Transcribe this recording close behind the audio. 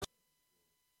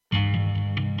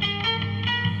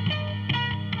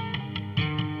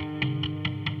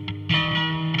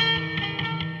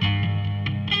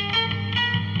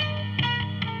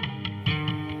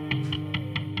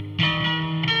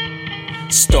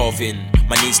Starving,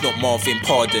 my name's not Marvin,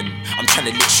 pardon. I'm trying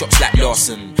to lick shots like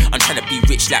Larson. I'm trying to be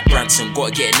rich like Branson.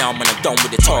 Gotta get it now, man, I'm done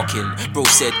with the talking. Bro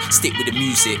said, stick with the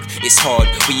music. It's hard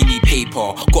when you need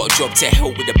paper. Got a job to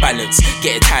help with the balance.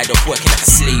 Getting tired of working like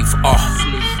a slave.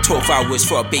 12 hours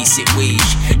for a basic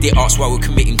wage. They ask why we're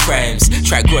committing crimes.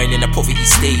 Try growing in a poverty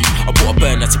state. I bought a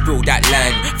burner to build that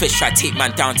land. First try take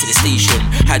man down to the station.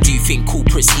 How do you think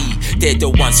corporates eat? They're the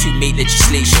ones who make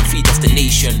legislation. Feed off the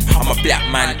nation. I'm a black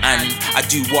man and I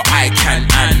do what I can,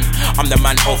 and I'm the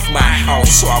man of my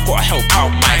house, so I gotta help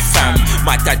out my fam.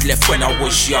 My dad left when I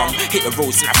was young. Hit the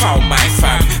roads and I found my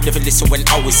fam. Never listened when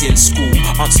I was in school.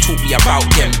 Aunts taught me about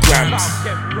them grams.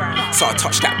 So I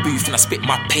touched that booth and I spit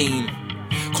my pain.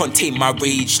 Contain my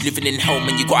rage. Living in hell,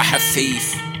 man, you gotta have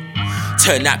faith.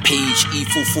 Turn that page.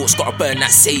 Evil thoughts, gotta burn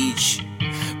that sage.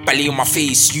 Belly on my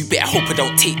face, you better hope I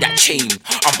don't take that chain.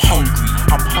 I'm hungry.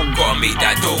 Gotta make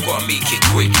that dough, gotta make it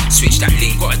quick. Switch that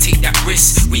lane, gotta take that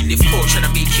risk. We live poor,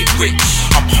 tryna make it rich.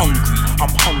 I'm hungry.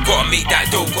 Gotta make that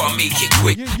dough, gotta make it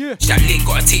quick. Switch that lane,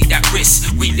 gotta take that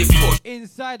risk. We live poor.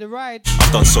 Inside the ride.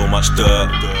 I've done so much dirt,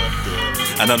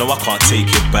 and I know I can't take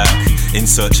it back. In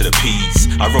search of the peas,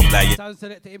 I rock like Sound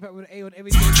select the impact with an A on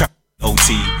everything.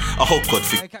 OT, I hope God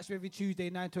forgives. Catch me every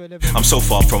Tuesday 9 to 11. I'm so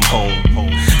far from home.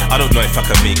 I don't know if I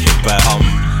can make it back.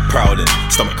 I'm prowling,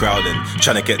 stomach growling,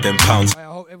 trying to get them pounds. I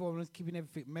hope everyone was keeping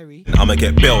everything merry. I'ma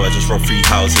get bail, I just rob 3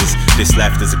 houses. This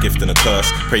life there's a gift and a curse.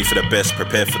 Pray for the best,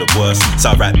 prepare for the worst.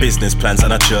 So I write business plans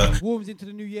and I jerk. Warms into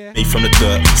the new year. Me from the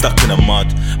dirt, stuck in the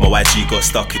mud. My YG got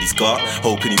stuck in his gut.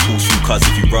 Hoping he pulls through cause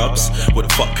if he rubs. What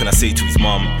the fuck can I say to his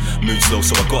mum? Mood slow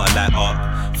so I gotta light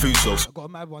up. Food slow so I got a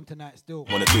mad one tonight still.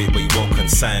 wanna do it but you won't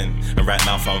consign. And right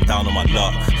now I'm down on my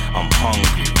luck. I'm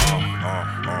hungry.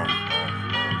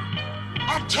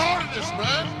 I'm tired of this,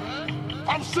 man.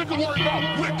 I'm sick of worrying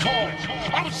about brick calls.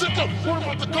 I'm sick of worrying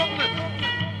about the government.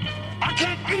 I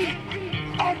can't eat.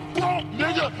 I'm broke,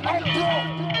 nigga. I'm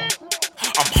broke.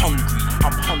 I'm hungry.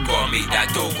 Gotta make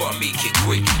that dough, gotta make it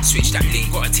quick. Switch that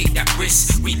lane, gotta take that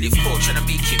risk. We live poor, tryna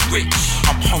make it rich.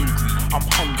 I'm hungry.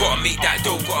 Gotta make that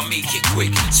dough, gotta make it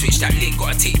quick. Switch that lane,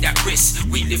 gotta take that risk.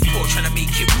 We live poor, tryna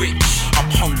make it rich. I'm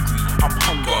hungry.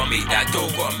 Gotta make that dough,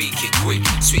 gotta make it quick.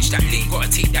 Switch that lane, gotta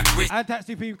take that risk. And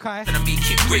taxi people, Kai. Tryna make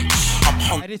it rich. I'm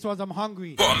hungry. And this one's I'm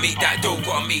hungry. Gotta make that dough,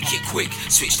 gotta make it quick.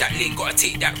 Switch that lane, gotta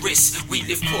take that risk. We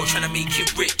live poor, tryna make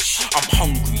it rich. I'm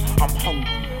hungry.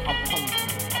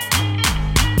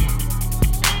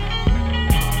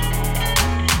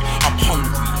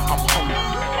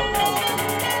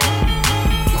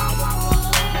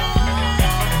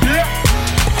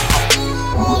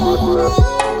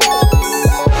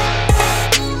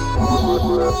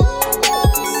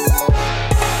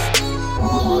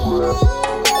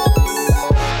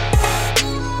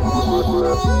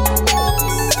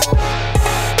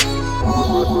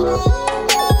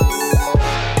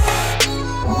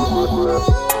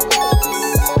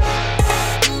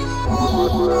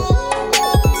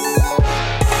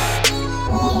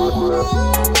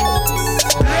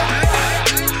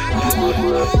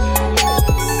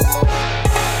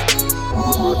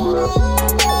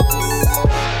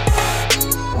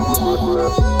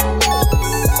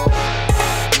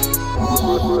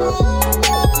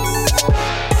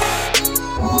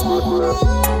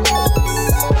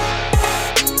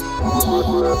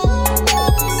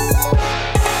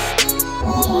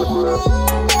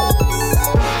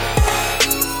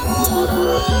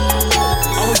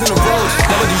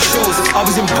 I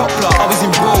was in Poplar, I was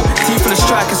in Roll. Team for the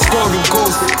strikers scoring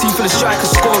goals. Team for the strikers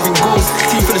scoring goals.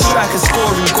 Team for the strikers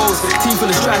scoring goals. Team for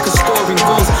the strikers scoring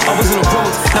goals. I was on the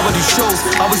road, now I do shows.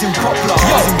 I was in Poplar, I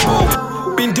was in Roll.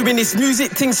 Been doing this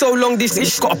music thing so long, this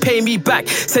ish gotta pay me back.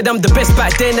 Said I'm the best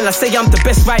back then, and I say I'm the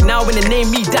best right now. When they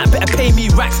name me that, better pay me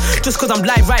racks. Just cause I'm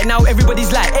live right now,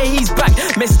 everybody's like, hey, he's back.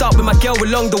 Messed up with my girl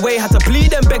along the way, had to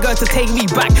plead and beg her to take me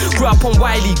back. Grew up on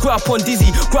Wiley, grew up on Dizzy,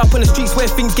 grew up on the streets where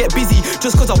things get busy.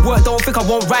 Just cause I work, don't think I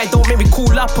won't ride, don't make me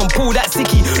cool up and pull that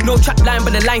sicky. No trap line,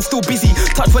 but the line's still busy.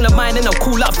 Touch one of mine and I'll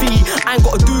cool up fee. I ain't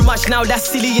gotta do much now, that's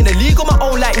silly. In the league on my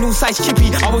own like new size chippy.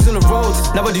 I was on the road,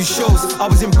 now I do shows. I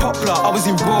was in Poplar, I was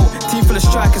in Roll. Team for the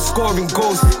strikers scoring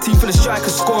goals. Team for the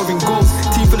strikers scoring goals.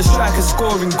 Team for the strikers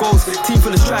scoring goals. Team for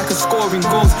the strikers scoring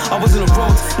goals. I was on the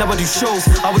road, now I do shows.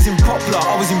 I was in Poplar,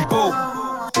 I was in Bow.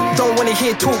 Don't wanna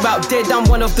hear talk about dead, I'm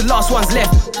one of the last ones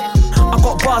left. I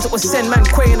got bars that will send man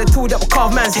Quay and a tool that will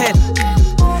carve man's head.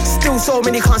 Still so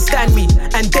many can't stand me,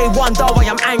 and they wonder why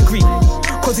I'm angry.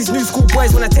 Cause these new school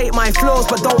boys wanna take my flows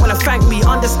but don't wanna thank me.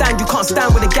 Understand you can't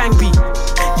stand with a gang beat.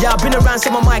 Yeah, I've been around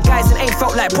some of my guys and ain't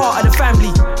felt like part of the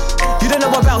family. You don't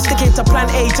know about sticking to plan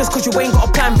A just cause you ain't got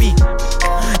a plan B.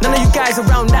 None of you guys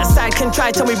around that side can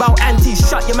try tell me about aunties.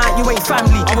 Shut your mouth, you ain't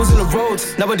family. I was on the road,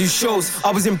 now I do shows.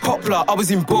 I was in Poplar, I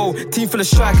was in Bow. Team full of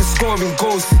strikers scoring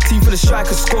goals. Team full of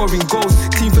strikers scoring goals.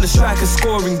 Team full of strikers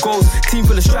scoring goals. Team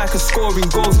full of strikers scoring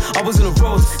goals. I was on the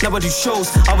road, now I do shows.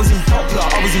 I was in Poplar,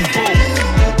 I was in Bow.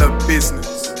 The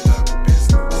business.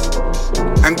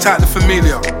 Hang tight the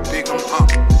familiar. Big on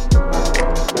up.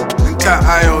 Hang tight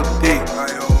IOD.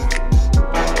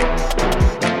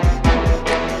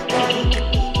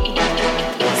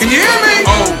 Can you hear me?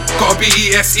 Oh, got a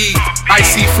BESE,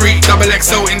 IC3, double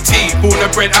XO in T, born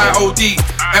and bred IOD,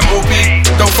 MOB,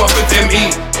 don't fuck with ME,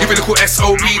 give it a call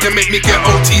SOB, then make me get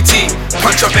OTT,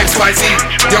 punch up XYZ,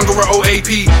 younger at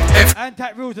OAP, F, Anti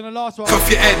rules in the last one. off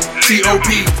your head, TOP,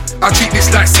 I treat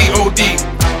this like COD,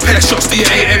 pair shots to your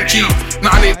AMG,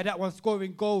 nothing Hey, that one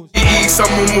scoring goals. EE,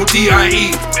 someone more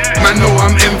DIE, man know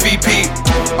I'm MVP,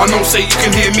 I know say you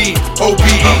can hear me,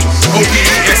 OBE,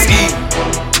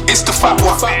 OBESE. It's the fat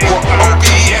one,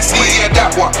 OBESE, yeah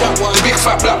that one, the big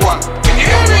fat black one, can you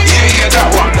hear me? Yeah,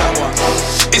 that one,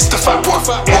 it's the fat one,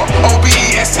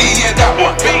 OBESE, yeah that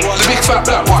one, the big fat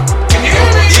black one, can you hear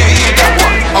me? Yeah, that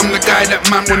one. I'm the guy that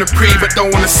man wanna pre but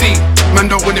don't wanna see,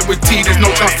 man don't win it with T, there's no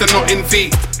chance to not in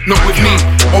V. Not with me,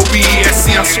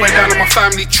 OBESE, I swear down on my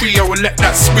family tree, I will let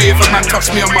that spree. If a man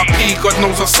touch me on my P, God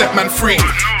knows I'll set man free.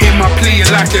 Hear my plea, in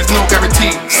life there's no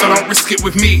guarantee, so don't risk it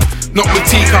with me. Not with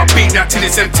T, can't beat that till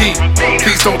it's empty.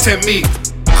 Please don't tempt me.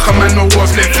 Come man, no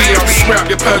wars, let be. I'll swear up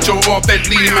your Peugeot or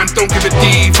Bentley. Man, don't give a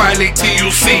D, violate T,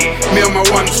 you'll see. Me on my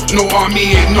ones, no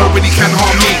army, ain't nobody can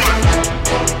harm me.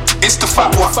 It's the fat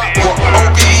one,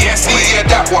 OBESE, yeah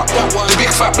that one, the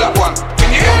big fat black one. Can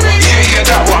you hear me? Yeah,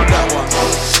 that one.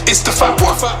 It's the fat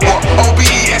one,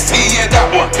 OBESE, yeah that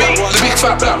one, the big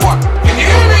fat black one. Can you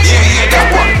hear me? Yeah, that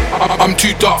one. I'm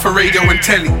too dark for radio and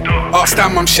telly. Ask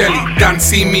Dan, I'm Shelly. Dan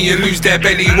see me and lose their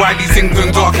belly. Wiley's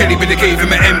England, Dark Kelly, but they gave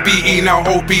him an MBE, now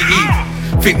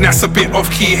OBE. Think that's a bit off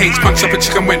key. H punch up a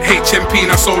chicken, went HMP.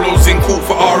 Now solos in court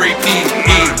for RAPE.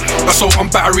 Assault on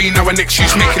battery, now an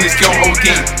excuse making this girl OD.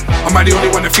 Am I the only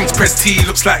one that thinks press T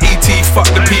looks like ET? Fuck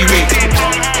the Pee-wee.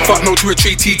 Fuck no to a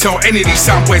treaty. Tell any of these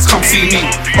sound boys come see me.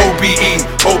 OBE,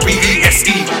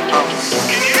 OBESE.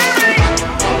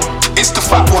 It's the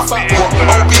fat one,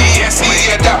 OBESE,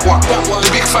 yeah that one, the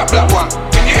big fat black one.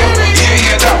 Can you hear me?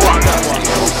 Yeah, that one.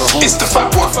 It's the fat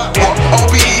one,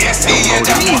 OBESE, yeah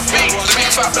that one, the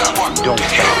big fat black one. Can you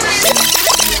hear me?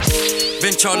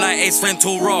 Venture like Ace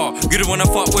Ventura raw. You don't wanna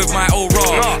fuck with my old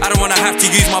raw. I don't wanna have to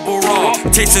use my bull raw.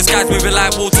 Taste the skies moving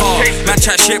like water. Man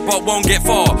chat shit but won't get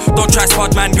far. Don't try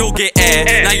spud man, you'll get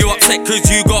air. Now you upset cause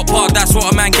you got pod. That's what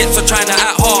a man gets for trying to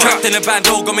act hard. Trapped in a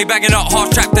bando, got me bagging up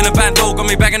hard. Trapped in a bando, got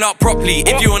me bagging up properly.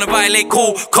 If you wanna violate,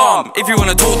 cool, calm. If you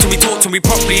wanna talk to me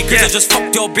properly. Cause I just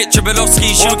fucked your bitch a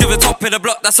Belowski. She'll give a top in the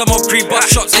block, that's a mockery. Bust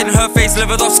shots in her face,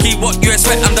 Lewandowski. What you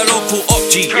expect, I'm the local op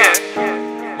G.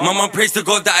 My mum prays to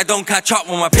God that I don't catch up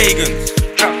with my pagans.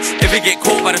 If it get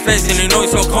caught by the feds, then you know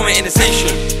it's all comment in the station.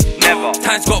 Never.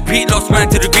 Times got Pete, lost man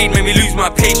to the green, made me lose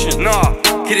my patience. Nah.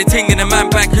 Get a ting in the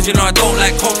man back, cause you know I don't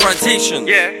like confrontation.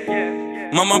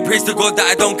 My mum prays to God that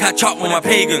I don't catch up with my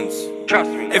pagans.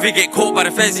 Trust me. If it get caught by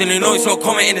the feds, then you know it's all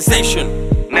comment in the station.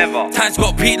 Never. Times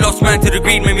got Pete, lost man to the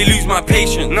green, made me lose my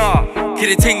patience. Nah.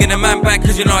 Get a ting in the man back,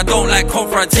 cause you know I don't like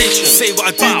confrontation. Say what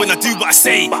I do when I do what I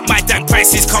say. My damn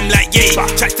prices come like yay.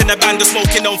 Tracked in the band of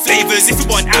smoking on flavours. If you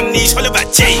want amnesia, holler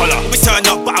at Jay. We turn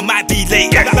up but I might be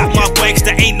late. Back my boy cause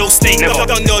there ain't no snake. I've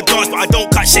done no dance but I don't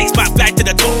cut shakes. Might fly to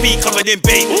the top P covered in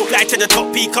bait. Fly to the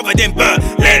top P covered in burnt.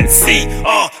 Let's see,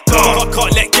 oh God. I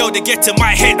can't let girl to get to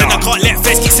my head. And I can't let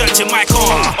feds keep searching my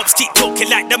car. Ops keep talking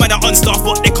like them and I on stuff.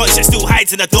 But their conscience still hides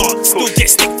in the dark. Still get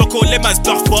stick for calling man's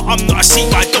bluff. But I'm not a sheep,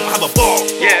 but I don't have a bar.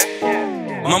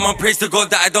 My mum prays to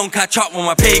God that I don't catch up with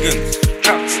my pagans.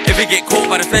 If it get caught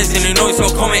by the feds, then you know it's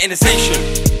all comment in the station.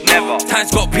 Never. Times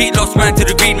got Pete, lost man to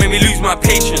the green, made me lose my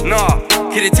patience. Nah.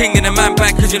 Get a ting in the man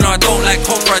back, cause you know I don't like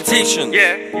confrontation.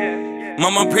 My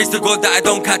mum prays to God that I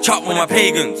don't catch up with my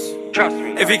pagans. Trust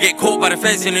me. If it get caught by the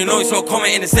feds, then you know it's all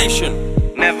comment in the station.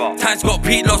 Never. Times got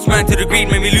Pete, lost man to the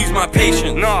green, made me lose my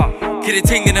patience. Nah. Get a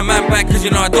ting in the man back, cause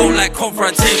you know I don't like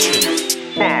confrontation.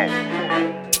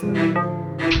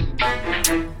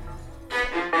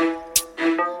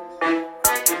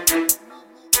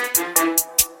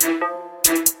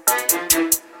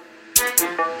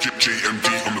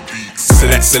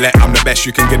 select. I'm the best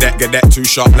you can get that. Too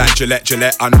sharp like Gillette.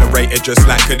 Underrated just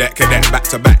like cadet. Back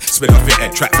to back, spin off your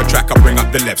head. Track for track, I bring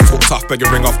up the left. Talk tough, but you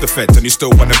ring off the fence. And you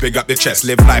still wanna big up the chest.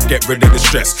 Live life, get rid of the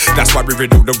stress. That's why we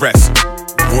riddle the rest.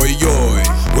 Oi, oi.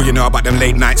 What you know about them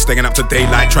late nights, staying up to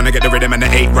daylight, trying to get the rhythm and the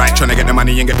 8 right, trying to get the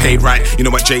money and get paid right. You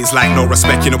know what Jay's like, no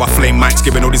respect. You know I flame mics,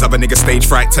 giving all these other niggas stage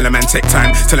fright. Tell a man take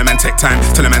time,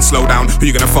 tell a man slow down. Who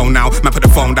you gonna phone now? Man, put the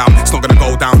phone down. It's not gonna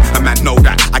go down. A man know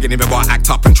that. I ain't even gotta act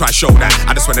up and try show that.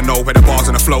 I just wanna know where the bars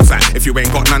and the flows at. If you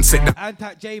ain't got none, sit down.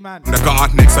 Antac J man. The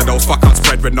guard next to those fuck ups,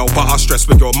 bread with no butter. Stress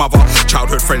with your mother.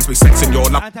 Childhood friends with sex in your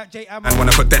love. Antac J and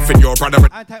wanna put death in your brother.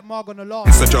 Antac Marg on the law.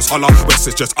 West is just holler, West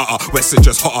is just West is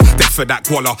just hotter. Death for that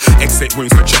guala. Exit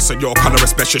wounds for chest of your colour. A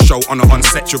special show on or on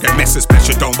set. You get messes,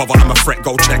 special. Don't bother, I'm a threat.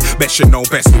 Go check. Bet you know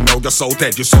best. We know you're so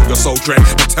dead. You sold your soul dread.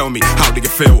 Now tell me, how do you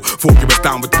feel? Thought you was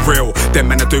down with the real. Them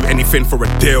men do anything for a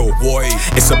deal. Boy,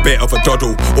 it's a bit of a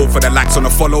doddle. All for the likes on the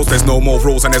follows. There's no more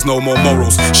rules and there's no more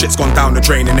morals. Shit's gone down the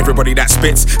drain and everybody that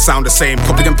spits sound the same.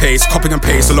 Copy and paste.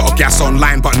 A lot of gas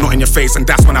online, but not in your face. And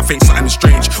that's when I think something is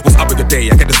strange. What's up with your day?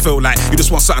 I get this feel like you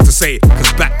just want something to say.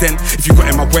 Cause back then, if you got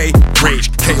in my way,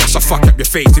 rage, chaos, I fuck up your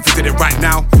face. If you did it right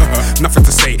now, nothing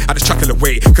to say. I just chuck it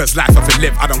away. Cause life I've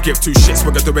lived, I don't give two shits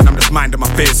what you're doing. I'm just minding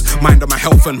my biz, mind on my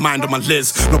health and mind on my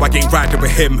Liz. No, I ain't riding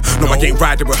with him. No, I ain't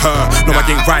riding with her. No, I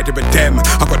ain't riding with them.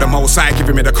 I got the most side,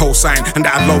 giving me the cosign, and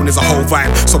that alone is a whole vibe.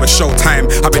 So it's showtime.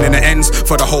 I've been in the ends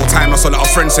for the whole time. I saw a lot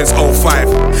of friends since 05.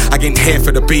 I ain't here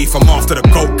for the beef, I'm after the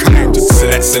goat kind. Just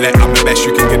select. I'm the best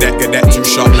you can get that. Too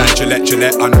sharp like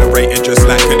Gillette. Underrated just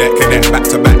like cadet. Back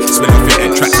to back, spin off your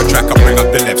head. Track for track, I bring up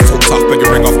the left. Talk tough, but you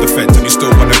ring off the fence. And you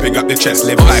still wanna big up the chest.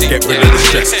 Live life, get rid of the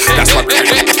stress. That's why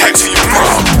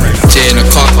Jay in a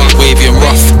car, wavy and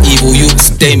rough. Evil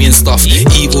youths, Damien stuff.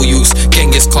 Evil youths,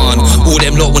 Genghis Khan. All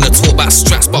them lot wanna talk about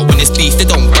straps, but when it's beef, they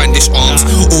don't brandish arms.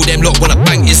 All them lot wanna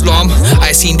bang Islam.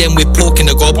 I seen them with pork in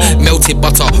the gob, melted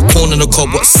butter, corn on the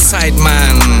cob. What side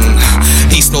man?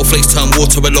 These snowflakes turn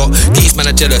water a lot. These men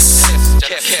are jealous.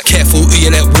 Careful who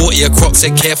you let water your crop.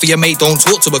 Said careful your mate, don't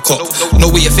talk to a cop. Know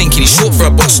what you're thinking, he's short for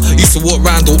a boss. Used to walk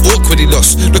round all awkwardly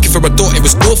lost. Looking for a daughter, it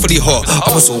was awfully hot.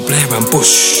 I was all Blair and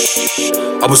Bush.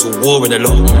 I was all warring a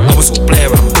lot. I was all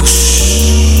Blair and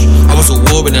Bush. I was all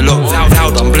warring a lot.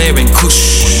 Loud, I'm blaring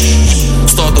Kush.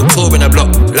 Started touring a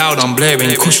block. Loud, I'm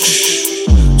blaring Kush.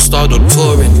 Started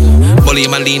touring. Molly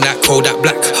in my lean, that cold, that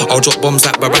black. I'll drop bombs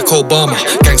like Barack Obama.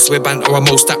 Gangster with band or a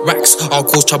most that racks. I'll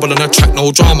cause trouble on the track,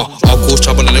 no drama. I'll cause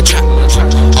trouble on the track.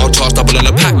 I'll charge double on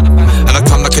the pack. And I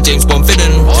come like a James Bond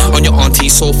villain. On your auntie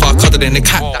sofa, cuddled in the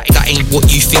cat. That ain't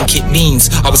what you think it means.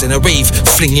 I was in a rave,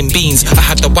 flinging beans. I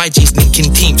had the YGs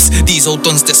linking teams. These old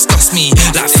dons disgust me.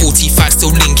 Like 45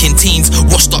 still linking teens.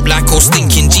 Washed up like old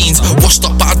stinking jeans. Washed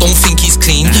up but I don't think he's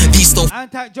clean. These don't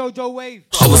Antac Jojo Wave.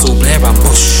 I was all Blair and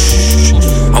Bush.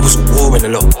 I was all warring a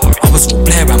lot. I was all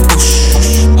Blair and Bush.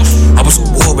 I was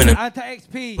all warring a lot. Antac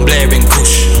XP. Blaring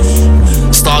Kush.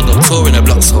 Started touring a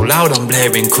block so loud I'm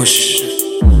blaring Kush.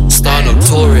 Started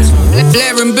touring.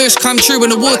 Blair and Bush come true in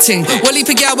the war ting. Well, if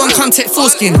a gal won't come take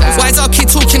foreskin. Why is our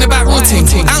kid talking about rotting?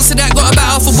 Ounce of that got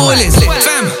about half a boiling.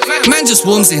 Fam, man just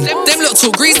warms in. Them lot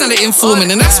talk grease now they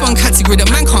informing. And that's one category that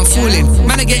man can't fall in.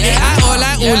 Man I get it out or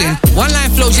like all in. One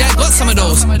line flows, yeah, got some of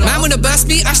those. Man wanna burst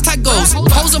me, hashtag goals.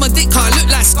 Holes on my dick can't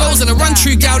look like skulls. And I run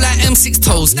true gal like M6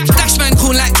 toes. Dash man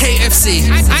cool like KFC.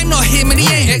 I'm not him and he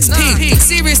ain't XP.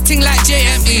 Serious thing like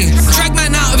JME. Drag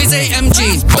man out of his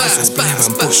AMG. Burst.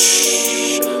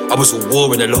 I was all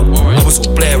warring a lot. I was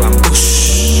all Blair and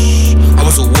Bush. I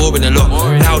was all warring a lot.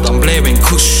 Loud, I'm blaring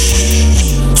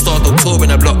Kush. Started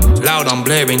touring a block. Loud, I'm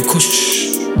blaring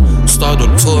Kush.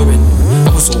 Started touring.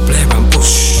 I was all Blair and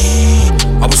Bush.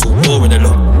 I was all warring a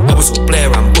lot. I was all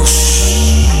Blair and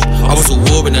Bush. I was all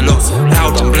warring a lot.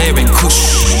 Loud, I'm blaring Kush.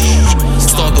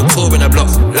 Started touring a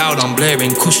block. Loud, I'm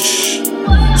blaring Kush.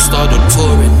 Started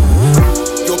touring.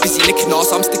 You're busy licking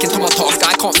ass, I'm sticking to my task.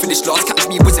 I can't finish last, catch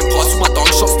me whizzing past with my dog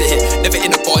shots to hit. Never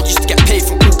in a bar, used to get paid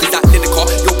from all cause that linear.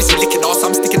 You're busy licking ass,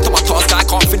 I'm sticking to my task. I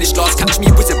can't finish last, catch me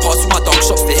whizzing past with my dog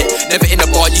shots to hit. Never in a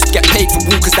bar, used to get paid from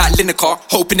all cause that linear.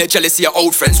 Hoping that jealousy of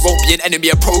old friends won't be an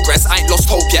enemy of progress. I ain't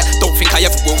lost hope yet, don't think I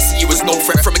ever will see you as no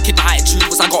threat. From a kid, my attitude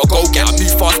was I gotta go get. I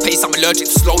move fast pace, I'm allergic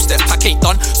to slow steps. Pack ain't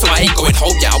done, so I ain't going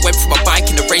home yet. I went from a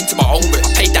bike in the rain to my own whip.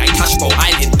 I paid that in cash, bro,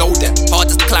 I didn't know that.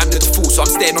 Hardest to climb to the full, so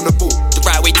I'm staying on the ball. The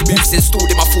right way to move is installed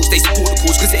in my thoughts, they support the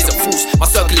cause cause it isn't false. My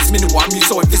circle is minimal, I move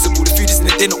so invisible. The food is in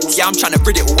the dinner all. Yeah, I'm trying to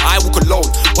rid it all, I walk alone.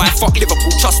 Why fuck Liverpool,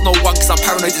 trust no one, cause I'm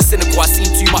paranoid and cynical. I seen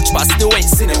too much, but I still ain't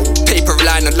seen it all. Paper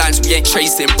relying on lines we ain't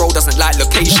tracing. Bro doesn't like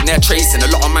location, they're tracing. A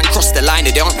lot of man cross the line,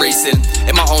 they aren't racing.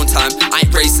 In my own time, I ain't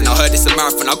racing. I heard it's a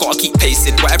marathon, I gotta keep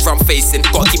pacing. Whatever I'm facing,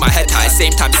 gotta keep my head high.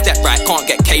 Same time, step right, can't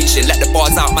get caged in. Let the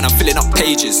bars out, man, I'm filling up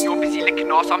pages. You're busy licking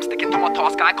arse, I'm sticking to my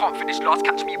task. I can't finish last,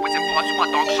 catch me whizzing past with my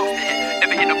dog shots to hit.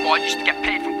 Never in a bar, used to get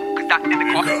paid from cause that in the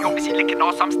car. You're busy licking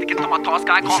arse, I'm sticking to my task.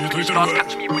 I can't finish last,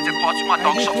 catch me whizzing past with my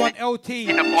dog shots to hit. LT,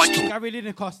 in a bar, you Gary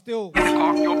Lineker still. in the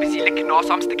car, you're busy licking arse,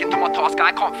 I'm sticking to my task.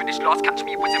 I can't finish last, catch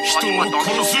me whizzing past with my dog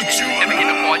shots to hit. Never in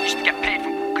a bar, used to get paid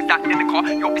from cause that in the car.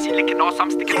 You're busy licking arse,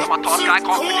 I'm sticking to my task. I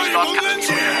can't finish last, catch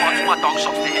me whizzing past with my dog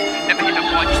shots to hit. Never in a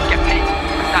bar, used to get paid.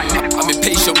 I'm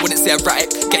impatient, wouldn't say erratic.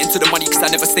 Get into the money cause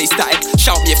I never stay static.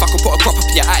 Shout me if I could put a crop up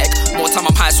in your attic. More time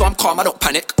I'm high so I'm calm, I don't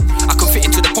panic. I can fit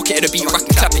into the pocket of the beat, I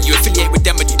can clap it. You affiliate with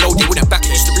them and you know they wouldn't back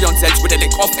it. Used to be on Zeds with a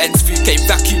link off ends. Food came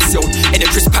vacuum sealed in a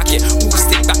crisp packet. Walk a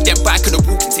stick back then, but I couldn't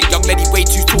walk and take. Young lady way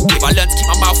too talkative. I learned to keep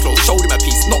my mouth closed, showed him a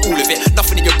piece, not all of it.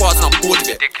 Nothing in your bars and I'm bored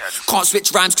of it. Can't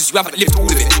switch rhymes cause you haven't lived all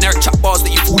of it. Generic trap bars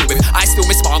that you fooling with. I still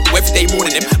miss my uncle every day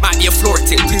morning him. Might be a floor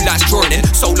tick, blue lights drawing in.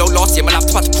 Solo last year, my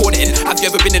laptop had to pawn it in. Have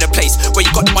you ever been in a place where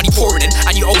you got the money pouring in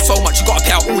and you owe so much you gotta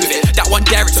pay out all of it? That one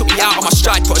dare it took me out of my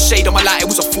stride, put a shade on my light, it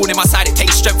was a thorn in my side. It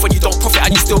takes strength when you don't profit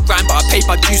and you still grind, but I paid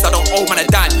my dues, I don't owe man a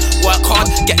dime. Work hard,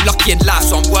 get lucky in life,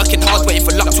 so I'm working hard, waiting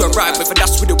for luck to arrive. Whether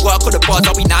that's with the work or the bars,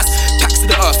 I'll be nice. Packs to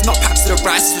the earth, not packs to the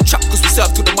rice. It's a trap cause we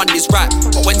serve till the money is right,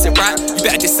 but when's it right? You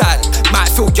better decide. Might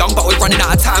feel young but we're running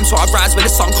out of time, so I rise when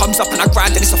the sun comes up and I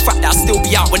grind. And it's a fact that I'll still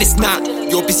be out when it's night.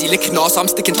 You're busy licking arse, I'm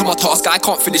sticking to my task. I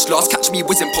can't finish last, catch me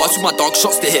whizzing past with my dog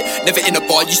shots to hit. Never in a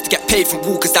bar, used to get paid from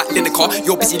walkers that Lineker.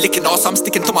 You're busy licking arse, I'm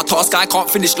sticking to my task. I can't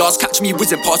finish last, catch me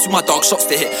whizzing past with my dog shots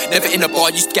to hit. Never in a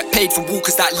bar, used to get paid from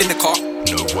walkers that Lineker.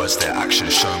 No words, their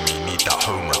actions show me, need that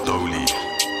Homer Dolly.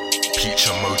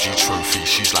 Peach emoji trophy,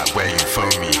 she's like where you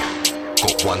phone me.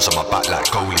 Got ones on my back like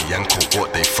goalie, and caught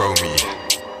what they throw me.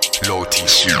 Loyalty,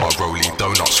 super rolly,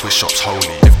 donuts, swish shops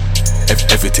holy.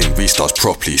 Everything restarts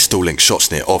properly, still link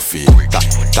shots near offie.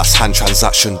 That's hand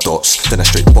transaction dots, then a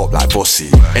straight bop like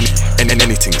Bossy.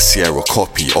 Anything Sierra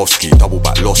copy, Oski, double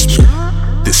back lost me.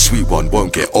 This sweet one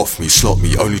won't get off me, slot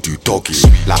me, only do doggy.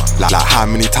 Like how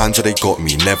many times have they got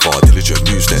me? Never, diligent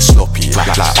news, they're sloppy.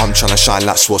 Like I'm tryna shine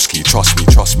like Swarovski, trust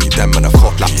me, them and a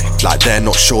copy. Like they're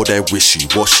not sure, they're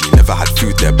wishy-washy, never had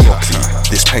food, they're broccoli.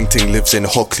 This painting lives in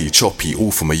Hockley, choppy,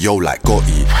 all from a yo like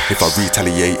Gotti. If I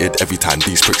retaliated every time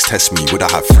these pricks test me, would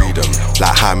I have freedom?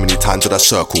 Like how many times did I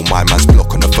circle my man's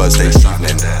block on a Thursday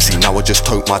evening? See now I just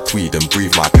tote my tweed and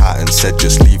breathe my pattern, said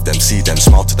just leave them, see them,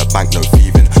 smile to the bank, no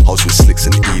thieving. House with slicks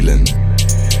and Ealing.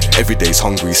 Every day's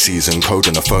hungry season, code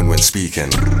on the phone when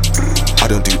speaking. I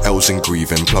don't do L's and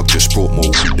grieving, plug just brought more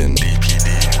weed in.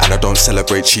 And I don't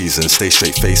celebrate cheese and stay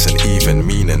straight face and even.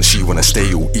 Meaning she wanna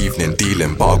stay all evening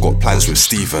dealing, but I got plans with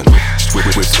Steven.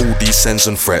 With all these sends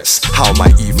and threats, how am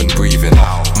I even breathing?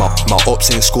 My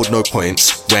ops ain't scored no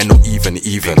points, we're not even.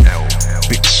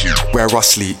 Big where I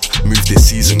sleep, move this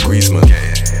season Griezmann.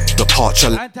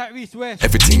 Departure,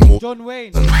 everything more. John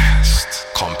Wayne.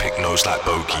 Can't pick nose like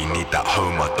bogey, need that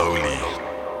Homer Dolly.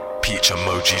 Peach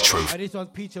emoji trophy. And this one's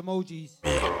peach emojis.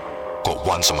 Got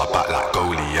ones on my back like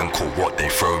goalie, and caught what they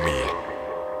throw me.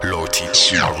 Loyalty,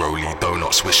 super rolly,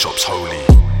 donuts, swish shops holy.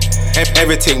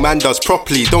 Everything man does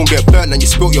properly, don't get burnt and you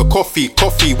spilt your coffee.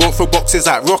 Won't throw boxes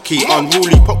like Rocky.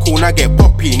 Unruly popcorn, I get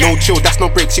poppy. No chill, that's no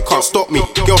breaks, you can't stop me.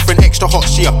 Girlfriend extra hot,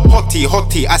 she a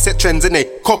hottie. I set trends and they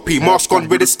copy. Mask on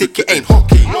with a stick, it ain't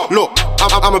hockey. Look,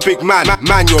 I'm a big man,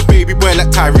 you're a baby boy like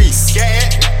Tyrese.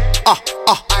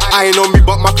 I ain't on me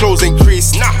but my clothes ain't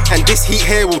creased. And this heat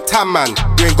here will tan man.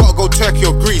 You ain't gotta go Turkey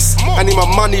or Greece. I need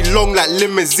my money long like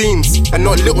limousines and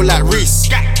not little like Reese.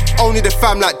 Only the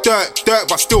fam like dirt,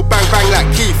 but still bang like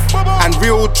Keith. And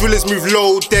real drillers move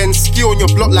low, then ski on your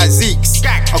block like Zeeks.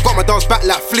 I got my dogs back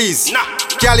like fleas.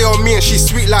 Galley on me and she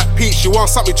sweet like peach. She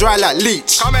wants something dry like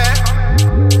leech. Come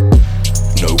here.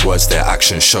 No words, their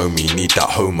actions show me, need that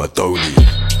Homer Dolly.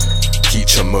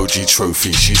 Peach emoji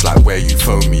trophy, she's like where you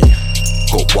phone me.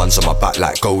 Got ones on my back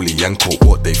like goalie, and caught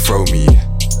what they throw me.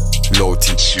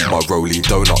 Loyalty, my rolly,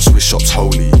 donuts, swish shops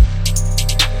holy.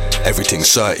 Everything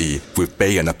 30, with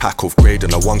Bay and a pack of grade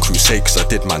and a one crusade cause I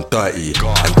did man dirty.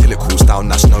 And till it cools down,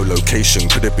 that's no location,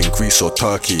 could have been Greece or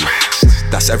Turkey.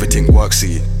 That's everything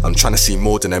worksy, I'm trying to see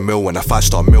more than a meal when a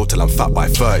 5-star meal till I'm fat by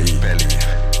 30.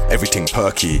 Everything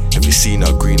perky, have you seen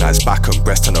her green eyes back and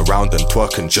breast turn around and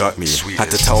twerk and jerk me? Had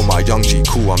to tell my young G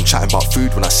cool, I'm chatting about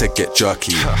food when I said get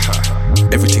jerky.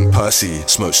 Everything Percy,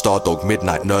 smoke Stardog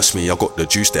midnight nurse me, I got the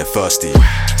juice they're thirsty.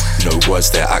 No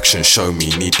words, their actions show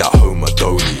me, need that Homer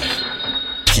Dolly.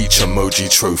 Peach emoji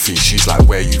trophy, she's like,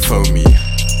 where you phone me?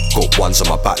 Got ones on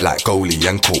my back like goalie,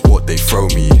 and caught what they throw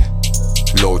me.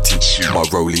 Loyalty, my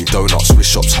rollie, donuts, Swiss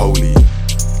shops holy.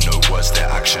 No words, their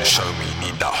actions show me,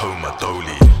 need that Homer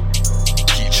Dolly.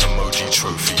 Peach emoji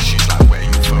trophy, she's like, where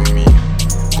you phone me?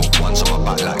 Got ones on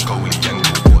my back like goalie, and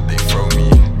caught what they throw me.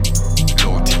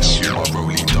 Loyalty, my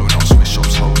rollie, donuts, Swiss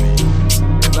shops holy.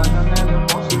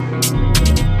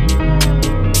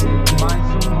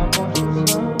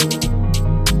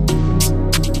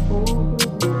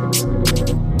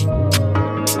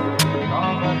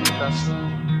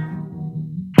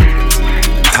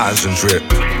 Thousand drip,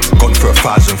 gone for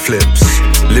 1,000 flips,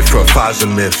 live for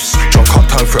 1,000 myths, drunk up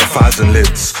time for 1,000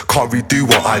 lids. Can't redo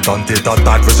what I done did, I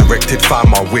died resurrected, found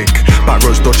my wig. Back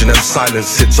rows dodging them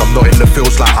silence hits, I'm not in the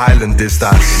fields like Islanders,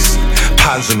 that's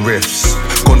pounds and riffs.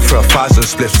 Gone for 1,000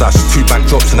 spliffs, that's 2 bank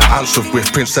drops and an ounce of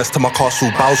whiff. Princess to my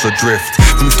castle, Bowser drift.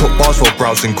 Rooftop bars while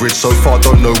browsing grids, so far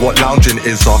don't know what lounging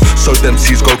is. So them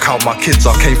seas go count my kids,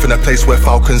 I came from a place where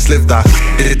falcons live, that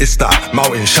it's that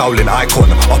mountain Shaolin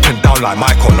icon, up and down like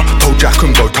Micon. Told Jack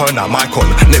and go turn that mic on.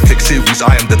 Netflix series,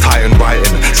 I am the titan writing.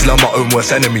 Still I'm my own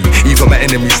worst enemy, even my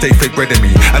enemies stay fake bread in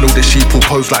me. And all the sheep will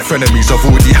pose like frenemies, I've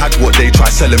already had what they try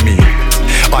selling me.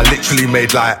 I literally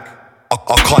made like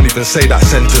I can't even say that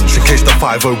sentence. In case the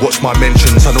 5-0 watch my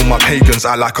mentions, and all my pagans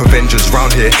act like Avengers.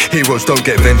 Round here, heroes don't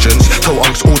get vengeance. Tell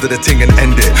Unks order the thing and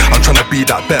end it. I'm trying to be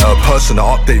that better person, an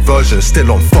update version,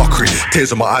 still on fuckery.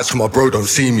 Tears in my eyes from my bro don't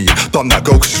see me. Dumb that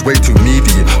girl cause she's way too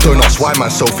needy. Don't ask why man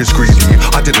self is greedy.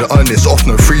 I didn't earn this off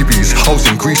no freebies. I was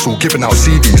in Greece all giving out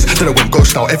CDs. Then I went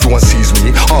ghost, now everyone sees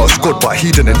me. I asked God but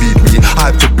he didn't lead me.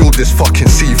 I had to build this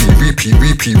fucking CV.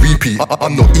 Repeat.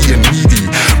 I'm not eating meaty.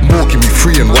 More give me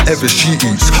free and whatever she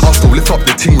eats. I'll still lift up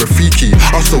the ting Rafiki.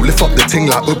 I'll still lift up the ting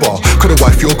like Uber. Coulda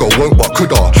wife your girl won't but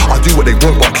coulda. I do what they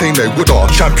won't but claim they woulda.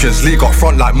 Champions League up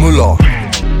front like Muller.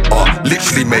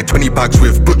 Literally made 20 bags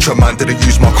with butcher man, didn't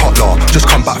use my cutler. Just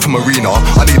come back from arena,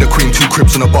 I need a queen, 2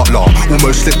 cribs and a butler.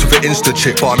 Almost slipped with an insta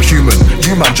chick but I'm human.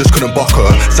 You man just couldn't buck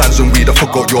her. Sands and weed, I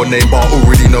forgot your name but I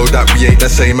already know that we ain't the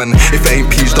same. And if it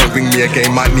ain't peas, don't ring me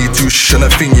again. Might need to shh and a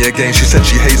thingy again. She said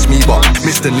she hates me but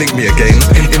missed and linked me again.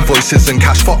 Invoices and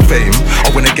cash, fuck fame,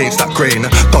 I went against that grain.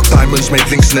 Dark diamonds made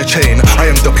links in a chain.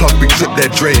 I am the plug, big drip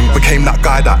their drain. Became that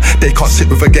guy that they can't sit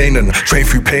with again. And train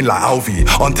through pain like Alvy.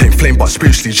 Untamed flame but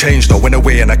spiritually changed. I went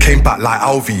away and I came back like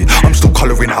Alvy. I'm still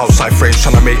colouring outside frames,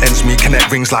 trying to make ends meet,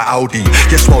 connect rings like Audi.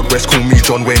 Yes, Wild West, call me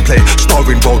John Wayne Play.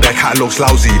 Starring role, their catalogue's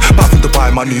lousy. Back from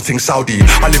Dubai, my new thing Saudi.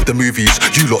 I live the movies,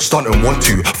 you lot stunt and want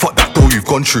to. Fuck that door you've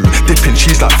gone through. Dipping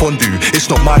cheese like fondue. It's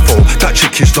not my fault, that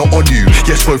chick is not on you.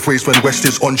 Yes, both ways when West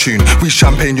is on tune. We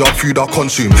champagne yard food I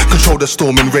consume. Control the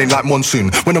storm and rain like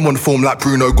monsoon. When I'm on form like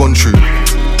Bruno gone true.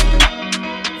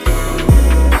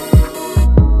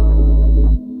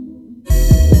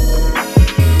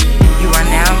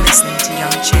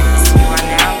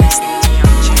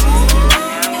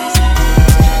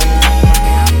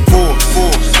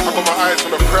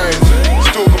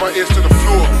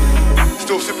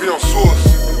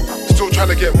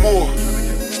 Get more,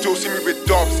 still see me with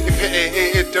dubs. If it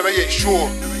ain't it, then I ain't sure.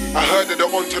 I heard that they're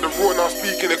onto the raw, now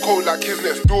speaking the code like kids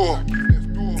next door.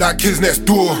 Like kids next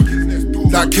door.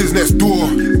 Like kids next door.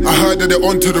 I heard that they're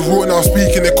onto the raw, now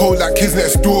speaking the code like kids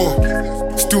next door.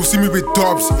 Still see me with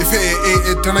dubs. If it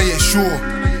ain't it, then I ain't sure.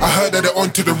 I heard that they're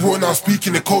onto the raw, now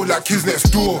speaking the code like kids next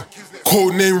door.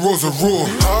 Code name Rosa Raw.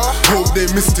 Code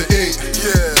name Mr.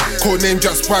 8. Code name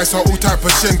Jack Spice, all type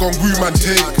of Shengon Wu man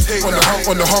take.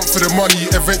 On the hunt for the money,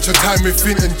 adventure time with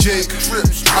Finn and Jake.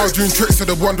 I was doing tricks to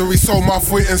the wonder we sold my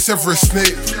foot and Severus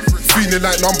Snape. Feeling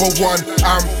like number 1,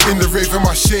 I'm in the rave in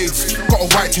my shades. Got a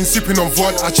white king sipping on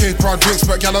vod. I chase brown drinks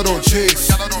but gal I don't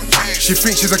chase. She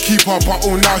thinks she's a keeper but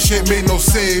oh now she ain't made no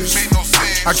saves.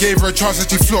 I gave her a chance and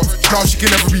she flopped, now she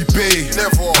can never be bae.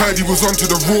 Heard he was onto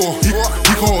the raw,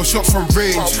 he got shots from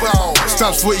range.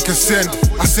 Stabs 40 can send,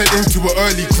 I sent him to an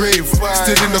early grave.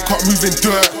 Still in the cut moving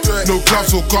dirt, no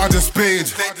gloves or garden spade.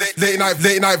 Late night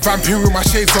vamping with my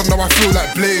shades on, now I feel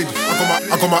like Blade.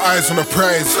 I got my eyes on the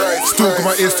prize, still got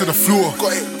my ears to the floor.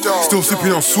 Still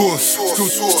sipping on sauce,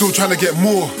 still trying to get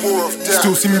more.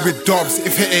 Still see me with dubs,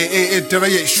 if it ain't it, then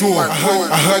I ain't sure.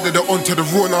 I heard that they're onto the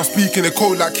raw, now speaking the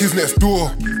code like kids next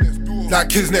door. Like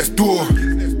kids next door.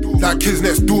 Like kids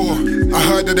next door. I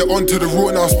heard that they're onto the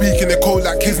raw, now speaking the code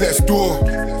like kids next door.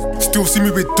 Still see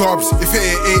me with dubs, if it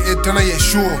ain't it, then I ain't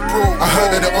sure. I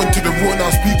heard that they're onto the raw, now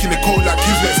speaking the code like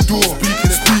kids next door.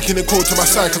 Speaking speaking in code to my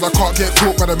side cause I can't get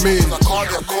caught by the main.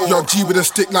 Young G with a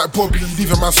stick like Bobby,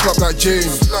 leaving man slap like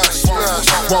James.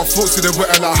 Wild thoughts in the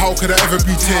wetter like how could I ever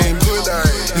be tamed?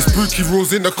 It's Brookie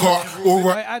Rose in the car,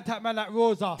 alright. Antac man like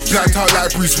Rosa. Blacked out like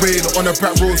Bruce Wayne on a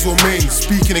back roads or main.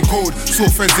 Speaking in code, saw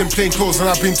friends in plain clothes and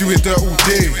I've been doing dirt all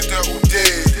day.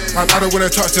 Man, I don't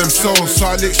wanna touch them souls, so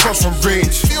I lick shots from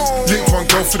range. Licked one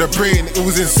girl for the brain, it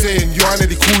was insane. Yo, I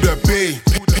nearly called her bae.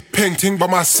 Peng ting by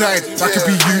my side, that could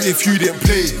be you if you didn't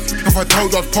play. If I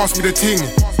told I'd pass me the ting,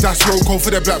 that's roll call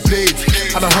for the black blade.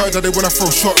 And I heard that they wanna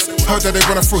throw shots, heard that they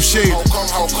wanna throw shade.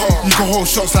 You can hold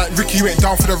shots like Ricky went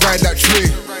down for the ride like Trey.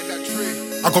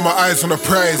 I got my eyes on the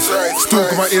prize, still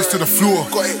got my ears to the floor.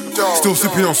 Still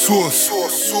sipping on sauce,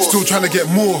 still trying to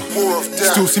get more.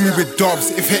 Still see me with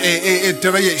dubs, if it ain't it,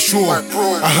 then I ain't sure.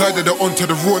 I heard that they're onto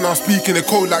the raw, now speaking in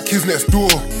code like kids next door.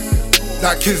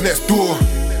 Like kids next door,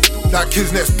 like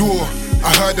kids next door. I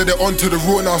heard that they're onto the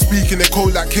raw, now speaking in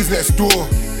code like kids next door.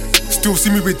 Still see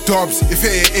me with dubs, if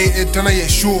it ain't it, then I ain't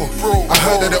sure. I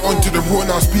heard that they're onto the raw,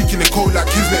 now speaking in code like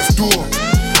kids next door.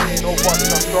 Ain't no one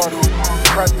I'm done.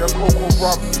 Brandy and cocoa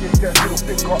rum, in that little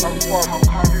finger I'm from.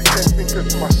 You send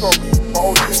fingers to my song.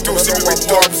 Still see me with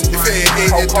dubs, if it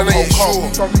ain't it, then I ain't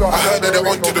sure. I heard that they're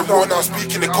onto the raw, now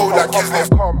speaking in code like kids next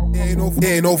door.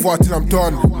 Ain't over till I'm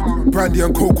done. Brandy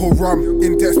and cocoa rum,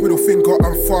 index middle finger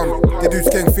I'm from. They do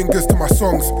gang fingers to my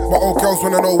songs. My old girls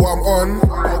wanna know what I'm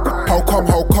on. How come?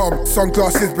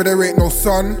 Sunglasses but there ain't no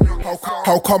sun.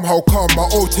 How come? My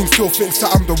old team still thinks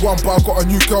that I'm the one, but I got a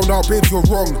new girl now, babes you're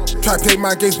wrong. Try play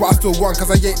my games but I still won, cause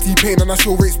I ain't T-Pain and I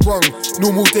still rate sprung.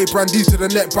 Normal day Brandy to the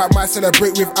neck, but I might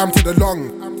celebrate with am to the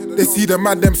lung. They see the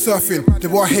man them surfing,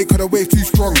 they want hate cause the wave too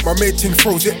strong. My mate ting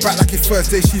throws it back like it's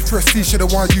Thursday, she's prestige, she the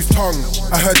one use tongue.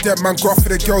 I heard that man gruff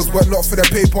for the girls but not for the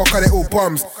paper, cause they all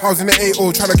bums. I was in the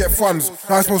 8-0 trying to get funds,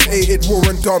 now it's most 8-8 war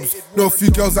and dubs. Know a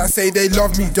few girls that say they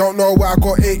love me, don't know where I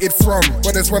got 8-8 from.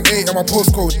 But there's 1-8 on my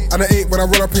postcode, and an 8 when I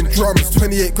run up in drums.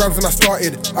 28 grams when I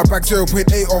started, I bagged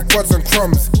 0.8 of buds and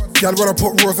crumbs. Y'all wanna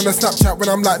put raws on the Snapchat when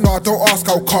I'm like, nah, don't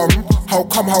ask how come. How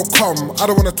come? I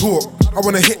don't wanna talk, I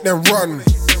wanna hit then run.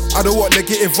 I don't want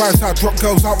negative vibes, I drop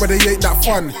girls out when they ain't that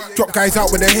fun. Drop guys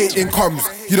out when the hating comes.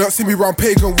 You don't see me round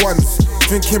pagan ones.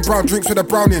 Drinking brown drinks with a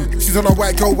browning. She's on a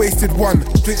white girl, wasted one.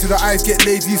 Drink to the eyes, get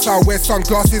lazy, so I wear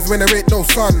sunglasses when there ain't no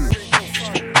sun.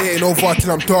 It ain't over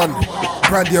till I'm done.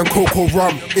 Brandy and cocoa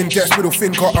rum, index middle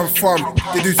finger I'm from.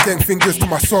 They do gang fingers to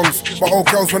my songs. My old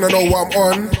girls wanna know what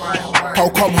I'm on. How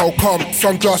come?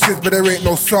 Sunglasses but there ain't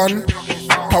no sun.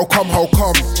 How come?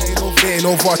 It ain't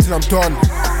over till I'm done.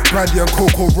 Brandy and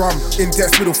cocoa rum,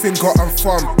 index middle finger I'm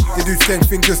from. They do gang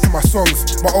fingers to my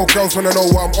songs. My old girls wanna know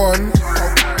what I'm on.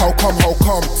 How come?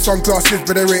 Sunglasses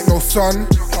but there ain't no sun.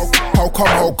 How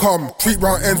come? Treat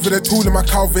round ends with a tool in my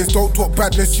Calvins. Don't talk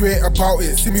badness, you ain't about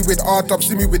it. See me with R-Dub,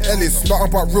 see me with Ellis.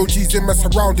 Nothing but real G's in my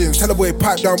surroundings. Tell a boy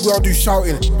pipe down, we all do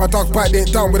shouting. My dog bite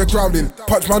ain't down with the grounding.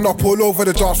 Punch my knob all over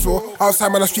the dance floor.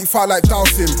 Outside man, I street fight like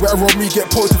Dowsing. Better on me, get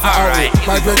posted for outing.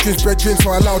 My brethren, so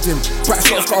I allowed him. Back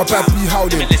shots got a bad B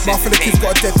howling. Mouth of the kids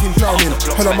got a dead team drowning.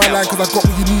 Hold on my line cause I got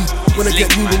what you need. Wanna get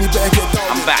me, then you better get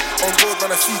down. I'm back. On board man,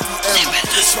 I CTM.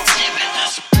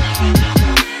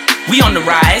 We on the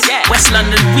rise, West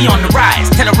London, we on the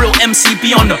rise. Tell a real MC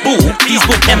be on the ball. These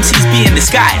book MCs be in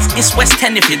disguise. It's West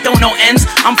 10 if you don't know ends.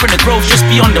 I'm from the Grove, just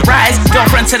be on the rise.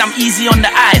 Girlfriend said I'm easy on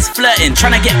the eyes. Flirting,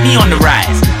 tryna get me on the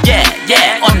rise.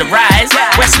 Yeah, on the rise.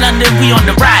 West London, we on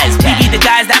the rise. We be the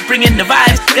guys that bring in the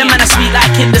vibes. Them man are sweet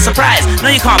like Kinder Surprise. No,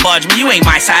 you can't barge me, you ain't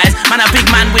my size. Man, a big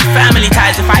man with family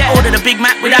ties. If I order the Big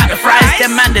Mac without the fries,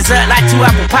 them man dessert like 2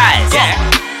 apple pies.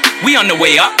 We on the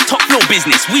way up, top floor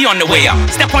business, we on the way up.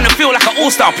 Step on the field like an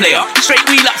all-star player. Straight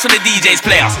wheel ups on the DJ's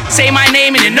players. Say my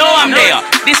name and you know I'm there.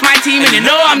 This my team and you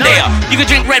know I'm there. You can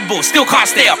drink Red Bull, still can't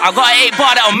stay up. I got an 8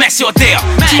 bar that'll mess your day up.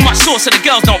 Too much sauce so the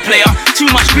girls don't play up. Too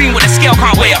much green with the scale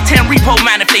can't weigh up. 10 repo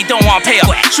man if they don't want pay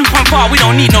up. Shoot pump bar, we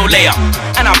don't need no layup.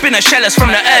 And I've been a shellers from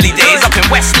the early days. Up in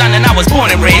West London I was born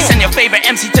and raised. Send your favourite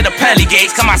MC to the pearly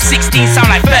gates. Come on 16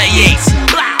 sound like 38s.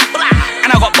 And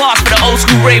I got bars for the old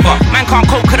school raver. Man can't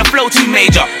cope cause the flow too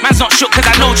major. Man's not shook cause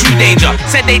I know true danger.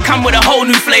 Said they'd come with a whole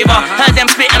new flavour. Heard them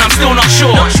spit and I'm still not sure.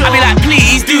 I be like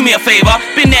please do me a favour.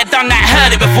 Been there done that,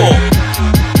 heard it before.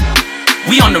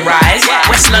 We on the rise,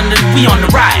 West London, we on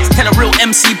the rise. Tell a real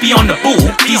MC be on the ball.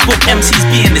 These book MCs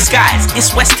be in disguise.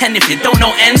 It's West 10 if you don't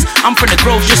know ends. I'm from the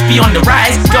Grove, just be on the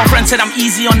rise. Girlfriend said I'm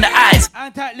easy on the eyes.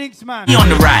 Antac links man. Be on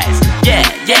the rise,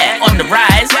 yeah, on the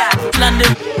rise. London,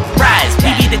 rise.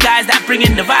 We be the guys that bring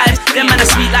in the vibes. Them man are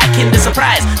sweet like Kinder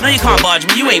Surprise. No, you can't barge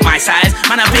me, you ain't my size.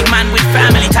 Man, a big man with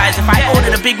family ties. If I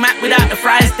order the Big Mac without the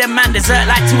fries, them man dessert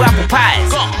like 2 apple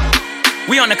pies.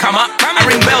 we on the come up. I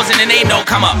ring bells and the name don't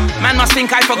come up. Man must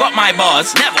think I forgot my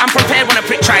bars. I'm prepared when a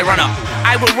prick try run up.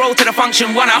 I will roll to the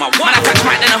function one up. Man, I touch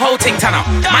mic then the whole thing turn up.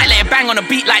 Might let it bang on a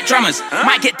beat like drummers.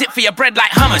 Might get dipped for your bread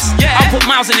like hummus. I'll put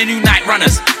miles in the new night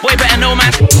runners. Boy better know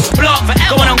man, block.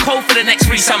 Going on cold for the next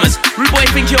 3 summers. Rude boy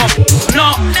think you're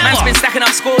no. Man's been stacking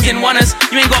up scores in oneers.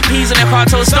 You ain't got peas on your car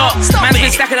till stop. Man's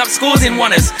been stacking up scores in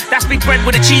oneers. That's big bread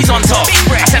with the cheese on top.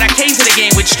 I said I came to the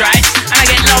game with stripes, and I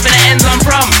get love in the ends I'm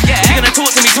from. You gonna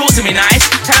talk to me nice.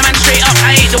 Tell a man straight up,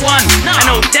 I ain't the one. I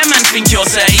know them man think you're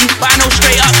 30, but I know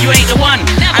straight up you ain't the one.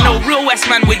 I know real West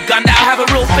man with gun that'll have a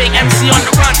real fake MC on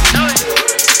the run.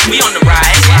 We on the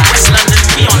rise, West London,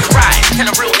 we on the rise. Tell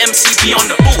a real MC be on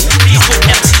the move. These good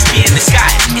MCs be in the sky.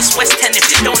 It's West 10 if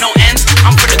you don't know ends.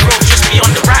 I'm for the growth, just be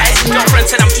on the rise. Girlfriend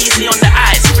said I'm easy on the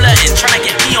eyes. Flirting, trying to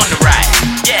get me on the rise.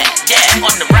 Yeah,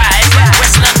 on the rise.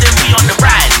 West London, we on the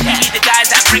rise. We be the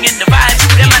guys that bring in the vibes.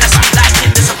 Them man are sweet like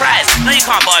Kinder Surprise. No, you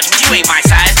can't barge me, you ain't my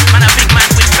size. Man, a big man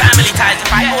with family ties.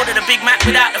 If I order the Big Mac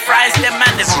without the fries, them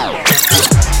man is.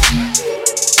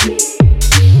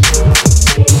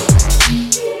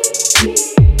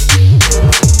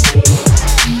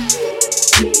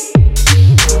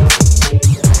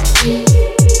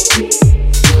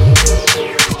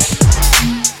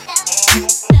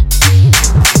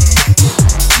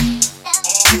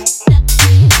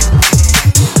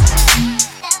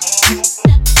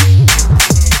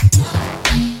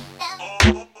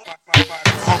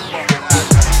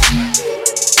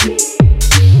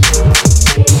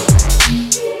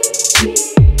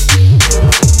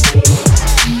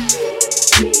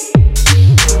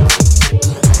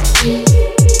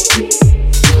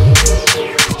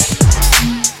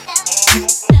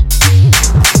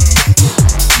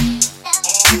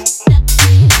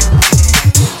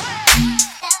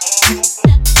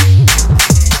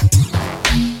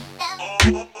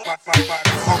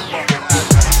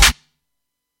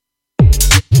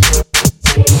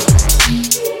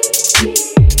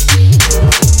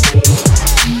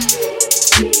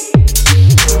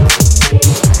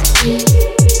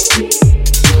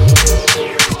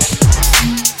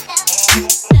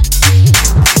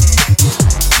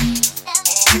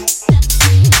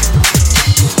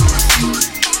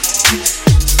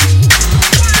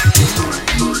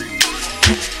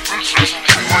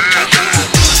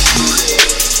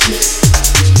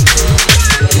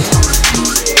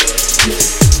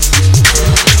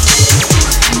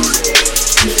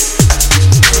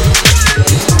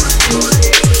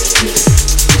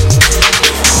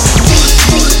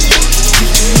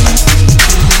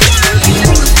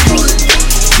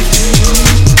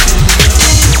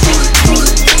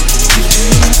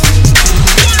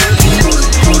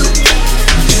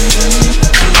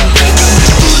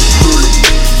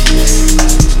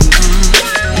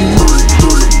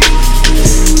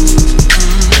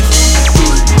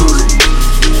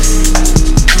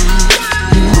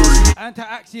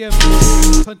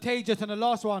 Contagious on the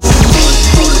last one.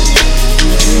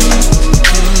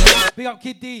 Big up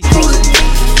Kid D.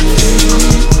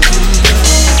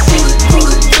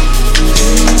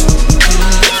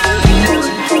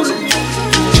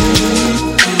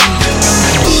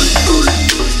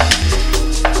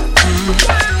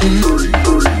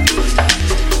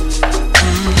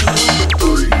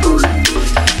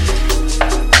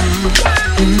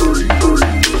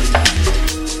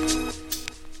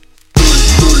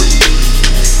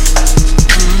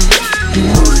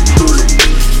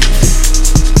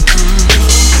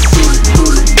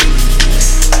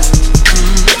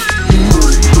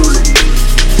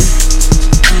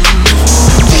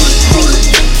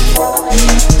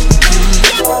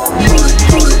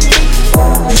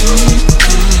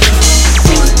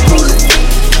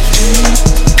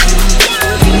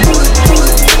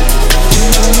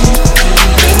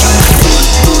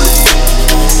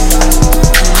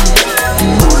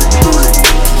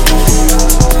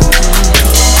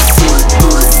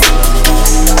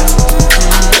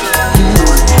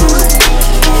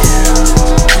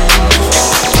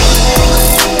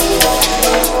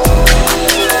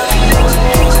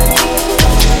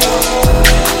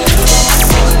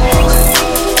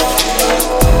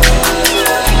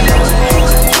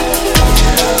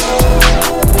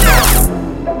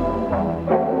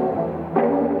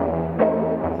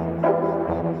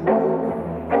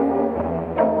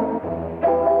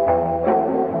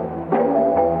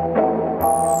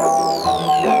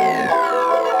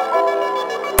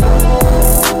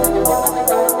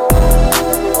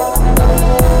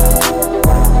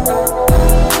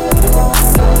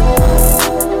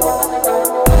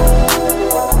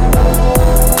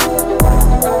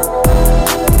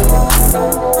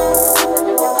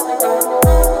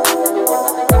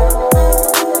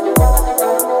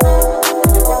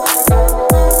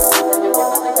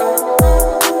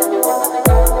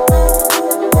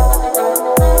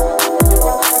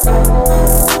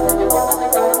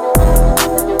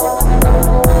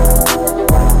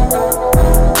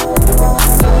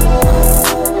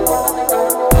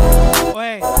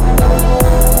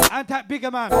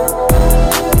 man.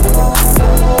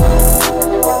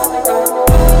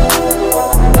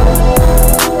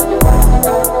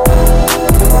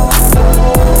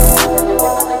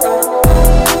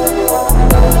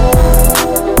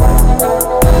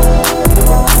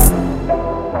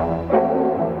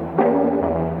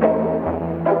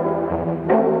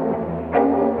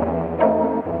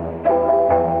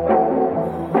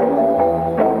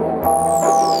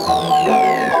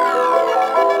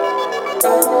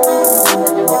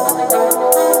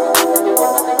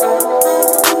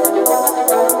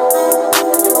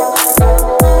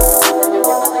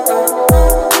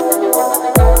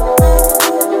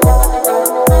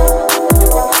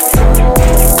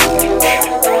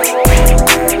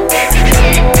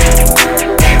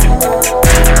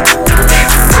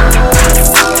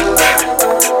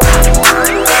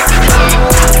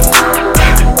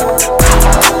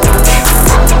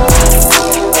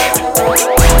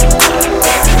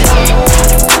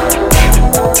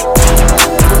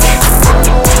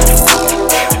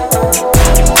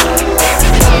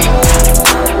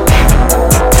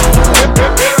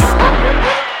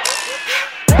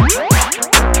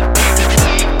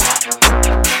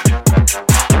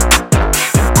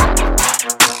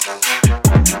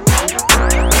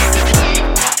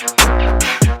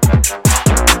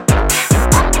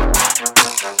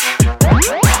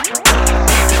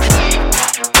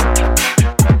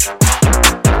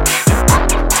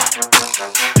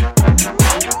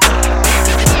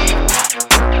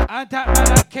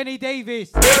 Kenny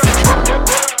Davis.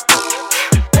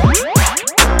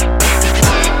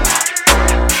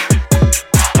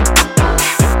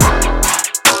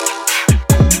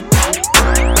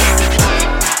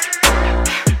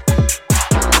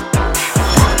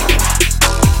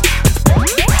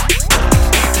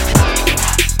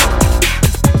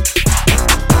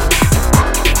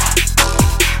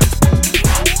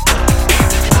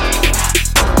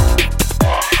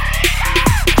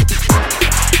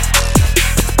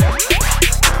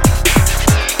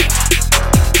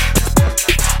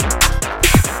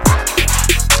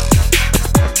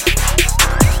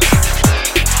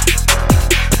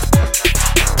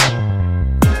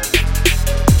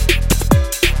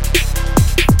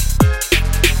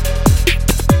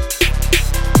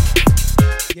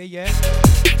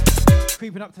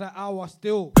 Creeping up to that hour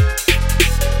still.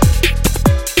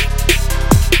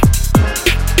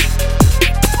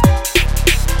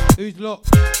 Who's locked?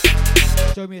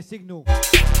 Show me a signal.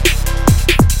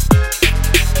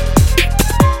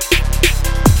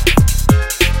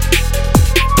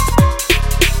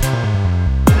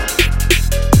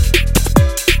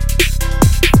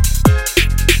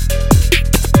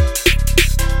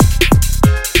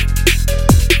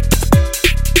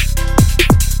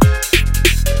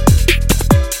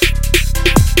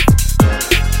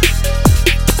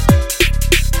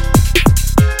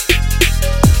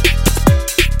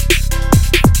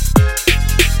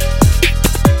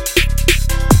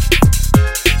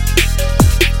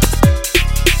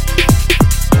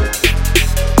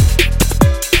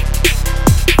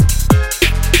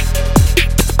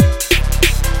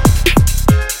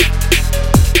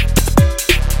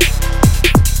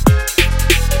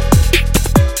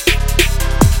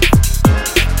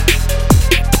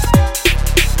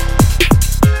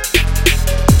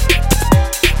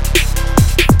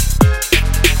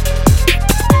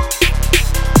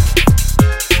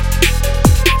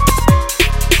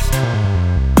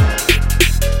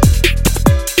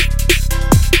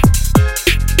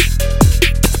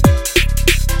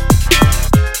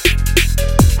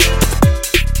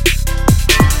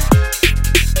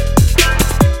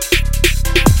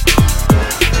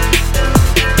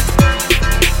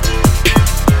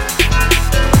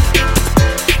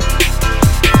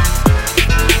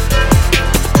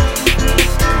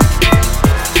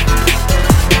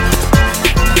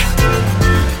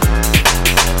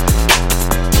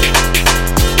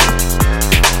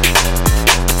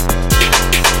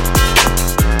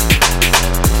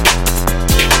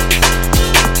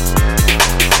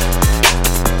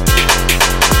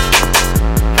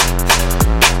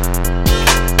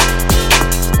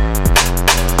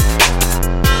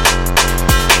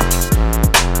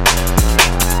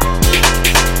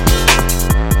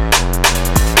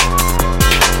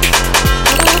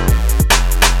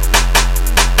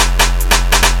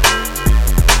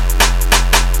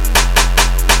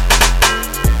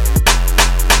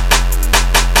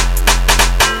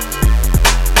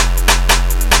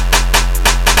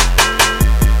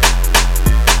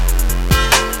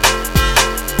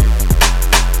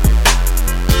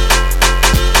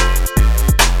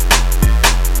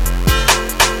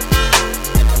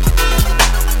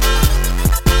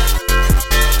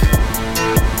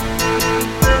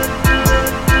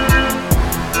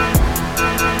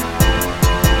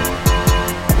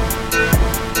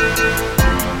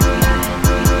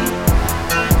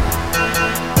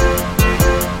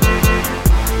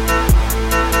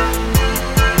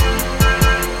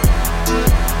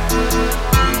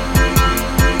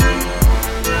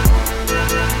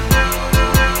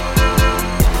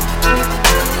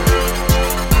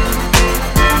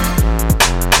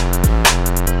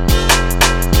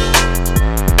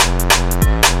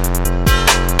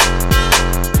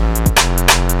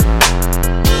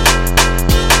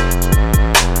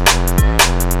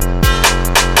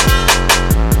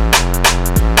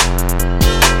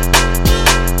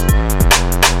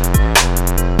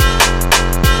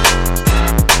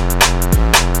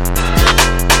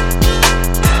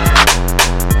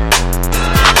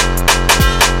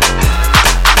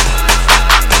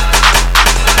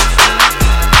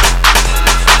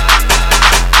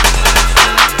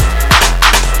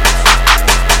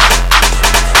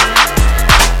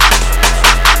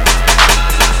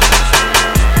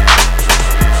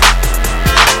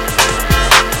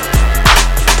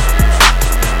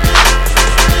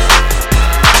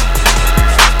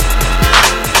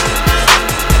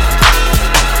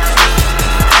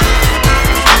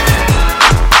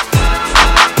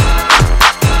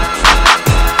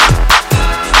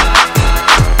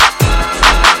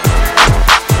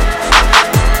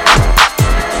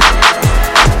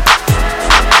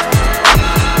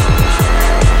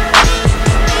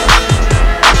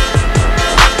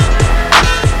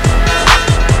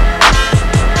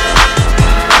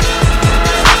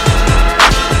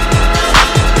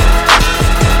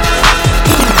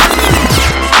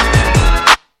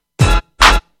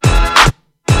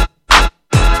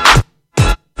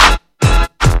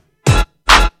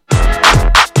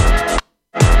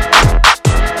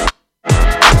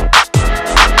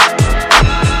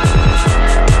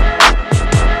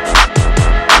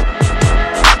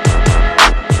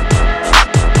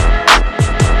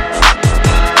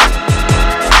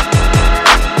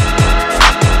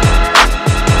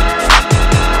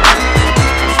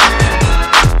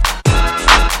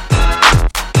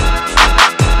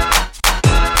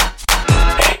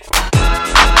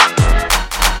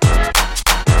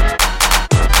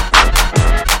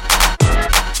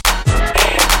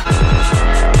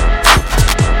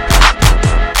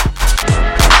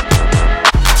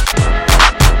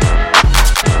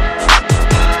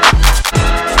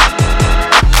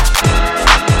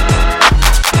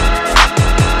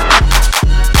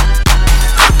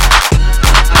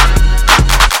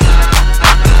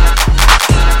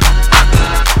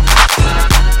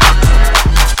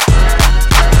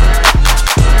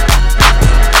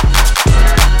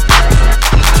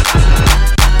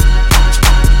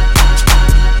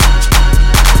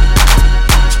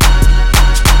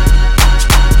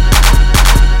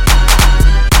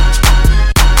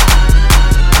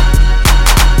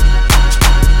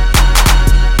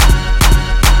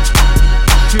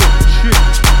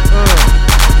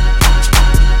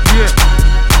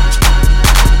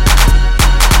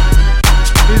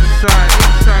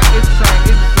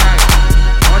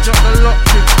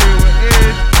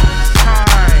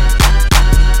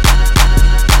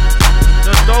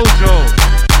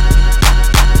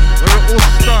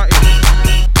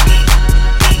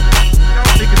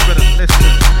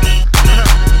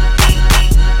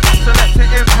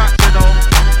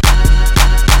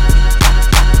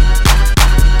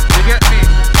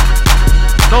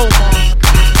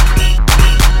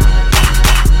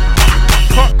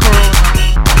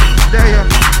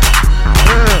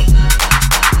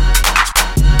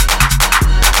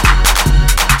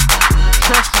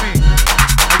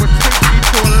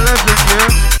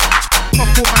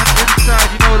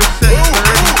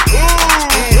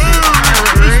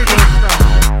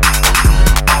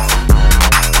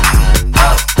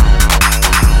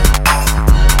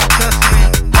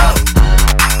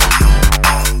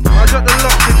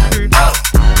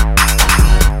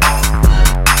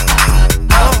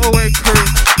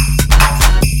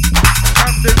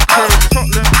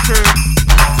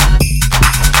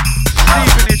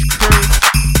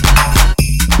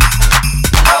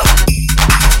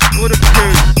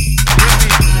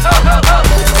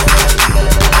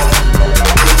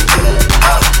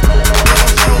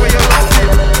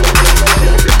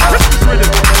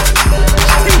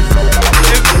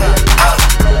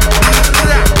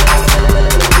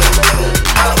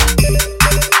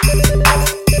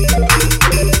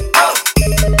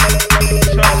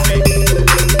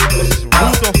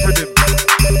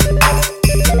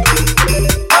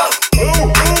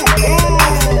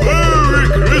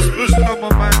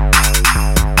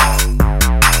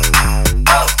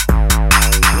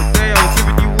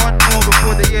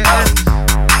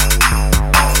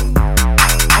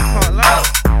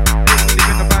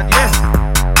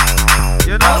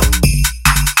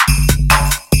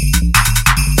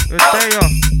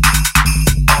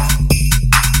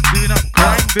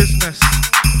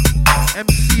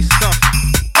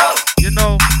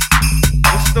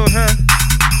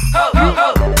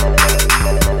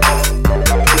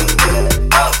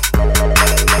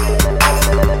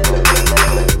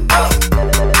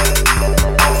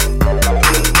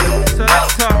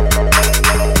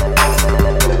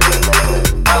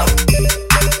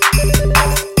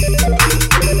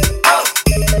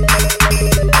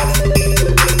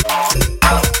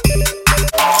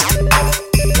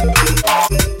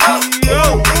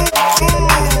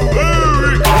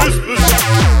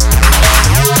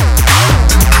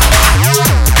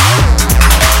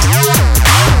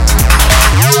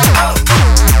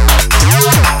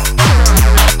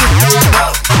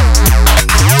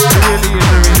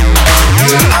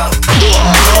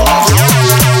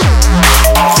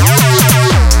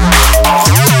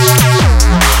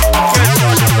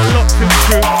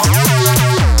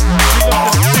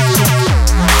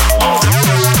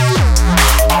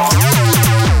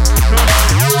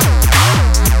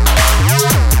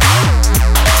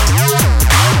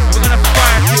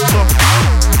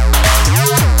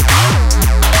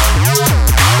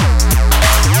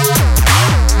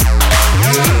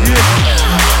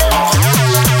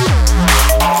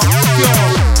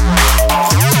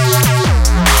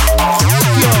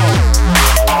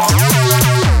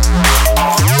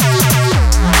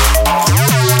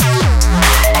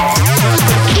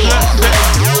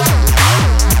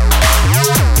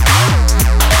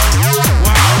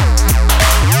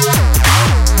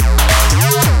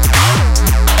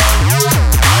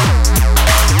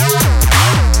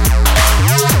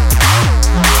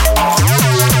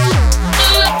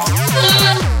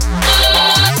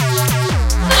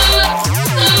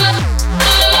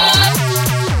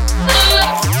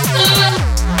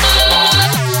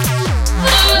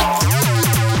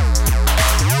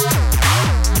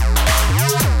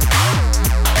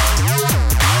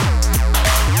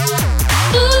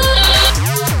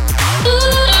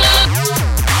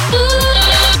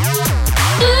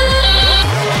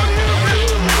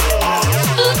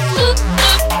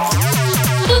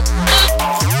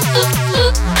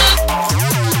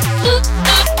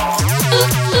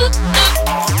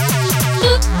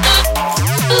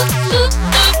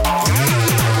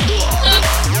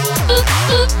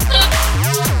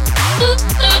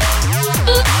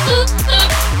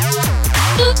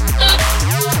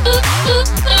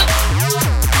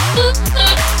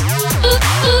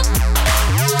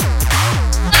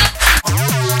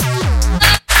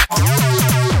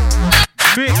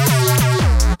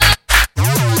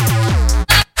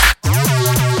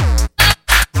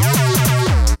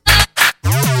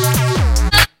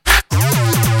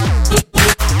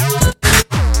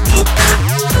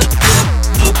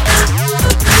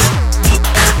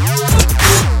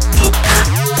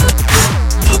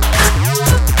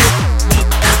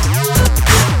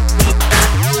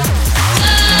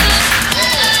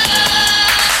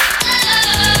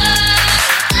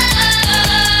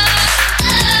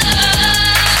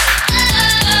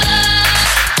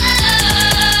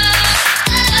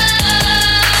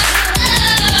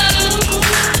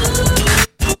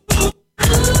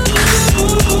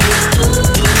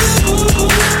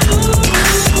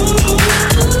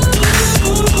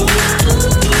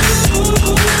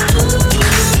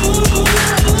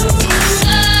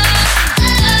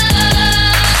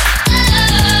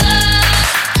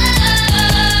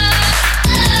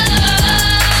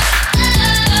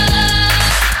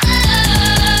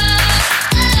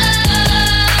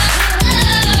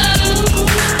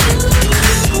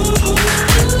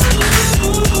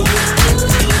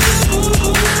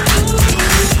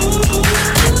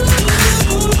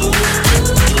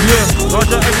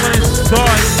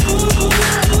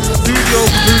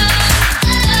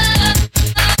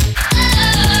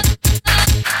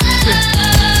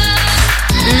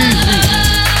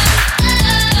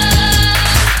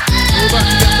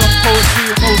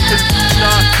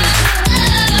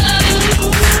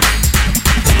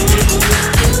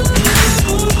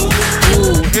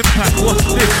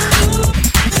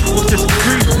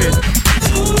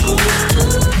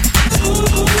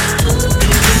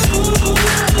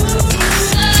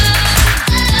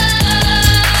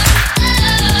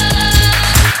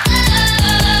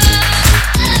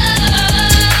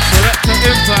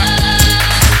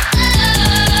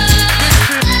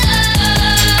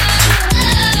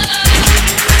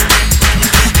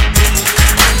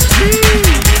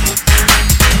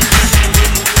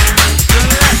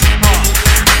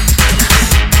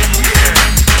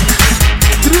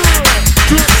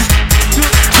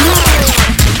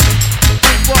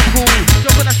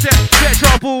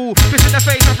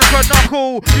 Africa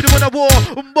knuckle. You don't wanna war,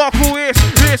 unbuckle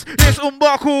this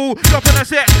unbuckle. Drop on a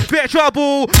set, bit of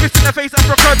trouble. Fist in the face,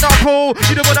 Africa knuckle.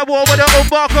 You don't wanna war with the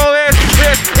unbuckle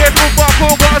this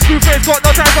unbuckle. Got a screw face, got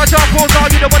no time for chuckles. No,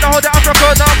 you don't wanna hold the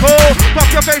Africa knuckle. Pop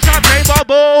your face, champagne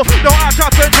bubble. No act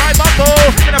up and try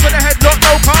bubble. And up in the headlock,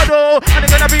 no cuddle. And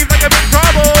they're gonna be like a big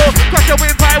trouble. Crush your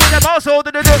windpipe with them also.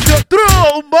 Then they look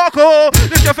through unbuckle.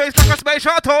 Lift your face like a space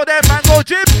shuttle. Then man go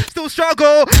gym, still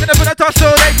struggle. And up in the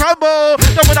tussle, they crumble.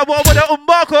 Don't wanna war with the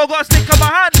unbuckle. Got a stick in my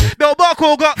hand, no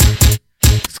buckle. Got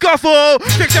scuffle,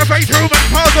 fix your face, human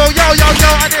puzzle. Yo,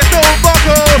 and there's no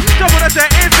buckle. Don't wanna say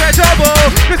it's their trouble.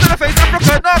 Fist in the face,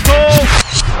 Africa knuckle.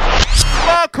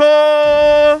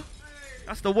 Buckle.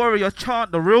 That's the warrior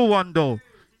chant, the real one though.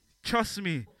 Trust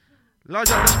me.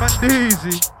 Large up this man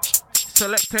easy.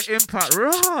 Selector impact.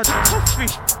 Rah,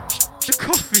 the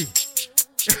coffee.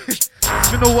 It's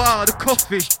been a while, the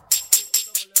coffee.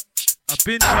 I've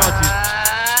been charging.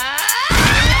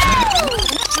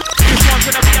 This one's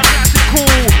gonna be a classical.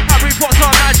 Harry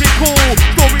Potter magical.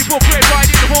 Storybook red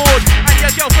riding hoard. And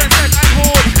your girlfriend says I'm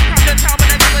hoard. Camden Town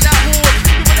when I give her that hoard.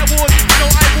 Give her that ward, no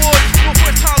I ward. Look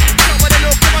for his tongue, show by the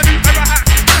look of my new era hat.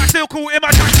 Still cool in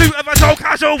my tracksuit, ever so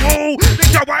casual.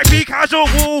 Ninja white be casual.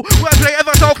 Wordplay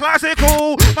ever so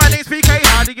classical. My name's PK,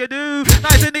 how do you do?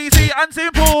 Nice and easy and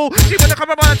simple. She wanna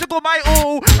come around and tickle my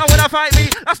all. And when I fight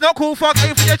me, that's not cool. Fuck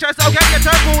aim for your chest, I'll get your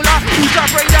turn cooler. Who's that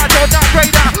Braider? Don't that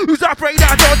Braider? Who's that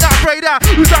Braider? Don't that Braider?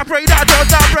 Who's that Braider? Don't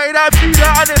that Braider? Be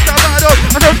that and it's the battle.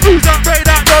 I said who's that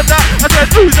Braider? Don't that. I said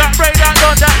who's that Braider?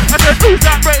 Don't that. I said who's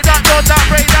that Braider? Don't that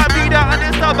Braider? Be that and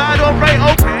it's the battle. Right,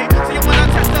 okay. So you wanna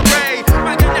test the Bray?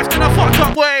 Man, you're just in a fucked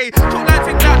up way. Talk like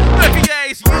thing that 30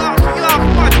 days. Yuck,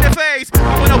 punch in the face. I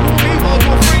wanna woo me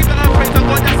for free, but I pray to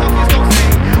God that's something you don't see.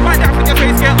 My dad from your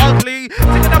face get ugly.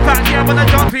 Taking a back, yeah, I'm on a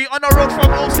jumpy. On the road from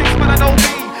 06, man, I know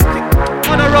me.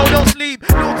 On the road, don't sleep.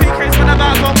 Little PKs when I'm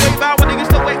out, gone way back. When they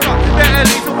used to wake up very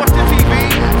early to watch the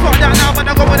TV. Fuck that now, when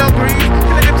I go with a breeze.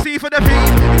 Kill the MC for the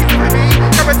beat. Easy for me.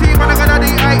 Guarantee when I got a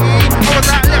DIE. I was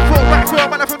like left foot, right foot,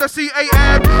 man, I'm from the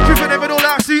CAM. Truth in the middle,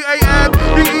 like CAM.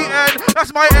 DEN,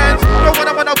 that's my end. No, when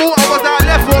I'm on the ball, I was like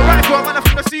left foot, right foot, man, I'm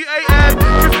from the CAM.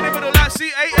 Truth in the middle, like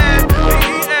CAM.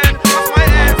 DEN, that's my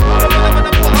end. No, when I'm on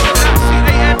the ball, I was like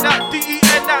CAM, that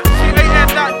DEN, that CAM,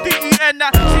 that DEN,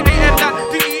 that CAM, that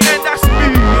DEN, that's me,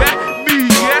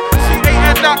 yeah,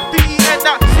 CAM, that DEN,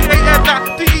 that CAM, that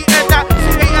DEN, that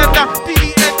CAM, that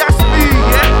DEN, that's me,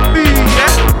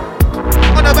 yeah.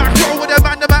 On the back row with a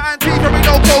man, the man antique, very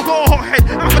no go hothead.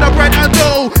 I'm for the bread and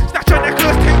dough. Snatch your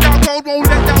necklace, take down gold, won't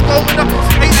let down gold. In the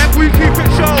CAM, we keep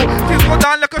it show. Things go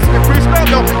down like a slippery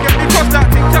slope, yo. Get me cross that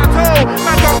tic-tac-toe.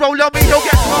 Man, don't roll on me, you'll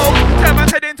get smoked. Tell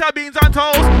man's head into beans and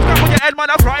toast. Scrap on your head,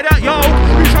 man, I fry that, yo.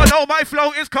 You shall know my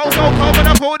flow is cold, so cold. When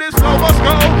I pull this flow, must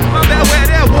go. Man, better wear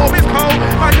their warm is cold.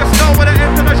 Man, just know when I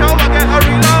enter the show, I get a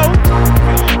reload.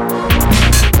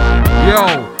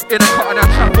 Yo, in a cut of that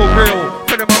trap for real.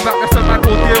 Turning my back, that's a mad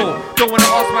ordeal. Don't wanna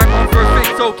ask my mom for a thing,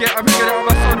 so get up and get it on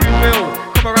my son who will.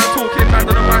 Come around talking, man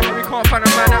on the mic, we can't find a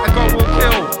man that a girl will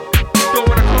kill. Don't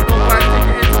wanna cut no back,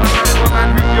 take it into my hand, I'm a man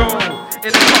who yo.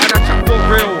 In a cut of that trap for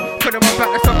real. Turning my back,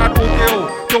 that's a mad ordeal.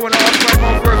 Don't wanna ask my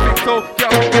mom for a thing, so get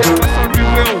up and get it on my son who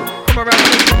will. Come around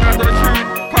talking, man on the tune,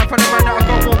 can't find a man that a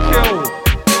girl will kill.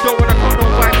 Don't wanna cut no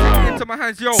back, take it into my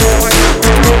hands, yo.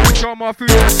 Show my food,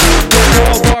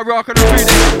 all bar rock on the food.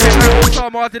 Hit that all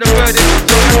time after the verdict.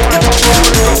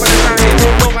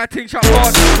 No my ting chop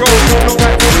hard, roll. No my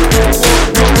ting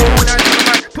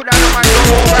put that on my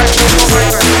door.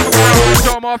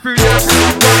 Show my food,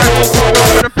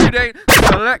 all the food ain't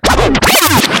select.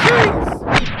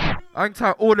 I can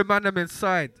tell all the man them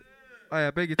inside. Hey,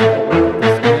 I beg you to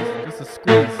just a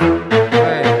squeeze.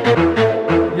 Hey,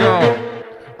 yo,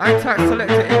 I can tell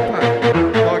selected impact.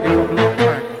 Bargain from long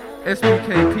time. SPK,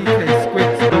 PK,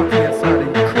 Squids, Donkey inside, are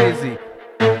you crazy?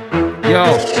 Yo,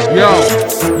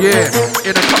 yeah,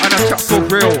 in a cut and a chat for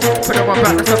real. Put on my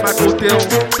back, that's a mad ordeal.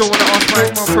 Don't wanna ask my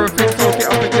mum for a thing, so get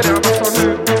up and get it on my son who.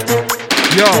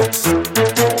 Yo,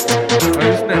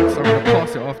 who's next? I'm gonna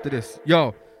pass it after this.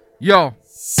 Yo.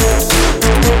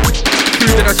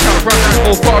 Food in a chat, run that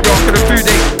all bar rock for the food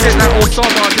ain't. Hit that all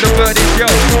summer to the verdict, yo.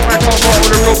 I can't roll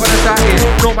the rope and it's out here.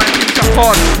 No man think chop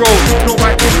hard, roll. No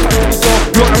man think chop to the wall.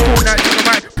 You want a full night in the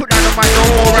mic, put that on my no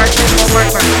more right, take my mic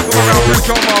back. Go around with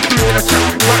drama, food in a chat.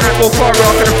 Run that all bar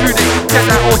rock for the food ain't. Hit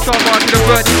that all summer to the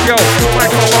verdict, yo. I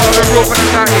can't roll the rope and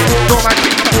it's out here. No man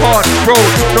think chop hard, roll.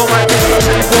 No man think chop to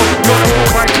the wall. You want a full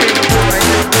right, take my mic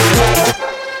back.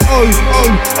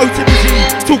 Oh to the G,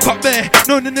 talk up there,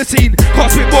 known in the scene,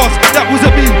 can't spit bars, that was a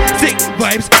me, sick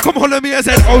vibes, come holler me, I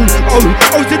said oh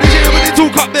to the G, when they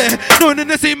talk up there, known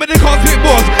in the scene, but they can't spit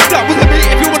bars, that was a me,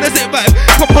 if you wanna vibe.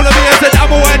 Come follow me, I said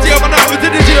I'm a YG, I'm an out to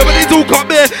the gym, but it's all cut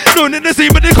there. Known in the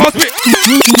scene, but they can't spit.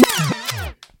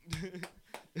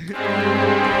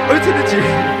 Out to the gym.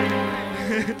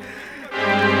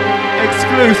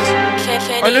 Exclusive.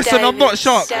 Oh, listen, I'm not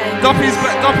sharp. Duppy's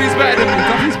better than me.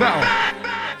 Duppy's better.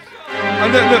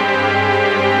 And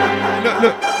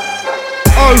look.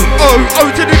 Oh,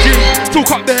 to the G.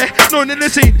 Talk up there, known in the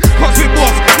scene. Can't spit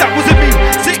boss, that wasn't me.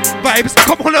 Sick vibes,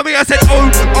 come on at me. I said oh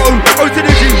to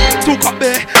the G. Talk up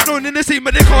there, known in the scene,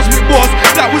 but they can't spit boss.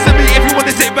 That wasn't me. If you want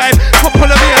to sit vibe, come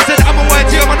on at me. I said I'm a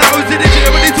YG, I'm an O to the G.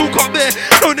 But they talk up there,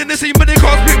 known in the scene, but they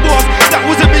can't spit boss. That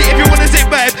wasn't me. If you want to sit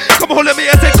vibe, come on at me.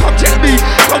 I said come check me,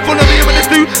 come follow me. When it's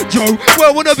new Joe,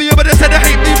 well wanna be, but they said they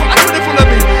hate me, but I wanna follow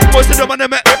me. Most of them I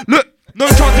met. Look. No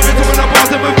chance of it when I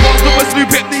pass them and pass them with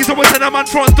Snoop hip knees. I was in a man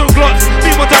France, don't glance. Me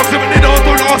and my dogs, them and they don't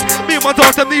ask. Me and my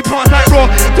dogs, them need plants like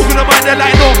raw. Talking to mine, they're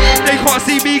like no. They can't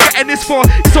see me getting this far.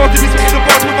 It's hard to be spitting the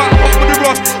bars without hot with the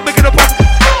Ross. Making a pass.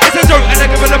 It's a joke, and I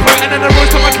give it a point, and then I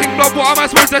roast to my king blood. What am I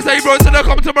supposed to say, bro? So they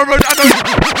come to my road, I know.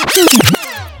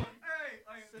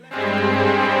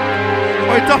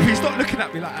 Oi, Duffy, stop looking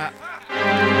at me like that.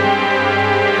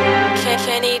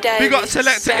 Big up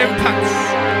Selector Impacts.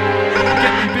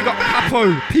 Get me, big up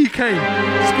Capo, PK,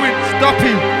 Squints,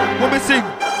 Duppy, Woman Sing.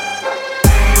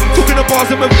 Talking the bars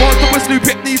and with bars, don't Snoop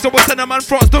hip knees, don't send a man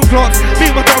France, don't glance.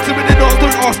 Me and my dogs, them in the north,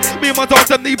 don't ask. Me and my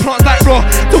dogs, them need plants like raw.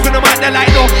 Talking to man, they're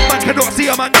like no. Man cannot see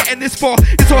a man getting this far.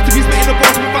 It's hard to be spitting the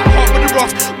bars without heart with the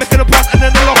Ross. Making a pass and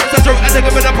then the lock, it's a joke, and then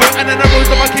giving a point, and then I rose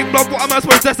to my king blood. What am I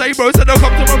supposed to say, bro? So they'll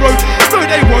come to my road. No,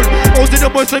 they won't. O's in the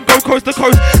most and go coast to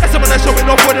coast. That's someone that's showing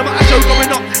off when I'm at a show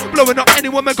going up. Blowing up,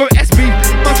 anyone man go SB.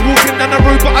 Man's walking down the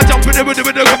road, but I jump in the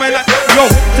window coming like yo.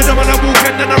 So then when I walk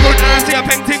in down the road and I see a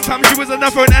peng ting fam, she was on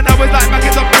the phone and I was like back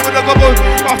it up with a gobble.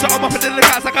 After I'm up in the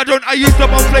cats like I don't, I use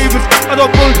them on flavours. I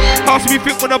don't moan. How should we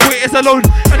think when I put it alone?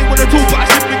 I didn't wanna talk, but I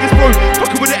should think it's bro.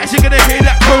 Fucking with it, you're gonna hear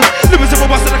that groan. Living some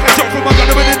of us like a shot from my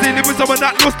gun when it's in. Living someone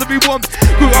that lost to be won.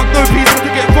 Grew up no peace, had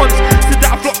to get funds. Said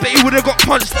that I flopped, but he would've got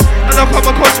punched. And I've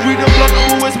come across reading blunt.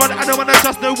 I'm always man, I don't wanna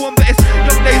trust no one, but it's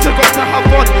young days I got to have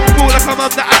fun. Feel like I'm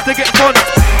that has to get fun.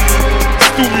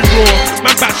 Still be raw,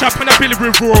 man back trap and I Billy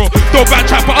with raw. Don't back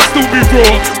trap but I still be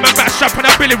raw. Man back trap and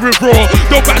I Billy with raw.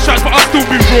 Don't back trap but I still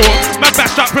be raw. Man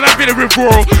back trap and I Billy with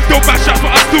raw. Don't back trap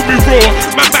but I still be raw.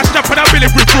 Man back trap and I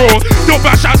Billy with raw. Don't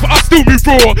back trap but I still be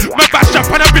raw. Man back trap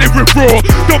and I Billy with raw.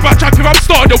 Don't back trap if I'm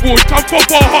starting the war. Come for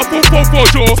hard, for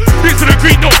jaw. Bits to the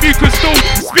green, not mucus flow.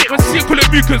 Spit and sick, call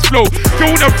it mucus flow. Go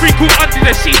on a free cool under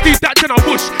the sheets, do that then I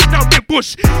bush. Now big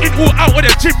bush, in all out of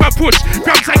the gym man push.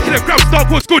 Grams like kilograms, start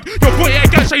what's good. Your boy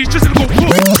ain't got so he's just a little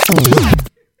push.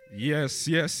 Yes.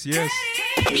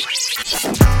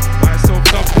 Myself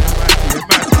dumping the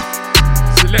man.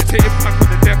 Select it impact on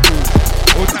the deco.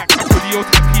 Otak Capoli,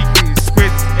 Otak PK,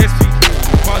 Squid, SPK,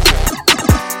 Buzzer.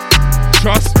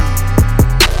 Trust me.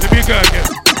 Let me go again.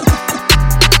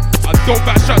 I don't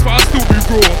back shots, but I still be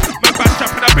raw. Man back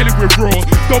trap and I Billy with raw.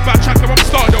 Don't back track if I'm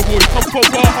starting the war. Come for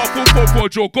hard, for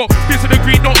jaw. Got this in the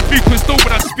green, not mucus. Though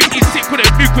when I spit, it's sick with a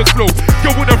mucus flow.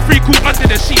 Go with a free cool under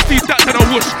the sheets, do that then I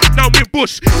whoosh. Now I'm in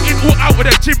bush, in or out of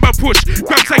the gym man push.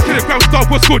 Grams like kilograms,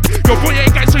 start what's good. Your boy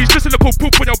ain't got so he's just a little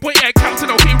poop. When your boy ain't counting,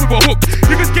 I'll hit him with a hook.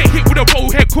 Niggas get hit with a bow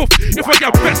head cuff. If I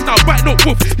get best now, bite not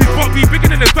woof. His butt be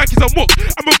bigger than his back is a muck.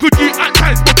 I'm a good dude at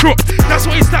times, my crook. That's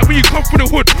what it's like when you come from the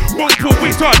hood. Won't put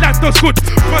ways to our life, that's good.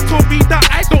 Man told me that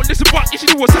I don't listen, but if you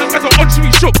do what sound guys are on to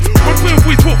me shook. One way of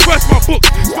talk first my books.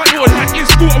 My little like in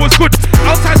school I was good.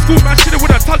 Outside school man shit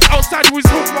with a tongue. Outside with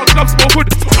his hook, my gloves, my hood.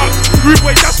 Rude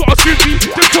way, that's what I assume me.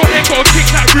 Just thought they got a kick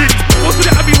like really. Most of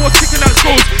the Abbey was kicking like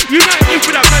skulls. You not in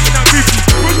for that man in that movie.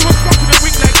 Rosie was fucking the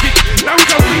wing like kick. Now we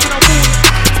got breathing and balling.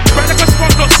 Right like a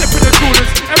spark, not stepping the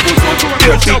Jordans. Everyone's going to run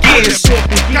your shell.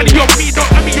 Daddy on me, not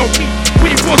Abby on me.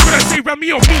 When you force when I say ram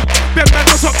me on me. Ben man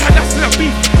goes up, that's still a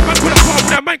beef. Man put a part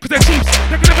with that man cause they're cheap.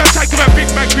 They're gonna go try to give a big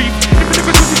man grief. If the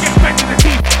niggas just get banged in the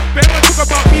teeth. Ben man talk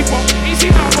about people. Ain't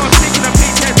seen how I'm taking a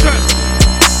pay their turn.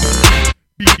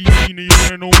 BDC, you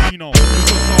wanna know me now. You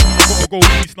got something, I gotta go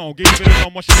east now. Gave it how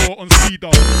much more on speed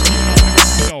out.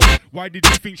 Why did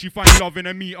you think she find love in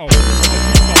a meet out?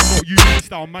 Not you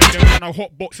style, man, them man a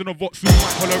hot box in a Vauxhall.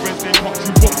 Tolerance, they can't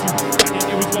you box you. I think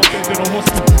it was one bed in a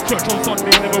hostel. Church on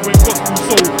Sunday, never went gospel.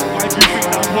 So, why do you think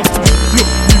that I'm hostile? Look,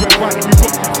 we went right and we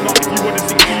got this. Now, if you wanna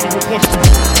see me, we'll push you.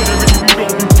 Then already we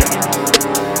don't do get it.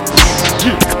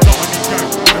 Yeah, not on the gang,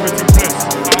 everything blessed.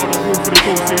 Out on the road for the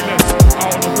goal, say less.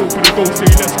 Out on the road for the goal, say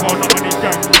less. Car, not on the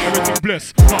gang, everything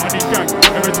blessed. Not on the gang,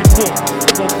 everything poor.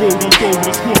 I'm on goal, don't go with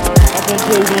the squad. I'm on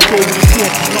goal, don't go with the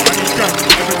squad. Not on the gang,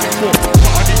 everything poor. Not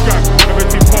on the gang,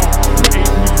 everything far. 8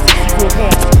 wheels, 64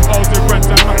 bars. I was in rents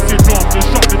and max in norms. Just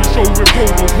shot in the show. show with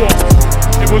promo what?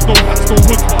 There was no hats, no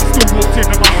hoods, but I still walked in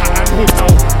my hat and hood now.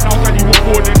 Now Danny want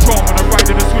more than charm, and I ride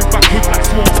in the swing backwards like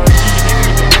swarms.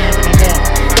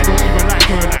 I don't even like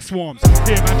her like swarms.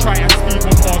 Here man try and speak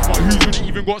on arms, but who's really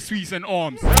even got sweets and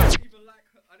arms?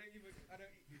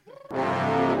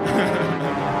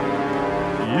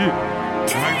 Yeah,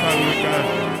 hang tight with it, guys.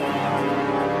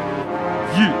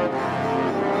 Yeah.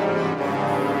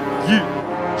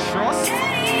 Trust?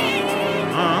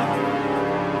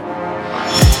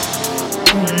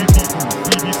 All you people,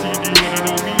 BBC, do you wanna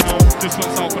know me now? Just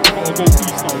went south and I gotta go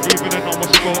east now. Gave her the number,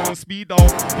 she got on speed now.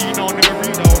 D now, nigga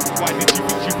read now. Why did you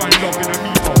think she find love in a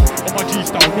me now? On my G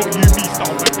style, not you me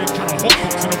style. Back then tryna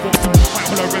hotbox in a box too. Might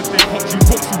hold a rest day, hot you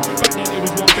box too. Back then it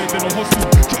was one bed in a hostel.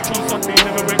 Church on Sunday,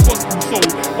 never went gospel. So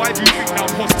why do you think now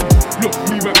I'm hostile? Look,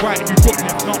 we went right and you got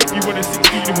left. Now if you want a 16,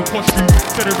 it will cost you.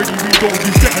 Said already we don't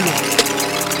do get along.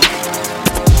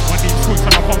 My name's Switch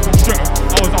and I come from Streatham.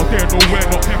 I was out there nowhere,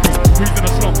 not Peckham. Breathing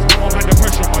the slums, I'm under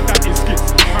pressure, my dad is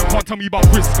skits. Man can't tell me about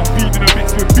risk, I'm bleeding a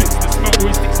bits with bits. The smell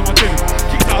always sticks in my denim.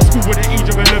 Kicked out of school at the age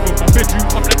of 11. My bedroom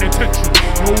up like detention.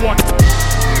 No one.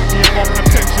 Me and mum have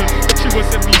tension. She would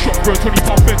send me shop for a £20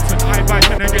 Benson. I buy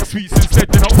 10 and get sweets instead.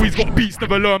 Then I always got beats,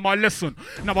 never learned my lesson.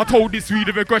 Now I told this weed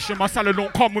of aggression, my salad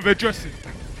don't come with a dressing.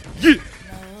 Yeah.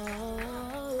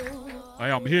 I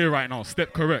am here right now,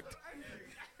 step correct.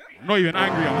 I'm not even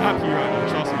angry, I'm happy right now,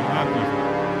 trust me, I'm happy.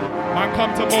 Man,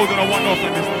 come to mode and I want off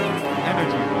and this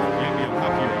energy, man. You get me? I'm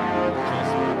happy right now,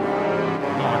 trust me.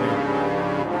 No, I mean,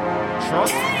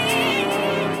 trust?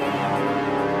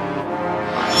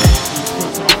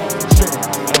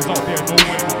 I was out there,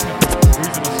 nowhere, not pepper.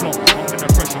 Raising a slump, I'm under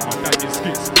pressure, my dad is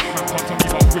skits. Man, can't tell me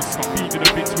about risk, I'm beating the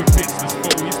bits with bits. The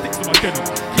smoke always sticks to my denim.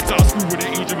 Kids out of school at the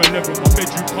age of 11, my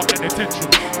bedroom can't let attention.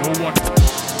 No one.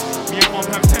 Me and mum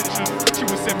have tension. She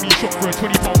would send me shop for a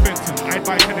 £20 Benson. I'd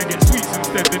buy 10 and get sweets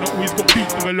instead. Then I always got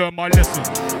beats, never learned my lesson.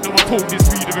 Now I told this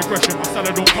weed of aggression. My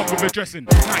salad don't come with a dressing.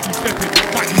 Might be stepping,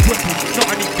 might be weapon. Not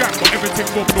any gap, but everything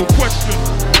got no question.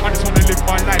 I just wanna live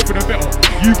my life with a better.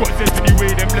 You got Zed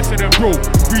anyway, them lesser than bro.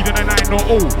 Breathing a 9 not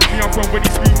old. Me I'm from when he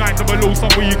scream 9 number low.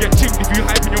 Somewhere you get chinked if you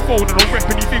hype in your phone. And don't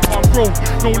rep and you think I'm grown.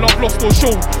 No love lost or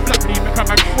shown. Black me make a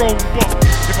man grown. But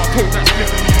if I told that split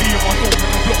me leave my zone,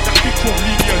 then I block that bitch won't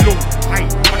leave me alone. Aye,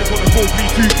 I just wanna go play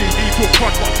 2K. They talk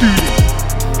crud but do this.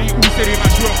 They all say they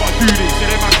match work but do this. Say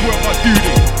they match work but do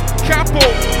this. Capo,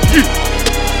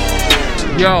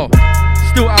 Yo,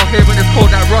 still out here when it's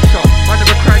cold like Russia. Man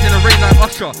never cried in the rain like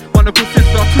Usher. One little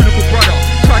sister, two little brother.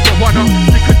 Try to get one up,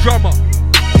 stick a drummer.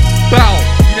 Bow,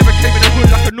 you never came in the hood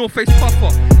like a North Face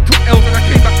puffer. Took L's and I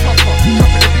came back tougher.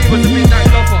 Trapping the D was a midnight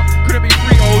lover. Couldn't be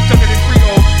 3-0, jumping in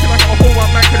 3-0. Till I got a whole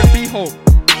one man couldn't be home.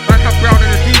 Man had brown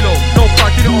and a D-Lo. No car,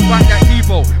 did it on back that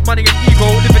Evo. Money and ego,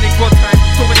 living in God time.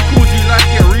 So many calls you like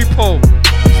get repo.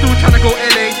 Still trying to go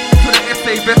LA to the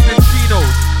SA best in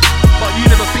chinos. But you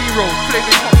never B-roll.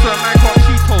 Flaming hot so a man can't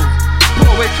Cheetos. Put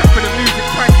away trap for the music,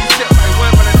 cranky step but it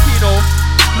weren't Valentino.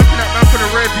 Looking at man from the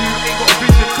rear view, ain't got a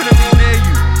vision, couldn't be near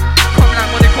you. Coming like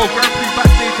Monaco Grand Prix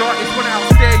backstage artists wanna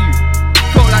outstare you.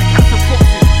 Felt like cats and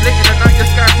foxes, late in the night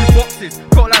just going through boxes.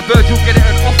 Felt like Virgil getting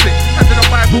an office, hands in the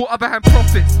Bible, other hand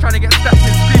prophets. Trying to get stacked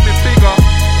in, screaming bigger,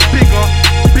 bigger,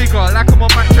 bigger. Like I'm on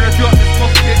match trying to do up this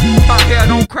mosque. Out here I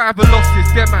don't cry over losses,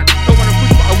 yeah man, don't wanna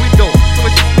push but a window. So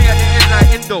it's just me at the end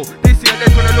like Indo. They see a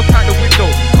leg when I look out the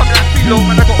window. Coming out Philo,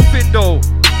 man I got a Findo.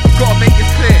 Gotta make this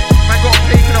clear, man gotta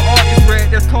pay for the art is rare.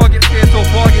 There's targets here so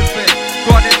bargains fair.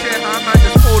 Go out there chair, man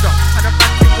just hold up. And a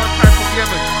man thing one time from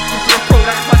Yemen. Into the throat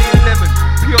like honey and lemon.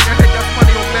 Pee on your head, that's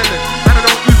money on melon. Man I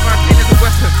don't use my pain as a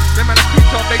weapon. Then man a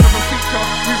creature, beg of a feature.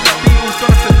 Move like Beatles,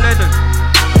 Jonathan Lennon.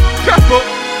 Cap up,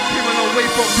 came a long way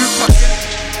from boot cut.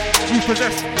 Who's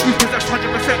possessed, 100%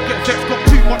 get vexed. Got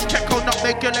too much check on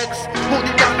nutmeg your legs. Hold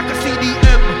it down like a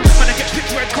CDM. Man I get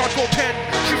picture red card, go pen.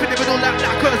 Shoot in the middle like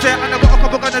Lacquer's there. And I got a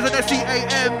couple gunners and a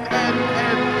CAM.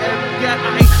 Yeah,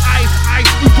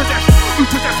 who's possessed,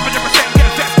 100% get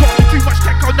vexed. Got too much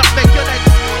check on nutmeg your legs.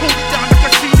 Hold it down like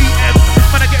a CDM.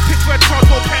 Man I get picture red card,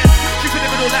 go pen. Shoot in the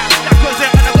middle like Lacquer's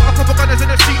there. And I got a couple gunners and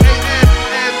a CAM.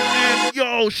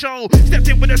 Yo, show, stepped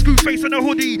in with a screw face and a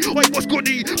hoodie. Oi, what's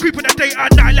goodie? Creeping the day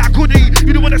and night like goodie.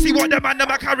 You don't wanna see what the man them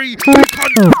a carry. I'm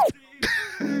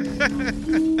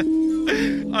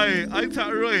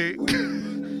that right.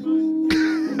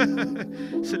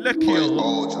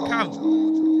 Selecchio,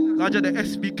 Cam, larger the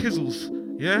SB Kizzles,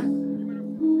 yeah?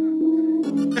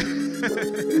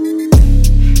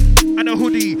 And a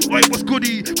hoodie, oi, what's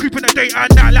goodie? Creeping the day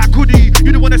and night like goodie.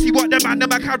 You don't wanna see what the man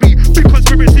them a carry. Big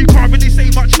conspiracy, can't really say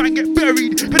much, man get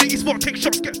buried. Penalty spot, take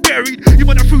shots, get buried. You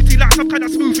want a fruity like some kind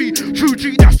of smoothie. True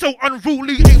energy that's so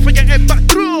unruly. Ain't for your head back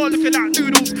through, looking like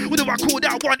noodles. What do I call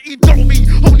that one? Indomie.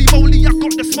 Holy moly, I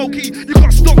got the smoky. You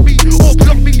can't stop me or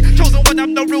block me. Chosen one,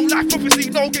 I'm the real life prophecy.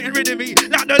 No getting rid of me.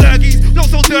 Like the lurgies, not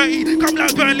so dirty. Come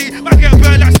like Burnley, I get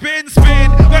burned like spin.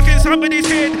 Working somebody's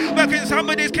kid, working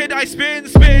somebody's kid, I spin.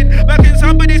 Working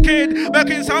somebody's kid,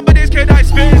 working somebody's kid, I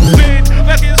spin.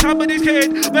 Working somebody's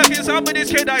kid, working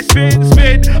somebody's kid, I spin.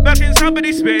 Working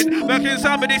somebody's spin, working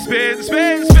somebody's spin.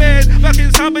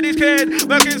 Working somebody's kid,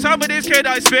 working somebody's kid,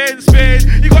 I spin.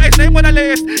 You got his name on the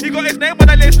list, you got his name on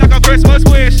the list like a Christmas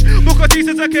wish. Book of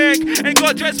Jesus a cake, ain't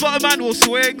got dress but a man will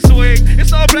swing.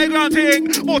 It's not a playground thing.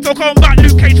 Mortal Kombat,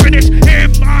 Luke Cage finish.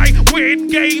 Him, I win,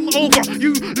 game over.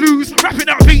 You lose, rapping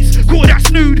out beats, call that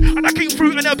snood. And I came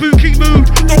through in a bookie mood.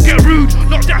 Don't get rude,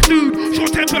 not that dude.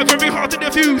 Short temper, very hard to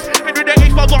diffuse. Henry the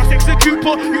H, my boss execute.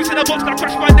 Put use in a box that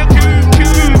crash by the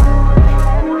cube.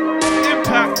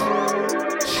 Impact.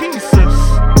 Jesus.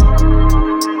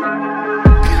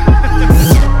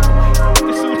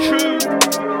 It's all true.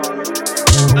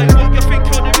 Hey, what you think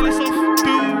you're the realest of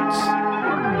dudes?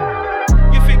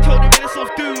 You think you're the realest of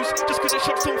dudes just cause they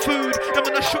shop some food. And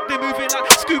when I shook, they moving like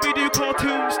Scooby-Doo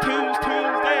cartoons.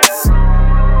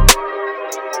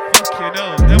 Fucking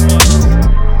hell, them ones.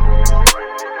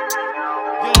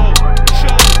 Yo,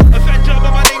 show, Avenger,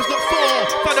 but my name's not Thor.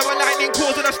 Thunder and lightning,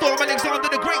 cause of the storm. Alexander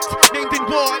the Great, named in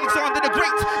war. Alexander the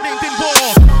Great, named in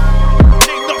war.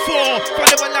 Named not Thor.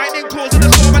 Thunder and lightning, cause of the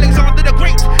storm. Alexander the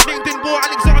Great, named in war.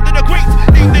 Alexander the Great,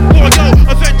 named in war. Yo,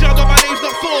 Avenger, but my name's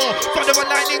not Thor. Thunder and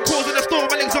lightning, cause of the storm.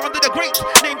 Alexander the Great,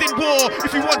 named in war.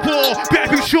 If you want war,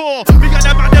 better be sure. We got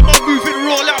them and them on moving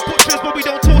raw like butchers, but we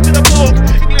don't talk to the pork.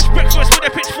 English breakfast with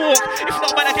a pitchfork. If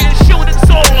not, man, I get shield and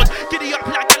sword. Giddy up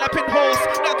like galloping horse.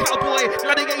 Not cowboy,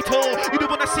 gladiator. You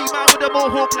don't wanna see man with a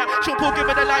mohawk like Sean Paul, give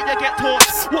me the light, you get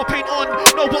torched. War paint on,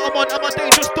 know what I'm on, I'm a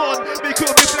dangerous don. Make you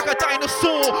move like a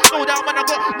dinosaur. No doubt, man, I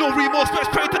got no remorse. Let's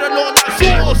pray to the Lord like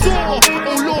Saw.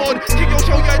 Oh Lord, King Yo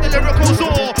show you the lyrical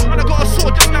Zor. And I got a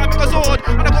sword just like Megazord.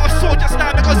 And I got a sword just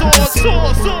like Megazord.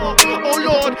 Saw. Oh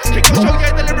Lord, King Yo show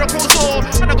you the lyrical Zor.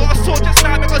 And I got a sword just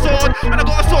like Megazord. And I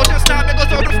got a sword just like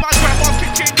Megazord. With my grandma's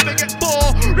kitchen, you may get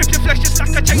more. Rip your flesh just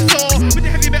like a chainsaw. With the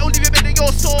heavy metal, leave it in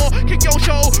your saw. King Yo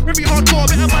show, really hardcore,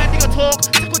 better mind your talk.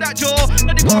 Tickle that jaw,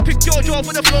 now they gotta pick your jaw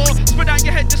for the floor. Spread out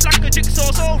your head just like a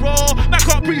jigsaw, so raw. Man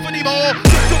can't breathe anymore.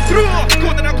 Look through,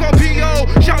 call that I can't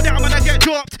PO. Shout out when I get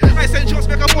dropped. I send shots,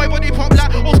 make a boy body pop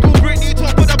like old school Britney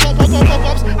top with the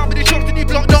bombs. How many shots did he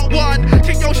block? Not one.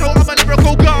 King Yo show, I'm a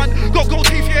lyrical gun. Got gold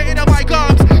teeth here in my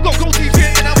gums. Got gold teeth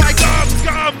here in my gums.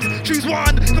 Choose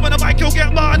one. Come on the mic, you'll get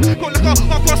man. Got like a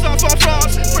across South of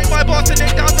France. Break my bars and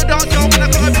then down the dance, yo. When I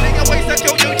got a million ways to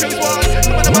kill you, choose one.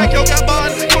 Come on the mic, you'll get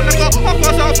man. Got like a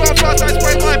across South of France. I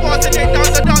spray my bars and then down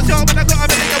the dance, yo. When I got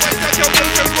a million ways to kill you,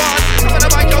 choose one. Come on the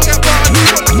mic, you'll get man.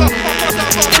 Got like a across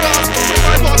South of France. Break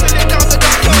my bars and then down the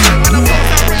dance, yo. And I'm not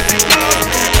that racing class.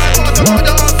 My bars are on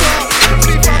the answer.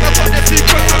 Pretty far, I got the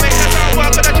secret. I make the sound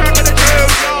work with the track of the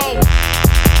tune, yo.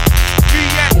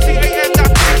 B-M-C-A-M, that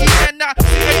C-E-N, that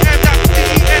C-A-M, that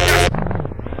C-E-N, that's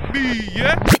me,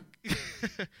 yeah?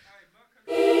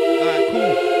 Alright,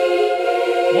 cool.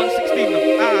 116 of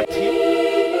our team.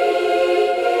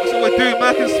 That's what we're doing,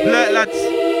 Merc and Split, lads.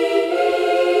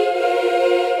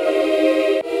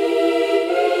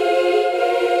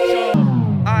 So,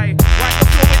 right the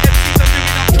floor with them seats, I'm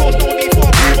doing up chores, no need for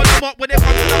a crew when I'm up. When it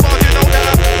comes to the bars, you know that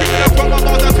I'm picking up from my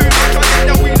bars, I'm too much, I think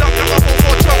that we love them up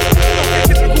for trucks. Don't get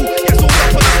physical, get sold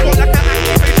up on the spot like an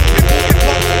activation, people get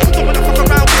popped. Don't wanna fuck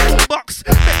around with full bucks.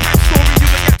 Bedtime story, you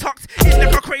will get tucked in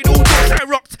like a cradle, doors that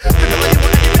rocked. Never only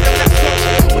wanna give it the left watch.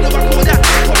 What do I call that?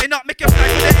 Cutting up, make a flag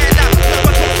with the air now. What am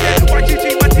I talking? YGG,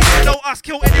 my team, you know us,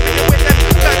 kill anything with them.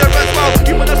 Murder as well,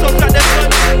 you wanna sound like them, man.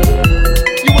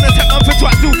 You wanna take on for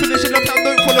twat, do finish in the plan,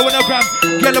 don't follow in a gram.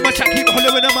 Girl on my chat, keep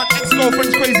hollowing a man,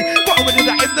 ex-girlfriend's crazy. Got on with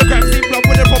that in the gram, same blood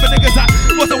with the proper niggas that.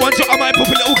 Was the one shot, I might pop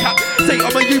a little cap. Say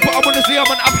I'm a you, but I wanna see I'm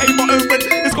an I pay my own rent.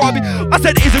 It's gotta be. I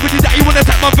said, is it really that you wanna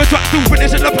take man for twat, do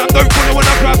finish in the plan, don't follow in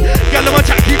a gram. Girl on my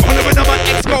chat, keep hollowing a man,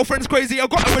 ex-girlfriend's crazy. I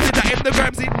got on with that in the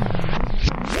gram, see.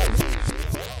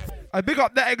 I big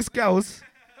up the ex-girls.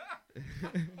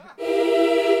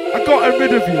 I got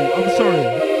rid of you, I'm sorry.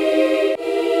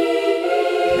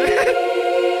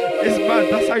 It's mad,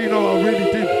 that's how you know I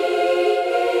really did.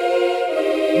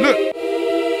 Look,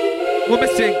 we're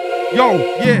missing. Yo,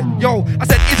 yeah, yo. I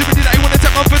said, is it really that you wanna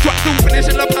take man for twat, do finish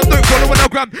in the plan, don't follow in a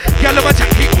gram. Girl on my chat,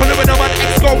 keep hollowing a man,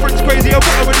 ex-girlfriend's crazy. I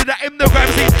got rid of that in the gram,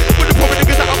 see. With the proper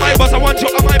niggas that I might bust, I one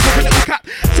shot, I might pop a little cap.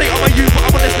 Say I'm a you, but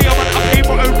I'm honestly, I'm an I pay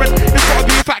my own rent. It's gotta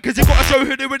be a fact, cause you gotta show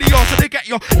who they really are, so they get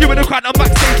you. You in the crowd, I'm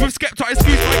backstage with Skepta,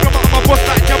 excuse my grandma, I'm a boss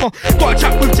like Gemma. Got a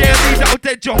chat with JME that'll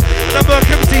dead ledger. And I murk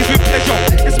MCs with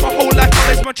pleasure. It's my whole life,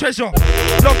 it's my treasure.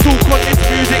 Love talk on this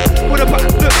music. With a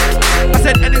button, look. I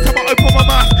said anytime I open my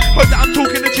mouth, hope that I'm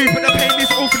talking the truth, but the pain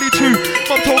is awfully true.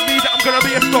 Mom told me that I'm gonna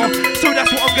be a star, so that's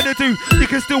what I'm gonna do. You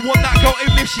can still want that girl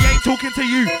even if she ain't talking to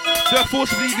you. They're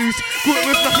forcibly loose, grew up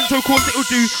with nothing, so of course it'll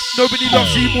do. Nobody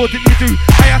loves you more than you do.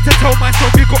 I had to tell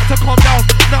myself you got to calm down.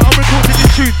 Now I'm recording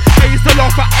this tune. I used to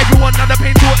laugh at everyone, now the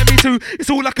pain taught me too. It's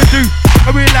all I can do. I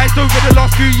realised over the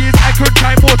last few years I could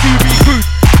try more to be crude.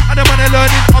 And I'm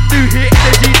learning, I'm new here,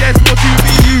 energy, there's more to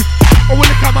be used. I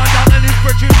wanna come on down and it's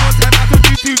brethren one time I told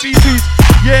you to be twos.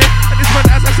 Yeah, and this one,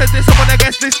 as I said, there's someone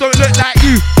against this don't look like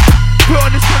you. Put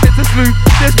on this one, it's a slew.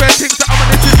 There's bare things that I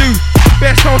wanted to do,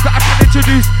 bare styles that I can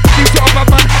introduce. These sort of bad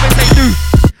man haven't they do.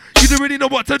 You don't really know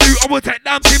what to do. I will take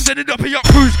damn teams and end up in your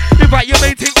cruise. Invite your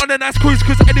main team on a nice cruise,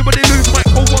 cause anybody lose might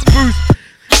hold one cruise.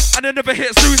 And I never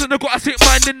hit snooze and I got a sick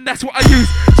mind and that's what I use.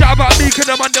 Shout about me cause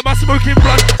I'm under my smoking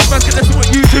blood. Man's gonna smoke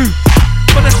you too.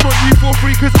 Man, I smoke you for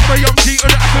free cause I'm a young G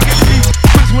and I forget me.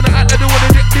 Quicks wanna act, they don't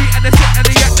wanna dip me. And they sit and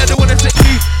they act, they don't wanna sit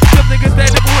me. Some niggas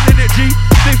there never wanted it G.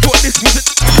 They thought this wasn't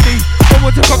me. I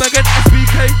want to come again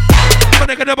SBK. Man,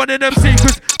 I gonna run an MC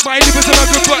cause my lyrics are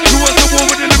like a butt. Who wants to war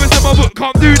with the lyrics in my book?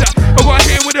 Can't do that. I got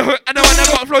here with a hook and I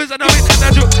got flows and I went and I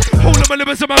joke. Hold on, my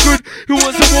lyrics are my good. Who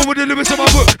wants to war with the lyrics in my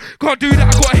book? Can't do that.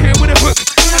 I got here with a hook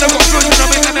and I got flows and I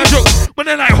went and I joke. When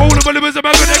they like hold on, my lyrics are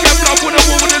my good. I get blood. When I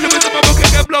war with the lyrics in my book, I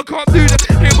get blood. Can't do that.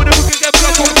 Here with a hook, I get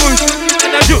blood. Can't flows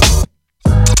and I joke.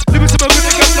 Lyrics in my good,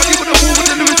 I get blood. Even a war with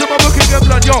the lyrics in my book, I get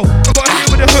blood. Yo, I got here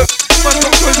with a hook. Man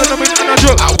got flows and I went and I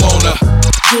joke. I wanna.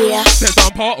 Yeah. Says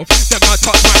I'm part of them, man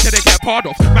touch man till they get part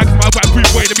of. Max my white free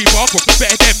boy to be bark off.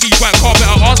 Better than me, white car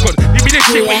better ask God. Give me this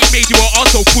shit when he made you an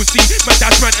arsehole pussy. Man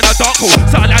dash man in a dark hole.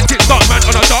 Something like this dark man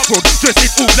on a dark road. Dressed in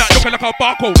all black looking like a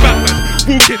barcode. Batman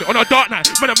walking on a dark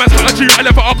night. Man a man's got a tree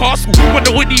elephant at a castle.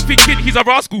 Wonder when he thinking he's a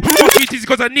rascal. What he is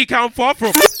cause I nick out far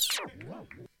from.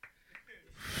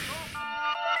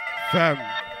 Fam,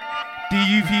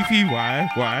 D-U-P-P-Y,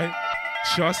 why?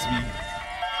 Trust me.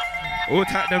 All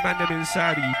type the man them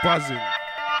inside he buzzing.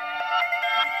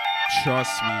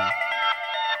 Trust me.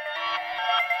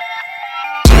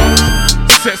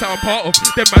 Sets that I'm part of.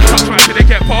 Them man touch man till they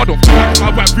get part of. My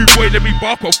white blue boy let me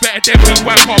bark off. Better than me,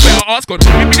 white car better ask God.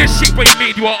 Give me this shit when he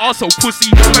made you an arsehole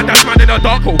pussy. Man dash man in a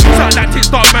dark hole. Something like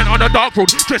this dark man on a dark road.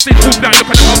 Dressed in all black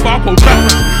looking like a barcode.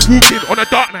 Batman walking on a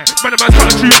dark night. Man a man's got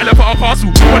a true elephant at a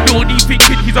castle. Wonder when he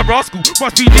thinking he's a rascal.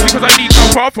 Must be dizzy cause I need come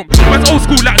far from. Man's old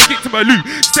school like stick to my loo.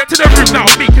 Step to the room now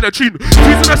making a tune.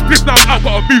 Trees on a split now I've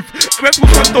got to move. When people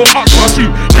front door ask for a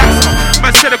shoe. That's how.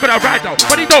 Man said I'm gonna ride out.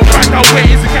 But he don't ride out. Where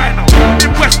is the guy now?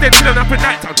 West End chillin' up in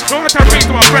night town. Know how to raise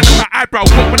my friend on my eyebrow.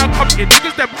 But when I come in,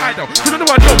 niggas them hide out. Cause I know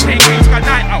I don't pay games like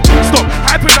night out. Stop,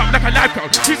 hyping up like a live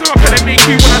crowd. She's not gonna make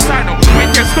you when I sign out.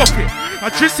 Wait, yeah, stop it. I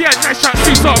just see a nice shot,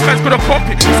 see some man's gonna pop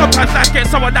it. Sometimes I get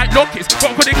someone like Lockets, but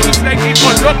I'm gonna keep like game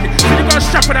unlock it. So you got a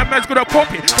strap and that man's gonna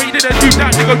pop it. But you didn't do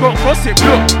that, nigga got gossip.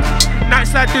 Look,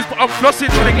 nights like this, but I'm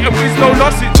flossing. Trying to get away with no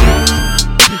losses.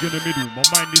 Pig in the middle, my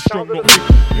mind is strong, not weak.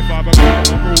 If I ever got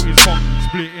my bro is hungry,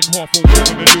 split in half on in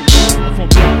the middle. I'm from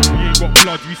blood, we ain't got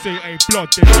blood, we say ain't blood,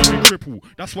 then we cripple.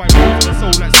 That's why boys in the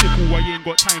soul like sickle, I ain't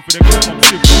got time for them to come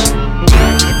civil. No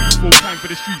time for the people, time for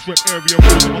the streets, rep area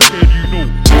rules, I'm scared you know.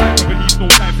 Time for police, no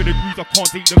time for the grease, I can't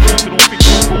take the grease, I don't think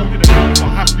I'm cold in the middle. If I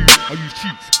have to, I use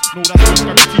cheats. No, that's not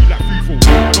guaranteed like free throw.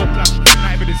 I don't flash,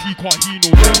 not evidence he can't, he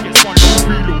know. Then he gets spun like a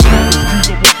reload.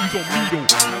 Who's on what, who's on me though?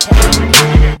 I can't think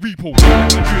I get repo.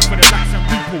 I do it for the likes and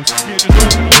repos. Yeah, just do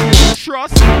it for the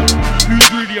trust. Who's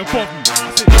really above me?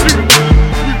 I said, do it.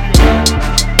 Who's really above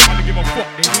me? I don't give a fuck.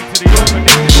 They wait till they open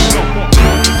it. No, what?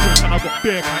 And I got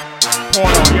bear pack.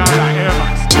 Harder, yeah, like Air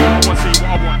Max. I want to say what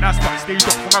I want, that's fine. Stay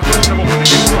up from my friends, never want to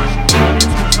get crushed.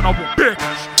 And I want bear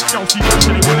cash. Y'all see cash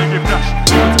and they want to give dash.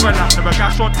 Want to relax, never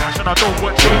cash on cash. And I don't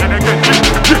want shit and they get dish.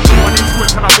 I need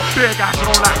twins and I got bear cash. I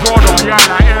don't like harder,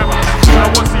 yeah, like Air Max. And I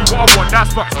want to see what I want,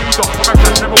 that's fine. Stay up from my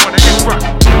friends, never want to get crushed.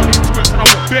 I need twins and I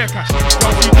want bear cash.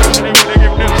 Y'all see cash and they want to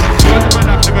give dash. Want to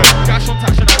relax, never cash on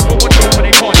cash. And I don't want shit when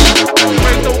they can't.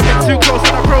 Friends don't get too close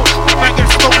and approach. Might get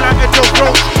stung like a dope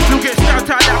roach. You get stabbed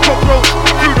out like cockroach.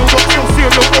 Through the box, you'll see a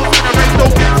little oats. And the rest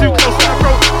don't get too close and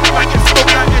approach. Might get stung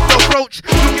like a dope roach.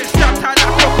 You get stabbed out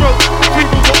like cockroach. Through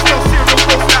the box, you'll see a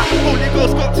little oats. Like Holy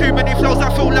Ghost got too many flows. I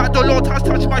feel like the Lord has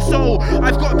touched my soul.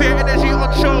 I've got bare energy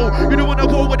on show. You don't wanna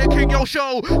war with the king, yo,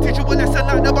 show. Teach you a lesson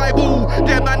like the Bible.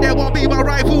 Them man, they won't be my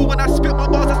rival. When I spit my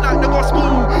bars, it's like the gospel.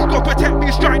 God protect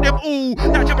me, strike them all.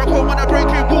 Like Jericho when I'm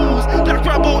breaking walls. Black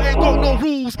Rambo ain't got no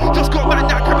rules. Just got man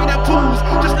that carry them tools.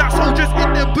 Just like soldiers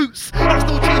in them boots. That's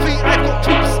no TV, I've got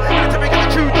troops. Anytime I get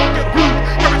the tune, don't get rude.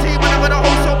 Guarantee when I'm gonna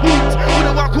hold some wounds.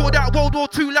 Wouldn't I call that like World War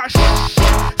II, like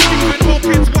Stephen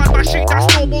Hawkins, one machine,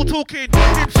 that's no more talking. In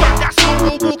fact, that's no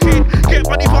more walking. Get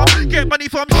money from Stephen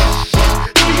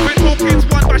Hawkins,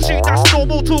 one machine, that's no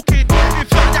more talking. In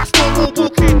fact, that's no more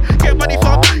walking. Get money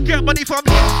from Stephen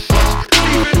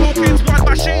Hawkins, one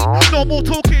machine, no more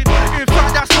talking. In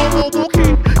fact, that's no more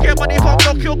walking. Get money from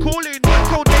knock your calling.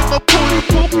 Code name of calling,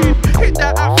 talking. Hit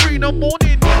that at 3 in the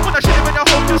morning. When I should have been at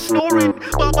home just snoring.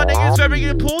 But money is very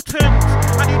important.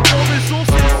 I need more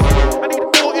resources. I need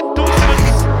more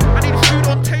endorsements. I need food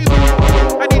on table.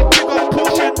 I need bigger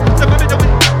portions. The women are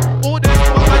with orders,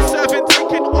 but I'm serving,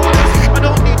 taking orders. I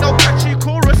don't need no catchy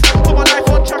chorus. Put my life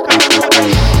on track, I don't want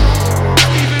it.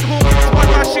 Stephen Hawkins,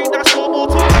 one machine, that's no more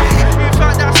talking. In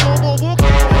fact, that's no more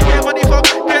walking. Get money from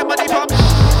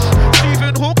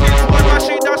Stephen Hawkins, one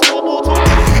machine, that's no more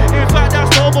talking. In fact, that's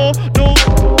no more, no.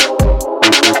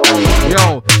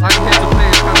 Yo, I'm here to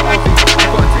play kind of obby. I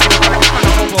got a ticket of like kind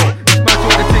of hobo. It's my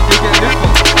joy to think you get lit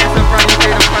for. It's a brand new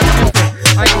day, I'm kind of different.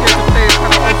 I'm here to play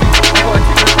kind of obby. I got a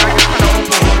ticket of like kind of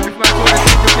hobo. It's my joy to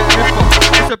think you get lit for.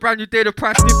 It's a brand new day, the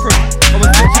price different. I was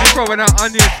literally throwing out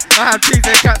onions. I had cheese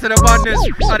and cats in abundance.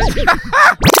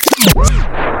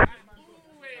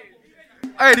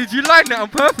 Hey, did you line that on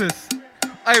purpose?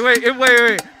 Hey, wait.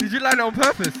 Did you line that on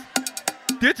purpose?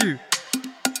 Did you?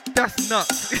 That's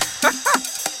nuts.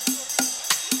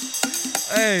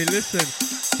 Hey, listen.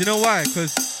 Do you know why?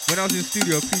 Because when I was in the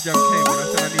studio, P-Jam came and I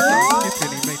said I need something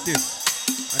sniffing. He made this.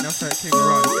 And that's how it came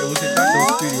around. It was in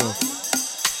Nando's studio.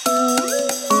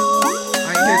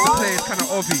 I ain't here to play, it's kind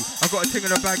of obby. I got a thing in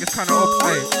the bag, it's kind of obby.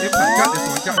 Hey,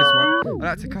 Impact, jack this one.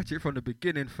 I like to catch it from the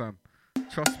beginning, fam.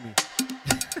 Trust me.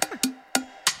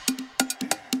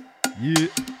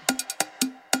 Yeah.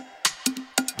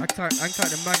 I like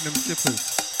the Magnum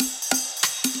sippers.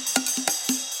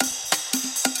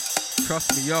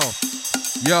 Trust me, yo.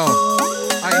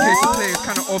 I ain't here to play, it's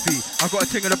kinda obby. I got a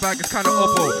ting in the bag, it's kinda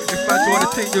obbo. If man join the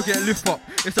ting, you'll get lift up.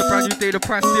 It's a brand new day, the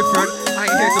price different. I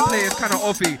ain't here to play, it's kinda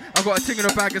obby. I got a ting in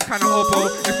the bag, it's kinda obbo.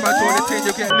 If man join the ting,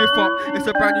 you'll get lift up. It's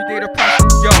a brand new day, the price.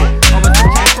 Yo, I was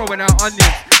literally throwing out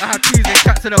onions. I had peas and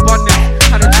cats in abundance.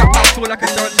 Had a trap house, feel like a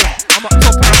dungeon. I'm up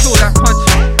top and I feel like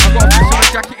punching. I got a fisherman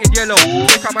jacket in yellow.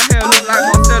 Take out my hair, look like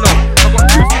Marcelo. I got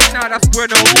 2 things now, that's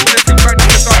bueno. When the thing bang,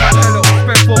 it's got my hello.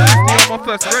 Spent 450 on my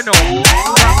first Renault.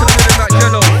 Back to the rhythm like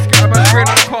jello. Scatter my brain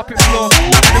on the carpet floor.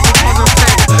 Like a little puzzle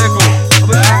playing with Lego. I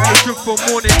was out in the jug for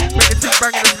morning. Make the thing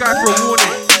bang in the sky for a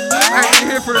warning. I ain't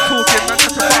really here for the talking. Man,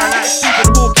 touch a fire like Stephen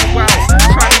Hawking. Wow,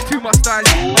 trying too much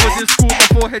styling. I was in school, my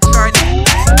forehead shining.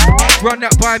 Run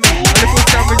that by me. A little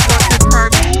sandwich once in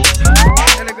primary.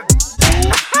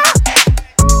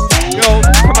 Yo,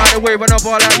 come out the way when I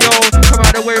ball like yo. Come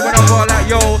out the way when I ball like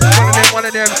yo. One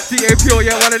of them. CAPO,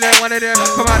 yeah, one of them.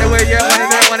 Come out the way, yeah,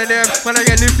 one of them. When I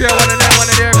get lift, yeah, one of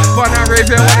them. Fun and rave,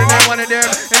 yeah, one of them.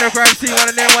 In the crime scene, one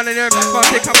of them. Can't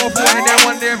take come off,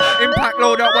 one of them. Impact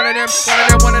load up, one of them.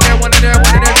 One of them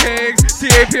things.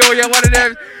 CAPO, yeah, one of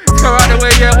them. Come out the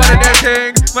way, yeah, one of them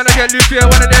things. When I get lift, yeah,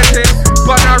 one of them things.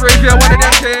 Fun and rave, yeah, one of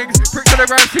them things. Prick to the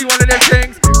crime scene, one of them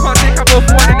things. Can't take come off,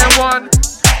 one.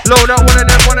 Load up one of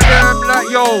them, like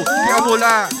yo, get them all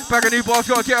out. Bag a new bars,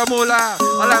 gotta get them all out.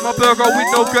 I like my burger with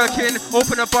no gherkin.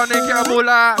 Open a bun and get them all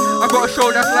out. I got a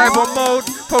show that's live on mode.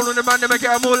 Phone on the man, them and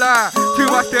get them all out. Too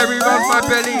much dairy runs my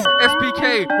belly.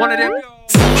 SPK, one of them.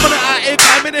 I'm out here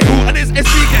climbing the hill and it's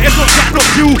SPK, it's not that, not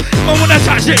you. I wanna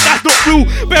chat shit, that's not real.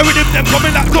 Bear with them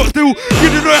coming like dots do. You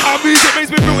don't know how music makes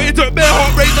me feel into it. Bare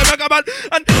heart rate, I'm like a man.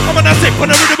 And I'm on a sick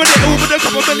on the rhythm of the hill with a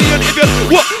couple million if you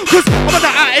what? Cause I'm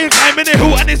out here climbing the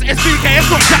hill and it's SPK, it's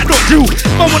not that, not you.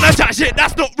 I wanna chat shit,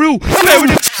 that's not real. Bear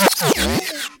with them.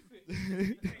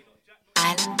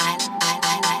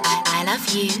 I love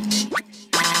you.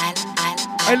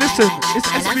 Hey listen, it's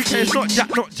SPK, it's not Jack,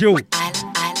 not Jill.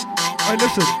 Hey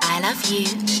listen, I love you.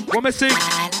 What me sing?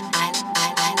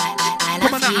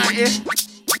 Come on out here.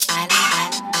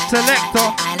 Selector.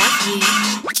 I love you.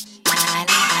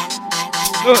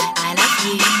 Look. I love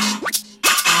you.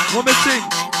 What me sing?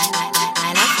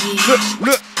 I love you.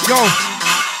 Look, yo.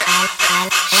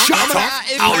 Shut up.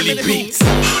 Only beats.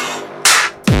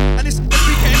 And it's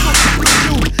SPK, it's not Jack, not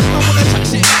you. I wanna chat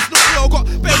shit, that's not real. Got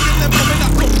bear with them coming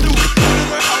up, not new. You don't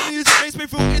know how music makes me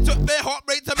feel. It took their heart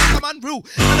rate to make a man real.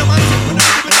 And a man sick when I'm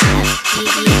giving it real.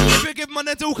 If you give man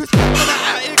a deal, cause I'm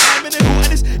out here climbing the hill.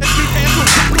 And it's SPK, it's not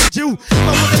Jack, not you.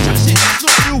 I wanna chat shit, that's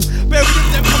not real. Bear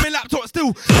with them coming laptop still.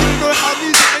 You don't know how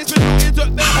music makes me feel. It took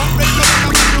their heart rate to make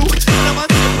a man real. And a man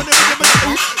sick when I'm giving it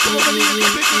real. Come on, if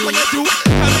you give man a deal.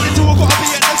 Climbing the hill, I gotta be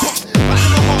at the top. Back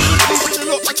in my heart, I'm speaking a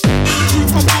lot. In the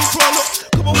truth, I'm being for a lot.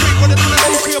 Come on, wait, what is gonna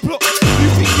do for your plot? You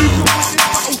think you can win this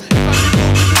battle? If I did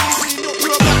not, you not,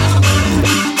 you're a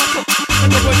battle.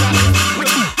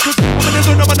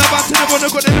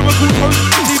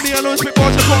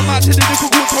 out to the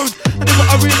difficult tone. And then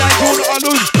I realise you're not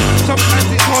alone. Sometimes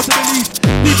it's hard to believe.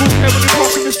 People care when they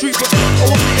cross in the street, but I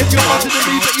wonder if you're hard to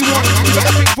believe that you want. You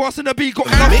better think fast in the beat,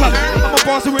 got enough fam. I'm a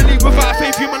boss to relieve without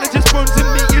faith. You man are just bones in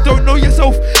me, you don't know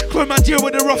yourself. Clone man deal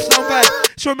with the rough sound bad.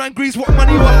 Show man grease what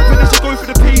money, what happiness, you go for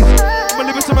the peas. I'm a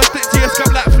lyrics on my stick to your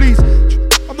scab like fleas.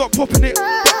 I'm not popping it,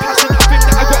 but passion, I think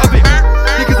that I got a bit.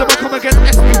 Niggas I'ma come against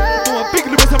SB. No, I'm big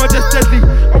lyrics, I'm just deadly.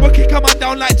 I'ma kick a man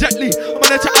down like Jet Li. I'm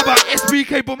gonna chat about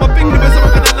SBK, but my big lyrics, I'm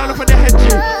gonna land up on the head G.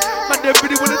 Man, they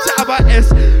really wanna chat about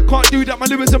S. Can't do that, my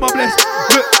lyrics are my blessed.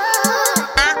 Look.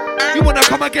 You wanna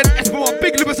come against S, but my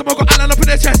big lyrics, I'ma got Alan up in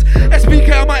their chest.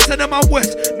 SBK, I might send them out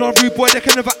west. No, rude boy, they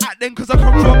can never act then, cause I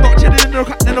come through, I'm not chilling in the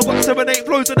crack. Then I got 7-8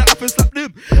 flows and I have to slap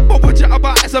them. But what chat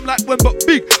about S, I'm like when, but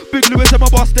big lyrics,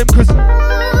 I'ma boss them, cause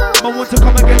man want to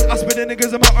come against us, but the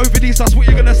niggas I'm over these. That's what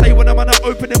you're gonna say when I'm gonna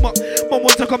open them up. Man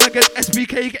want to come against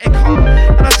SBK, getting cut.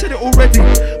 And I said it already.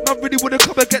 Man really wanna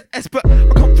come against S, but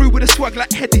I come through with a swag like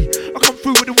Heddy. I come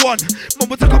through with a one. Man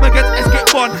want to come against S,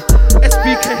 get one.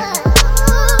 SBK.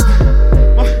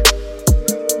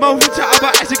 Man want to chat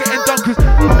about S, getting done, cause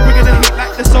I'm bringing the heat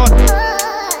like the sun.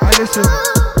 Hey, listen.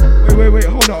 Wait,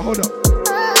 hold up. I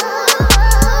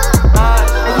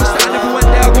wish that I never went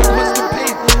there, I got constant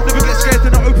pain. Never get scared,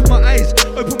 then I open my eyes,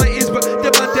 open my ears, but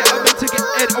them man there, I'm meant to get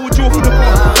head. I would draw for the bar,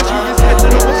 let's move his head,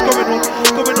 don't know what's going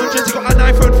on. Jesse got an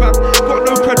iPhone fam, got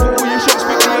no cred for all your shots,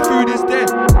 quickly your food is dead.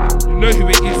 You know who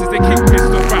it is the king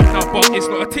pistol right now, but it's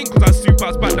not a ting, cause I soup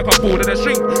bounce back like a ball in a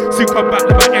string. Soon come back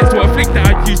like my ends to a flick that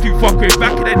I used to fuck with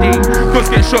back in the day. Cause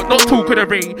get shot, not talk in the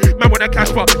ring. Man when I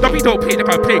cash but dummy don't pay, like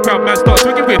I playground man starts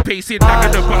swinging with pacing like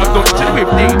I know, but I'm not chilling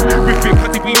with name. With big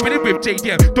cutty we winning with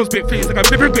JDM, those big flames like I'm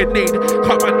flipping grenade.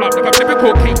 Cut man up like I'm flipping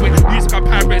cocaine with music I'm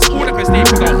pirates, all like a snake,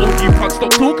 cause I own you can't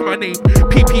stop talking my name.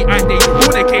 PPI name,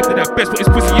 all they came to that best, but it's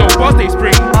pussy yo, bars they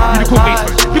spring. Unicorn base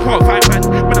man, you can't fight man.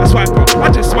 When I swipe up, I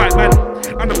just swipe man.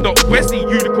 And I'm not Wesley,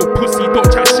 unicorn pussy, don't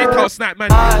chat shit out snap man.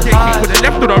 Get kicked with the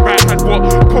left or the right hand, what?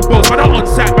 Combos, man, I'm on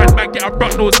sack man, man, get a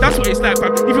front nose, that's what it's like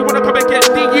fam. If you wanna come and get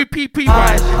DUPPY,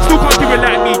 still can't do it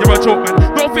like me, you're a joke man.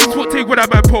 Not a Facebook take when I'm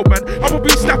a pole man. I will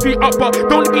be snappy up, but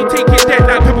don't let me take it dead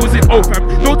like pebbles in O fam.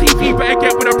 No TV, better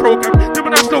get with a program. Then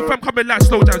when I slow fam, coming like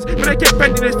slow downs. When I get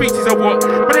bent in his faces or what?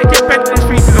 When I get bent in his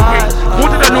faces or wait. More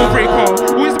than a low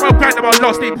breaker, always my grind and my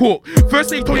last name Hawk. First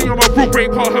name Tony, I'm a rule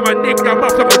breaker, her my name, your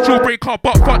mouth, I'm a jaw breaker,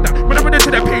 but fuck that. When I run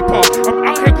into the paper, I'm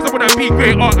out here cause I wanna be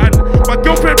great art, and my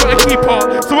girlfriend got a keeper,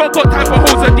 so I got time for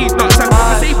hoes and these nuts. And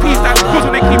I say peace that goes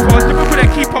when they keep us, never put a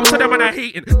keep up, so them man are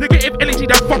hating. Negative energy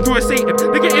that fuck you a Satan.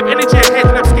 Negative energy ahead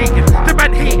and I'm skating. The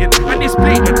man hating and it's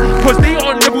blatant, cause they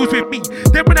on levels with me.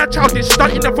 Then when I childish,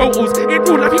 stunting the photos, in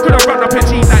real life you could've run up a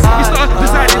G like. It's not a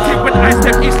designing thing when I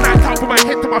step, it's night out from my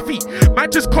head to my feet. Man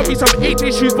just caught me some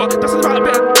AJ shoes, but that's about a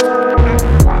bit of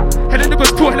and the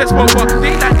niggas talk let's smoke, but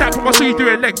they ain't like that from I saw you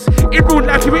doing legs. In real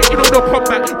life you ain't in on no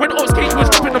combat. When Ox came you was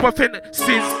dropping over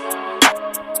fences.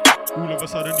 All of a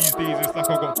sudden these days it's like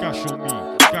I got gash on me.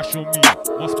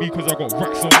 Must be cause I got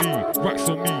racks on me.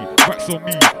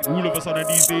 All of a sudden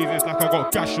these days it's like I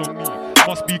got gash on me.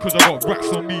 Must be cause I got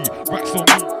racks on me.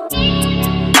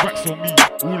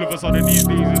 All of a sudden these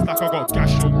days it's like I got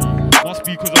gash on me. Must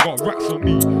be cause I got racks on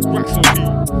me.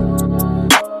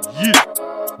 Yeah.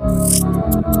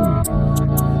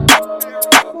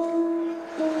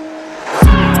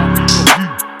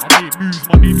 Moves,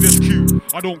 my name's SQ.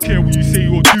 I don't care what you say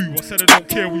or do. I said I don't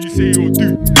care what you say or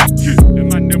do. Yeah, the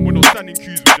man them when I'm standing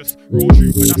queues, we just roll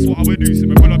through, and that's what I would do. So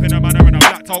me pull up in a manner and I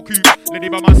blacked out coupe. Lady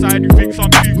by my side, you think I'm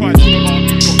too quiet, it's all about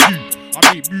me, not you.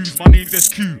 I make moves, my name's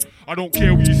SQ. I don't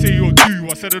care what you say or do.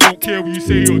 I said I don't care what you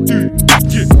say or do.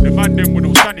 Yeah, the man them when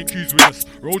I'm standing queues, we just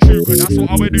roll through, and that's what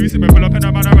I would do. So me pull up in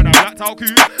a manner and I blacked out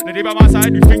coupe. Lady by my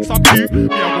side, you think I'm cute. Me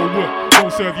I go work.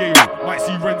 Don't serve Yale, might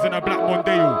see Renz in a black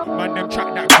Mondeo. Man, them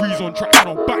track that grease on track, and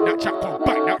I'll back that track, can't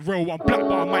back that rail. I'm black,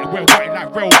 but I might wear white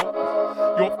like rail.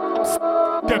 Yo,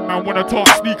 them man wanna talk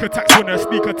sneak attacks when they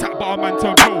sneak attack, but a man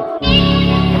turn pro.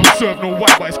 I don't serve no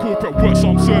white, but it's corporate work, so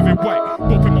I'm serving white.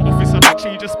 Bop in my office, I don't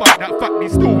change a spike. That fact, they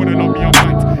still wanna love me, I'm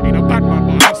mad. Ain't a bad man,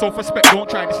 but I have self-respect. Don't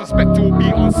try disrespect, you'll be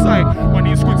on side. My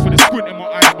name's Squints for the squint in my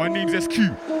eye. My name's SQ.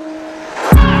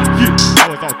 Yeah, I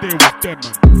was out there with them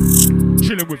man,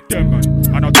 chilling with them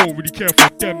man, and I don't really care for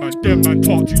them man. Them man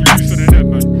talk too loose on them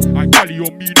man. I Cali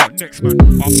on me, not next man.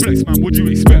 I flex man, what do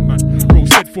you expect man? Bro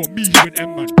said for me, you and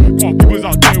M man. Can't be was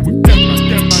out there with them man.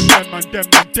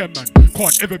 Them man.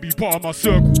 Can't ever be part of my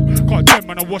circle. Can't them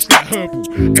man, I wash like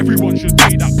herbal. Everyone should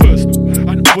take that personal.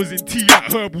 And I was in tea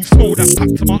like herbal. Smell that pack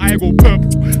to my eye go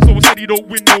purple. Someone said he don't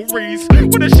win no race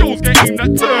when the shows get aimed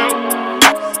at turtles.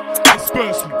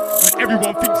 Dispersal. And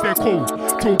everyone thinks they're cold.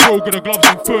 Till bro got the gloves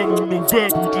and thermal, no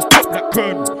verbal, just pop that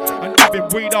kernel. And I've been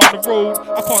way down the road,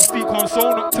 I can't sleep on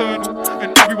soul nocturnal.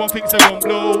 And everyone thinks they're on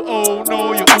blow, oh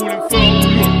no, you're all infernal.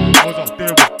 Look, I was up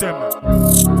there with them, man,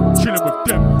 chilling with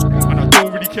them, and I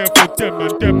don't really care for them,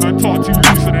 man. Them, man, talk too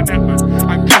loose on the net, man.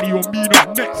 And Kenny on me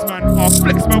not next, man. I'll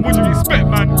flex, man, what do you expect,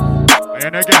 man?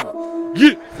 And again,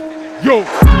 yeah. Yo,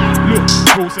 look,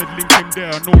 bro said link him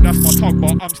there. I know that's my tongue,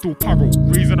 but I'm still paro.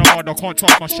 Reason I'm hard, I can't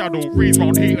trust my shadow. Raise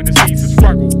round hate and the seats is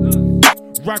raggle.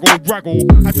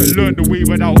 Raggle, had to learn the way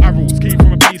without arrows. Came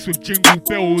from a place with jingle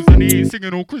bells and he ain't singing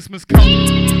no Christmas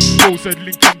carols. Bro said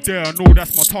link him there. I know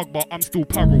that's my tongue, but I'm still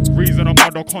paro. Reason I'm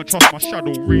hard, I can't trust my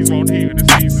shadow. Raise round hate and the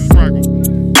seats is raggle.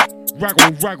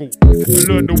 Raggle, had to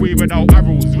learn the way without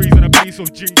arrows. Reason a place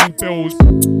of jingle bells.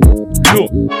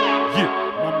 Look, yeah.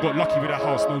 Got lucky with that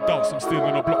house, no doubts. I'm still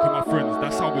on a block with my friends.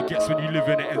 That's how it gets when you live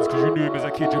in the ends. Cause you knew him as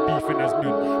a kid, you're beefing as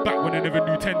men. Back when I never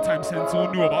knew 10 times 10,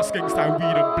 still knew about skank style weed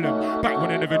and blem. Back when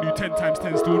I never knew 10 times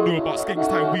 10, still knew about skank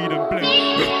style weed and blem.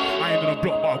 I ain't on a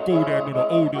block, but I go there. Know the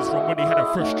olders from when they had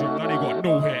a fresh drink. Now they got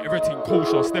no hair, everything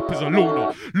kosher. Step is a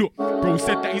loner. Look, bro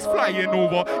said that he's flying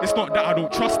over. It's not that I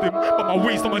don't trust him, but my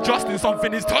waist I'm adjusting.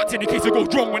 Something is tucked in case it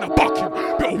goes wrong when I buck him.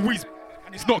 Better waist,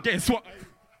 and it's not getting swat.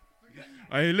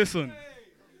 Hey, listen.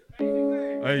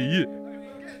 Hey, yeah.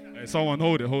 Hey, someone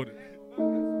hold it.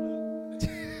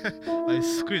 Hey,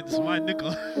 Squints, my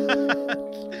nigga.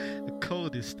 The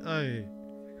coldest, hey.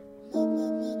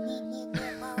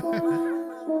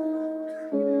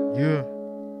 Yeah.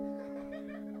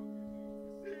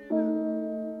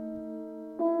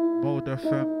 Mode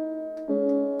FM.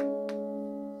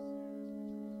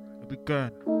 I'll be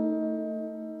going.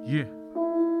 Yeah.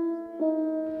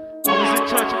 I was in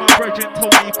church and my brethren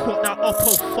told me he caught that up,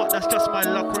 oh fuck, that's just my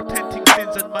luck. Repenting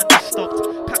sins and man just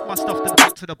stopped. Packed my stuff then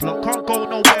went to the block. Can't go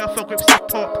nowhere, I felt grips the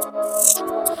top.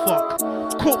 Fuck.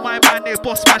 Caught my man there,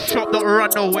 boss my shop, don't run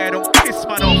nowhere, don't piss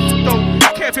man off. Don't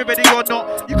care if you're ready or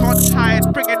not, you can't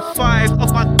hide. Bringing 5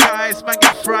 of my guys, man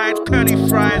get fried. Curly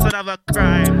fries, another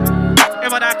crime.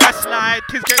 Ever that guy slide,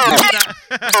 kids get that.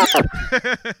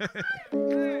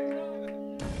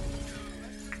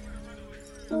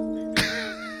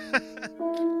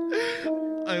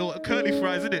 Hey, what, curly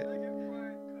fries, isn't it?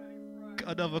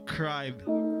 Another crime.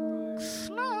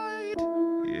 Slide.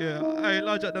 Yeah, I ain't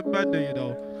large at the man there, you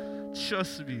know.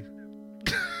 Trust me.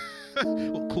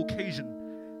 What, Caucasian?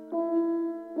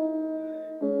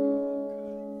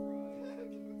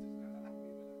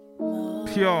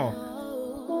 Pure.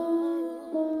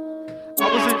 I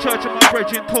was in church and my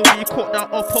brethren told me he caught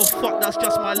that up, oh fuck, that's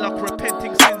just my luck.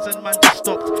 Repenting sins and man just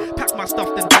stopped. Packed my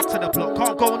stuff then went to the block.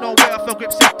 Can't go nowhere, I felt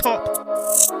grips at top.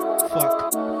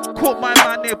 Fuck. Caught my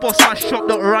man there, boss my shop,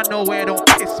 don't run nowhere, don't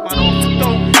piss man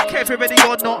off. Don't care if you're ready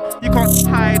or not, you can't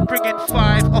hide. Bringing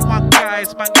 5 of my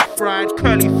guys, man get fried.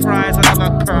 Curly fries,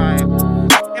 another crime.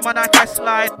 In my night I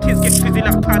slide, kids get fizzy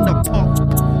like Panda Pop.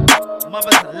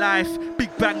 Mother's life, big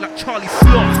bang like Charlie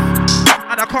Sloth.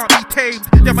 And I can't be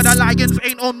tamed. Them and the lions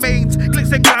ain't on mains.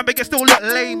 Glitz and glam, but you still look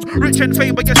lame. Rich and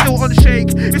fame, but you're still on shake.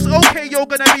 It's okay, you're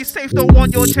gonna be safe. Don't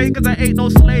want your chain, cause I ain't no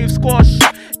slave. Squash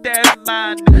them,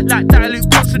 man. Like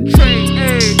dilute, concentrate.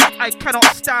 Hey, I cannot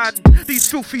stand these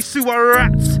filthy sewer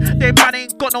rats. They man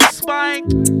ain't got no spine.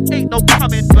 Ain't no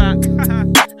coming back.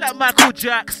 Like Michael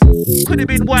Jackson. Could have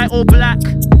been white or black.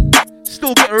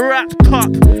 Still get wrapped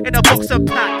up in a box of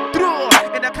pack.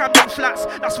 In the Camden Flats,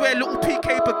 that's where little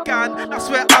PK began. That's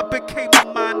where I became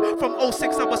a man. From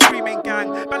 06 I was screaming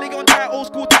gang. Belly on tight, old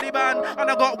school Taliban.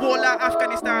 And I got war like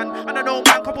Afghanistan. And I know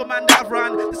man, couple man that I've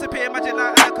ran. Disappear, imagine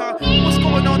like Alaka. What's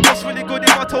going on? That's really good.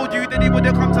 If I told you, then he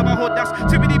would've come to my hood.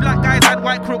 That's too many black guys and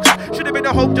white crooks. Should've been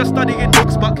at home just studying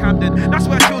books. But Camden, that's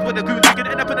where I chilled with the goons. You can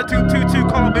end up in a 222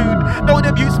 car moon. Know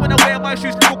them use when I wear my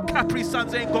shoes. Little Capri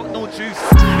Suns ain't got no juice.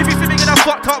 If you see me in a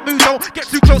fucked up mood, don't get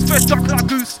too close, first duck like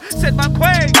goose. Said man,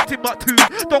 Quay, Timbuktu.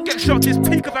 Don't get shot, just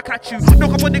peek if I catch you. No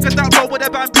couple niggas that roll with a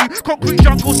bamboo. Concrete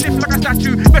jungle, stiff like a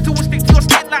statue. Metal will stick to your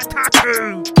skin like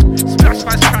tattoo. Splash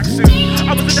man's tracksuit.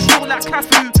 I was in the store like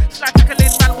Cafu. Slide tackling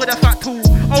man with a fat tool.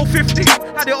 050,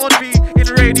 had it on me in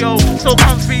radio. So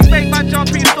comfy, make man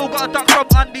jumpy. Still got a duck from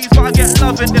undies, but I get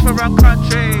love in different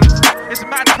countries. It's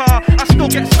mad car, I still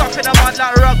get stuck in a man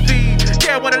like rugby.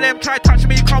 Yeah, one of them try touch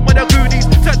me, come with the goodies.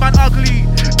 Turn man ugly.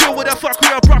 Deal with the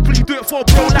fuckery abruptly. Do it for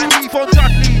bro like me for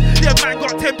Dudley. Yeah, man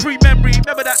got temporary memory.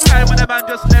 Remember that time when the man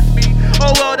just left me?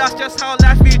 Oh well, that's just how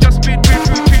life be. Just been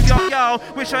through yo.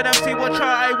 Wish I'd MC would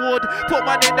try, I would. Put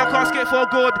man in the casket for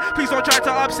good. Please don't try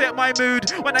to upset my mood.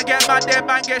 When I get mad, then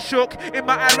man get shook. In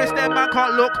my iris, then man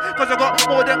can't look. Cause I got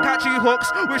more than catchy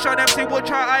hooks. Wish I'd MC would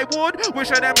try, I would.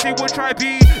 Wish I'd MC would try,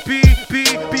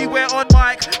 beware on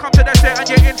mic. Come to the set. and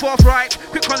you're in forthright.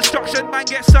 Quick construction, man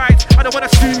get sight. I don't wanna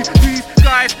see these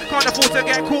guys, can't afford to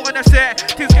get caught on the set.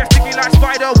 Things get sticky like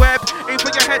spider web. Aim for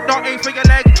your head, not aim for your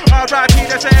leg. R.I.P.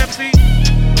 that's an MC.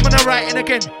 I'm gonna write it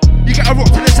again. You get a rock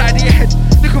to the side of your head.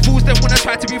 Look at fools them when I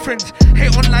try to be friends.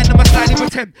 Hate online, I'm a slightly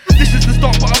pretend. This is the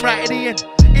start, but I'm right at the end.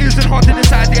 It isn't hard to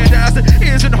decide the end. I said, it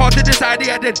isn't hard to decide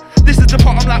the end. This is the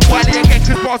part I'm like Wiley again.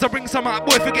 Cause bars I bring some out,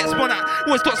 boy forget spun out.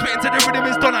 Won't stop spitting till the rhythm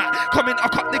is done out. Come in, I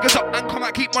cut niggas up and come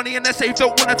out. Keep money in the safe,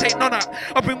 don't wanna take none out.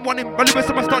 I bring one in, my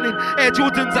lyrics are stunning. Air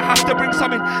Jordans, I have to bring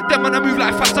some in. Them when I move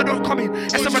like fast, I don't come in.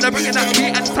 And some when I bring it out,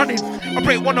 heat and stunning. I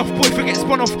break one off, boy forget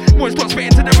spun off. Won't stop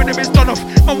spitting till the rhythm is done off.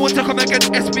 I want to come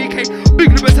against SBK. Big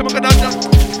lyrics, I'm gonna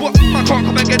just. What? I can't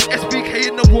come against SBK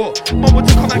in the war. I want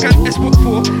to come against S-Book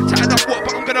 4. Chatting up what,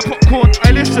 but I'm gonna put corn.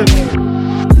 I listen.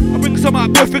 I bring some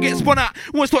out, boy forget spun out.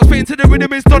 Won't stop spitting till the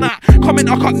rhythm is done out. Come in,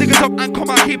 I cut niggas up and come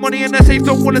out. Keep money in the safe,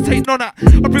 don't wanna take none out.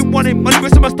 I bring one in, my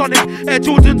lyrics are stunning. Air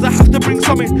Jordans, I have to bring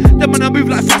some in. Then when I move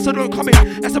like fast, I don't come in.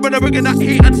 And so when I bring in that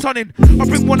heat and sun in. I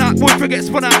bring one out, boy forget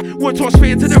spun out. Won't stop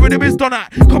spitting till the rhythm is done out.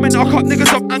 Come in, I cut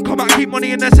niggas up and come out. Keep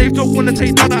money in the safe, don't wanna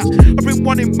take none out. I bring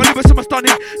one in, my lyrics are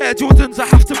stunning. Air Jordans, I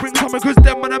have to bring some in. Cause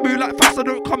then when I move like fast, I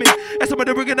don't come in. And so when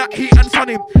I bring in that heat and sun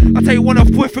in. I take one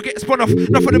off, boy forget spun off.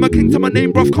 Enough of them a king to my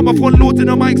name, bruv. Come off one lord in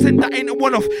the mic, saying that ain't a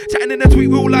one off. Chatting in the tweet,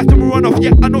 real life, them run off.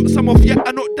 Yeah, I knock some off, yeah,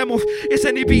 I knock them off. It's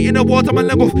any beat in the world, I'm a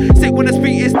leg off. Sick when I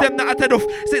speak, it's them that I dead off.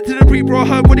 Sit to the beat, bro, I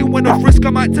heard when it went off. Risk, I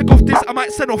might take off this, I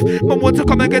might send off. Man want to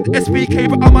come against SBK,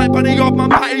 but I might bunny yard, man,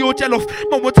 patty your gel off.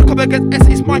 Man want to come against S,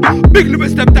 it's my big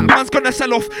lyrics, them that man's gonna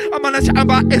sell off. I'm gonna chat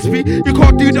about SB, you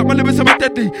can't do that, my lyrics are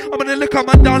deadly. I'm gonna lick a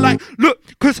man down like, look,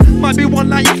 cause might be one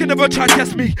line, you can never try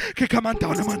test me. Kick a man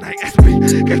down, I'm like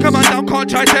SB. Kick a man down, can't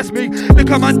try test me. Lick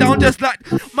a man down just like,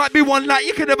 might be one like,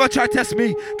 you can never try test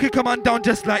me. Kick a man down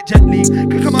just like Jet Li.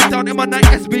 Kick a man down in my night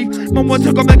SB. Man want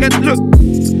to come again, look,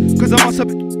 cause I must have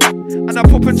been. And I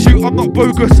pop and shoot, I'm not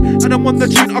bogus. And I'm on the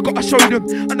tune, I gotta show them.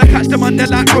 And I catch them and they're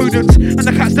like rodents. And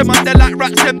I catch them and they're like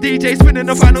rats. Them DJ spinning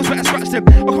the finals, better scratch them.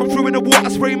 I come through in the water,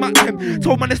 spray match them.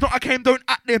 Told man it's not I came, don't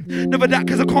act them. Never that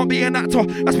cause I can't be an actor.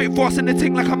 I spit fast in the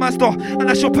ting like a Mazda. And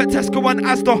I shop at Tesco and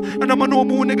Asda. And I'm a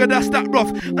normal nigga that's that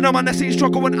rough. And I'm on the scene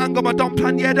struggle and anger. My dumb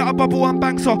plan, yeah, that I bubble and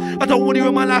bang so. I don't want you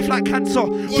in my life like cancer.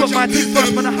 Put my thing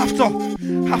first, man, I have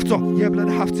to. Yeah, blood,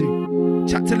 I have to.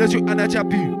 Chat till I joke and I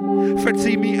jab you. Fred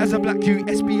see me as a black you.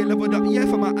 SB leveled up, yeah,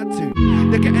 for my ad too.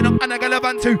 They're getting up and I got a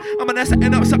van too. I'm gonna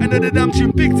setting up something in the damn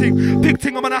tune. Big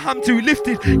thing, I'm gonna ham to.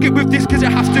 Lifted, get with this cause you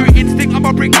have to. Instinct, I'm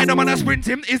gonna bring in, I'm gonna sprint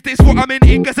him. Is this what I'm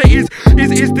in? Cause it is.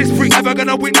 Is this freak ever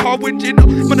gonna win? Car whinging,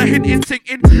 I'm gonna hit in, sink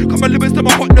in. Come on, lyrics to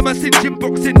my hot, them a singeing,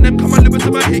 boxing them. Come on, lyrics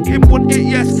to my hit him, want it,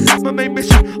 yes. My main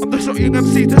mission, I'm the short young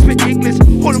MC to speak English.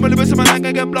 Hold on, my lyrics to my hang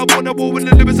again, blood. On the wall with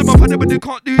the lyrics to my partner, but they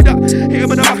can't do that. Hit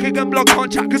him in the back again, blood.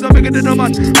 Can't chat cause I'm bigger than a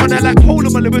man. When I like, hold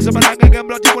on, my lyrics to my hang again,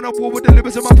 blood. You wanna war with the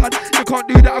lyrics to my pad. You can't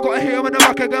do that, I gotta hit him in the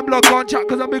back again, blood. Can't chat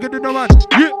cause I'm bigger than a man.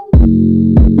 Yeah.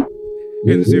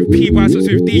 Ends with P, vice with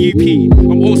DUP.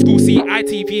 I'm old school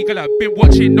CITV, girl, I've been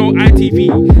watching no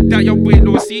ITV. That young boy,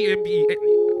 no CMB.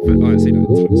 I say that,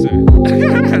 sorry.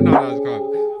 No, that's gone.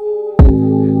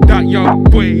 That young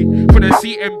boy from the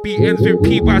CMB ends with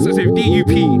P, vice with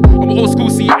DUP. I'm old school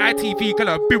CITV, girl,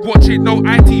 I've been watching no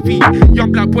ITV.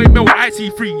 Young black boy, male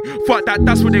IT3. Fuck that,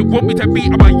 that's what they want me to be.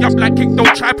 I'm a young black king,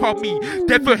 don't try on me.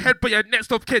 Devil head, but your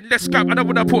next of kin. Let's scrap, I don't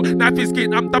wanna put knife in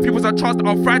skin. I'm dumpy, was a chance that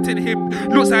I'll frighten him.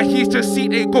 Looks like he's just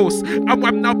seen a ghost.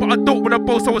 I'm now, but I don't wanna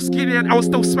boast. I was skinny and I was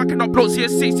still smacking up blocks. Yeah,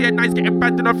 6, yeah, 9's getting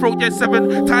banged in the throat. Yeah,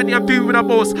 7, tiny, I'm doing the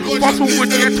most. Fast forward,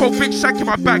 yeah, 12, big shank in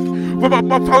my back. When my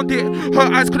mum found it, her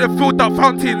eyes could have filled up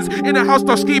fountains. In the house,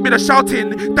 now screaming and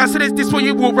shouting. That said, is this what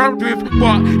you walk around with?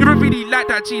 But you don't really like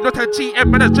that G, not a GM,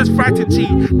 man, that's just frightened G.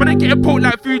 When I get a poked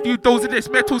like voodoo dolls in this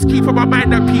metals, keep on my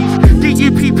mind at peace.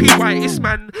 DUPPY, it's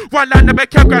man. One line, let me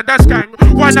keep gang, that's gang.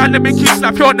 One line, let me keep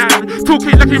slap your nan.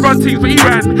 Talking like he run things, but he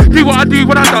ran. Do what I do,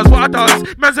 what I does.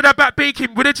 Man's in the back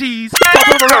baking with a cheese. Stop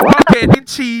on the rap, I'm getting in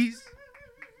cheese.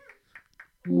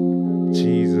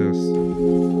 Jesus.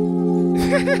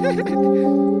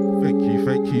 Thank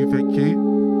you.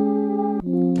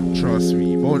 Trust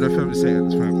me, more than 5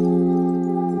 seconds, fam.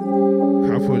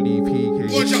 Cavalry, PK,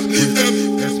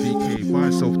 SVK,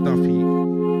 myself, Duffy.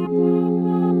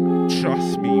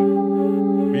 Trust me.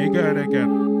 Me going again.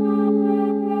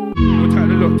 What type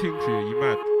of locked in crew? You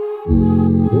mad?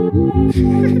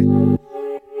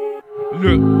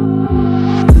 Look.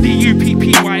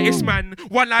 DUPPY, it's man.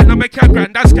 One line, I make a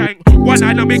grand, that's gang. One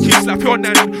eye, I make you slap your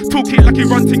nan. Talking like he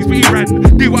run things, but he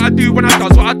ran. Do what I do when I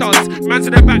does what I does. Man to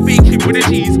the back, making with the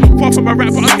G's. Far from a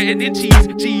rap, but I'm getting in cheese.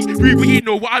 G, Ruby, you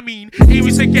know what I mean.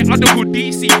 Amy said get under good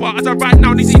DC, but as I right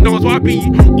now, this he knows what I be.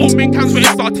 All men comes where it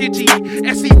started, G.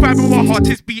 SC vibing my heart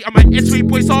is beat. I'm an S-way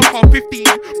boy, so I'm half 15.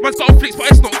 Man's got a flicks, but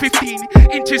it's not 15.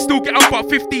 Inches still get up about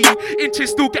 15.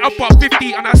 Inches still get up about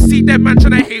 50. And I see them man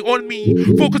trying to hate on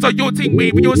me. Focus on your thing,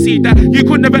 maybe you'll see that you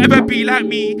could never ever be like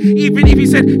me. Even if you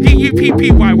said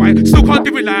D-U-P-P-Y-Y, still can't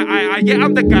do it like I. Yeah,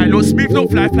 I'm the guy, look smooth,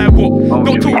 look fly, what?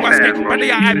 Don't talk about skate, but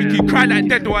they are make you cry like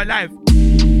dead or alive.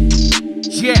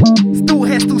 Yeah, still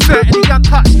here, still certainly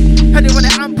untouched. Heard it when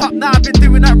it amp up, now I've been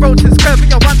doing that road since curving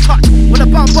your one touch. With a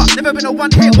bump up, never been a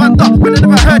one hit wonder. But I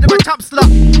never heard of a champ slut.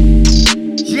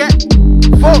 Yeah,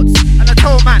 votes and I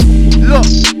told man, look,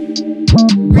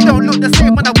 we don't look the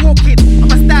same when I walk in.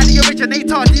 I'm a styling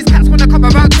originator. These cats when I come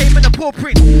around came in a paw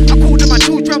print. I call them my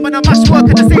children when I mash work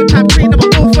at the same time train them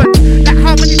an orphan. Like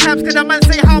how many times can a man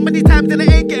say how many times till it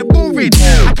ain't getting boring?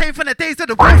 I came from the days of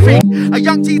the war thing. A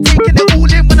young G taking it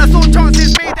all in when I saw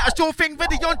chances made it a sure thing.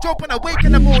 Ready on job when I wake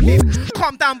in the morning.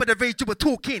 Calm down with the rage you were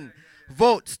talking.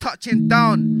 Votes touching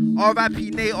down.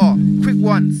 R.I.P. Nator. Quick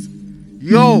ones.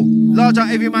 Yo, large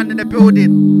out every man in the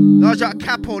building. Large out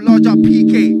Capo, large out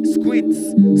PK, Squints,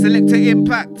 Selector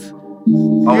Impact.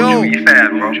 Yo,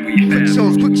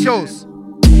 quick shows.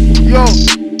 Yo,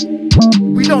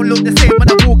 we don't look the same when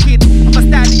I walk in. I'm a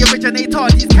styling originator.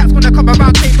 These cats when I come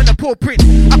around came in a paw print.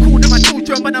 I call them my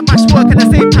children when I mash work at the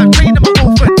same time train them an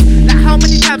orphan. Like how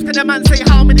many times can a man say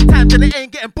how many times till it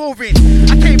ain't getting boring?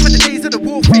 I came from the days of the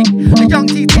war thing. A young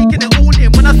G taking it all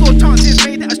in. When I saw chances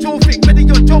made it a sure thing. Ready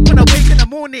your job when I wake in the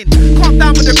morning. Calm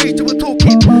down with the rage you were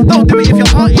talking. Don't do it if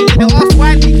your heart ain't. They'll ask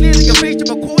why. Clearly your rage you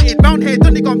were caught in. Round here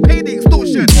done they gon' pay the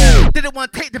extortion. Didn't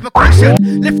want to take the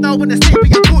precaution. Left now when the state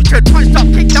being tortured. Punched up,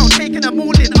 kicked down, taking a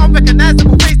morning.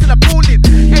 Unrecognizable face till appalling.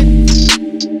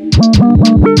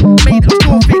 Made a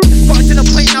sure thing. Got to the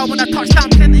point now when I touch down.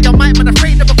 Plenty your mind man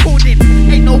afraid of recording.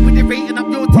 Ain't nobody rating up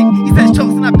your thing. He said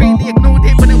shots and I barely ignored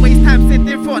him. When it waste time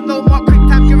sending for no more quick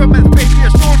time. Give a man's pay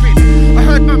reassuring. I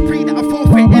heard man pre that I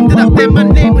forfeit. Ended up them man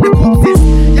name with the corpses.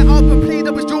 Your album played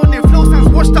I was drawn in. Flow sounds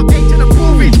washed up, aging and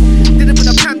boring. Did it with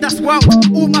a plan that's wild.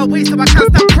 All my ways so I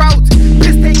can't stand proud.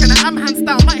 Piss taking an am hand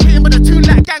style. Might hit him with a tune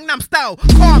like Gangnam style.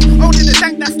 Calm, only the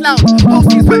dank that's loud.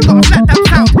 Posties wet, got a flat that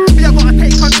sound. Me I gotta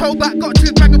take control back. Got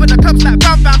tunes banging with the clubs like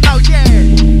bam bam now, yeah.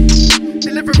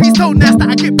 Delivery so nice that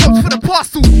I get pops for the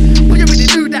parcel. But you really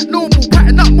knew that normal.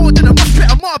 Patting up more than a much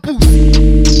better marbles.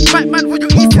 Right man, when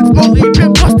you're eating, oh, ain't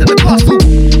been lost in the castle.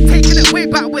 Taking it way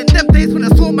back when them days when I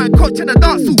saw man coaching a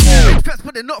dance hall. Big threats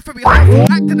but they're not very harmful.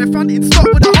 Acting in front, it's start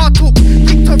with a hard talk.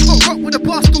 TikTok got rock with a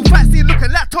bar stool. Fancy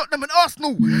looking like Tottenham and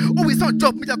Arsenal. Always on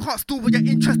job, me I can't stall when you're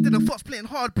interested in Fox playing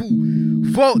hardball.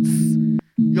 Votes.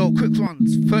 Yo, quick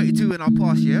ones. 32 in our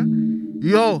past, yeah?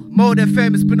 Yo, Mode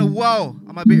FM, it's been a while.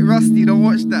 I'm a bit rusty, don't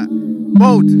watch that.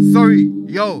 Mode, sorry.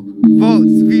 Yo,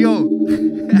 Votes, VO.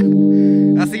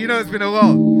 I see you know it's been a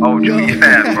while. Oh, to be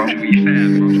fair, bro.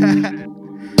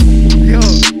 Yo.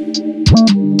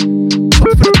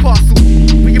 Top for the parcel.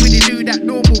 But you really knew that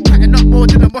normal. Patting up more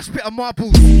than a mosh pit of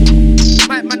marbles.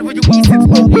 My man, when you eat since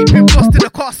oh, ain't been lost in the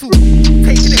castle.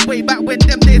 Taking it way back when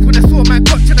them days when I saw man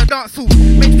coaching a dance hall.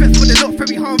 Made friends but they're not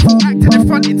very harmful. Acting in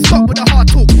front, in stop with a hard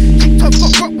talk. TikTok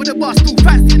got rock with a bar stool.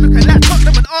 Fancy looking like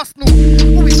Tottenham and Arsenal.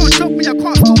 Always on job, me I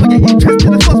can't stall. When you're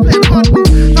interested in Fox playing hardball.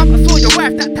 Fam, I saw your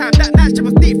wife that time. That night she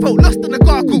was default, lost in the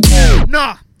gargle.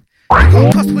 Nah, I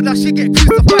can't cuss with her, she get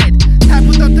crucified. Type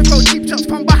was done to throw cheap shots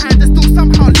from behind and still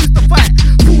somehow lose the fight.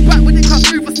 Pull back when it comes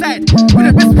move aside.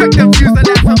 Wouldn't respect them views and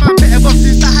life. A man better off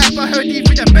lose the hype. I heard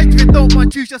even your Benjamin don't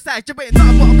want choose your side. You ain't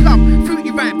nothing but a plum,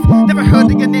 fruity rhymes. Never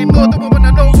heard of your name, nor the one when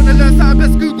I know when I learn something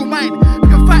best Google mine. We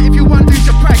can fight if you want, lose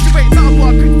your pride. You ain't nothing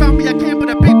but a quick family. I came with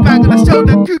a big bag and I showed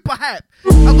them Cooper hype.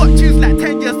 I got tunes like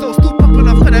 10 years old, still popping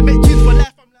off cause I make tunes for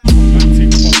life. Man,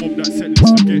 take up my mob that set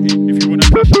list, forget it. If you wanna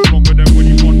clash, it's longer than when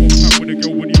you want off time with a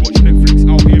girl when you watch Netflix.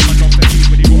 Out here, man, love that hate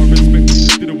when you gotta respect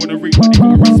it. Didn't wanna rate, but they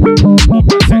gotta respect. Mob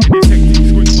that set in his hectic.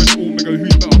 Squints went all mega,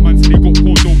 who's better, man? So they got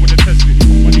called on when they test it.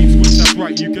 My name's Squints, that's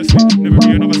right, you guessed it. Never be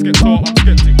another skeptic, I'm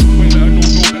skeptic. When better know,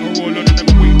 better roll on and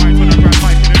never wait minds when I grab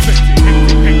mic and infect it.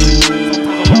 Hectic. Sometimes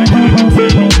I wanna kill it, I'm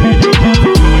saying not pay your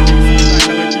tactics. When I do see like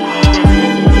energy,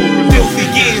 filthy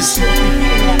years.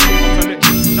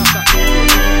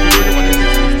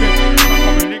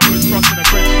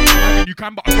 You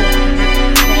can, but I don't recommend.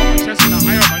 Put up my chest in a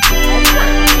higher man, so I'll cry.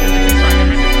 And if you try to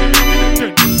make it,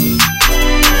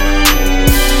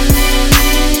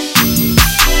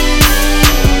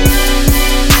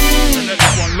 then let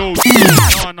this one load.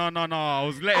 No, I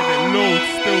was letting it load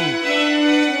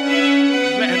still.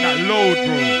 bring that load,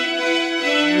 bro.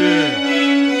 Yeah.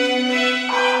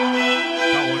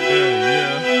 That one there,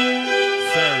 yeah.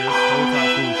 Serious, whole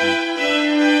time goofy.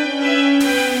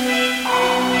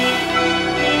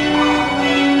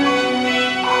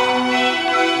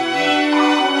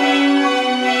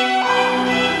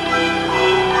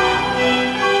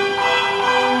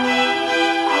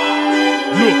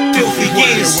 Look, filthy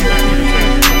years.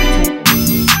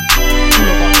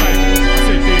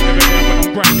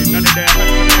 Grinding, none of their hands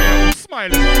in the air, I'm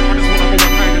smiling. I just wanna go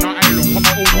and hide in our island, come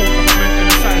my own home, like a mental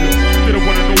asylum. Didn't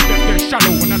wanna know that they're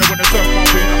shallow, and now they wanna surf my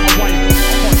way like Hawaii.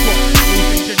 I can't trust, no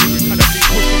thing genuine, had a big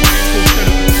push on my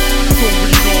exoskeleton. And I don't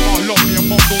really know about love, me and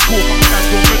mum don't talk, I'm a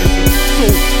dad's own medicine.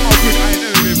 So, how could I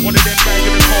know him? One of them guys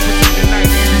in the car pretending like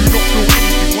me, do not know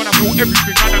anything. When I know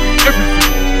everything, and I mean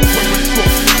everything. When it's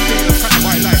dropped, that's kind of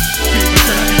my life. Being a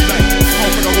trying to be like,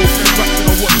 how can I hold them rats and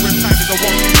I watch when time is a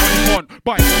 1v1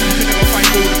 Bite, you can never find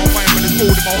gold in my mind, but there's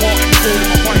gold in my heart and there's gold in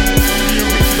my mind. Being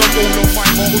rich is a goal of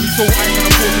mine, but only so I can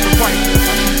afford to fight.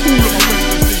 Actually, all of my friends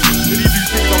are seen, they do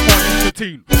things I can't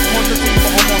entertain. Hard to see,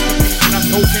 but I'm masterpiece, and that's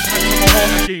open hands to my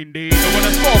heart again. They know when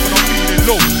I start when I'm feeling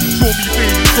low, saw me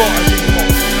failing, start again.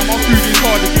 Now my food is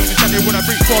hard again, it's that they wanna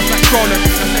break fast like Charlemagne,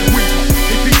 that's like wake up.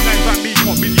 They think lines like me,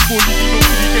 can't busy for Lizzie, not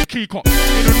till you get key cut.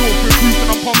 In the north, we're proof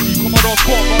and I'm pumpy, come on, I'll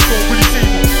spark, but I don't really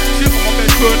save up. Sit on my bed,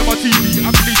 turn on my TV,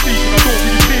 I'm PlayStation, I don't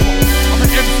really play much. I'm an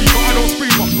MC, but I don't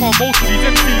spray much. Can't most of these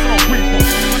MCs are not great much.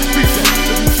 I'm a preacher,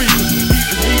 they're all fakers.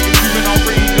 Heaters, even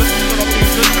outrageous. None of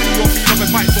dangerous, many of me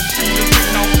loving mics on streamers,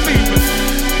 making out famous.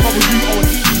 How would you, I would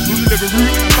eat these, will deliver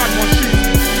root and a bad one shit.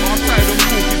 But I'm tired of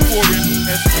talking boring.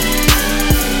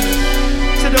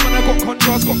 Said them when I got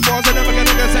contrast, got bars, I never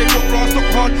gonna say what brass, not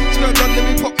hard. Skirt done, let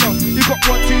me pop now. You got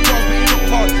 1, 2 bars, but you're not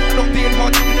hard. And not being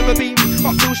hard, you can never be me.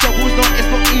 Uphill struggles, not, it's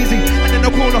not easy. And in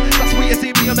the corner, that's where you see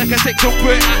me, I make a 6 off,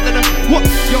 put it out there. What?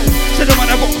 Yo, said them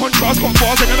when I got contrast, got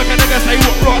bars, I never gonna say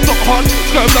what brass, not hard.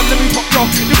 Skirt done, let me pop now.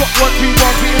 You got 1, 2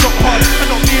 bars, but you're not hard. And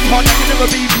not being hard, I can never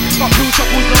be me. Uphill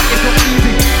struggles, not, it's not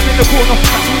easy. And in the corner,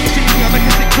 that's where you see me, I make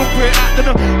a 6 off, put it out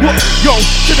there. What? Yo,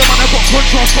 said them when I got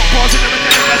contrast, got bars, I never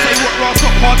gonna say what brass,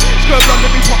 not hard. Skirt done,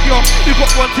 let me pop you. You got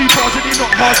 1, 2 bars, and you're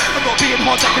not hard. I'm not being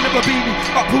hard, that can never be me.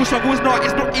 Uphill struggles, not,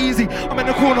 it's not easy. I'm in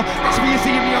the corner, that's where you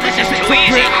see me, I make a 6 off,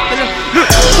 put it out there. Look,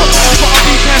 gotta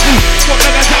be careful. Got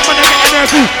like a tap, man, I get an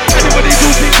airful. Anybody who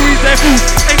thinks who's their fool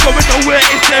ain't going nowhere,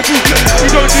 it's their fool. You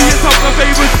don't do yourself no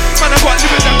favours, man, I got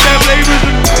living them bare flavours.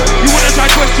 You wanna try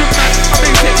question, man, I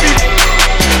make it me.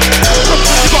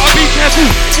 Sometimes you gotta be careful.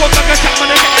 One like a tap, man,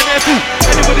 I get an airful.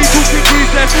 Anybody who thinks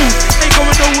who's their fool ain't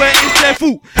going nowhere, it's their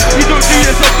fool. You don't do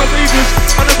yourself no favours,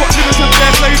 man, I got living them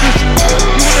bare flavours.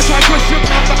 You wanna try question,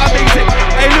 man, but I make it.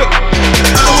 Hey, look,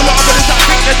 I know a lot of brothers that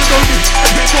think they don't know me. I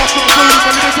think fast, not slowly,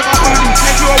 my limits are my only.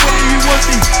 Make sure I want it, you want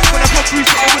me. When I come through,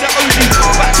 sitting with an OG.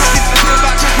 Backtracking, I see them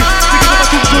backtracking. Thinking of my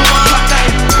tools, so I'm back that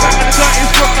in. Back in the dirt,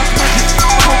 it's rock, that's magic.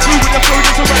 I come through with the flow,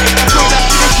 that's alright. I flow, that's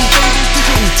lyrical, flavors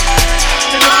digital.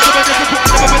 Never been a difficult,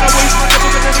 I've never been a waste, I've never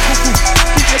been a difficult.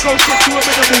 Keep your goals set to a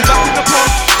minimal. Back in the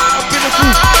past, I've been a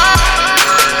fool.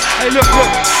 Hey, look.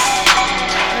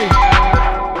 Hey.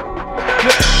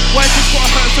 Look, why just got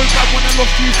hurt so bad when I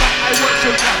lost you, fat, I weren't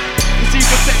so bad. It's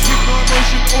either sex with no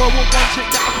emotion, or I want one chick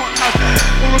that I can't have.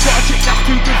 Or I got a chick that's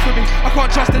too good for me, I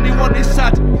can't trust anyone, it's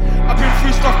sad. I've been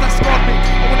through stuff that scarred me,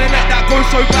 I wanna let that go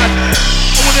so bad.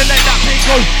 I wanna let that pain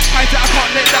go, I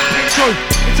can't let that pain show.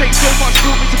 It takes so much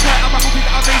for me to cry, I'm happy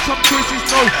that I made some choices,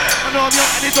 no. I know I'm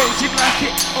young and it don't seem like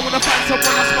it, I wanna find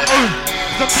someone that's my own.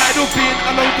 Cause I'm tired of being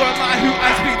alone, don't matter who I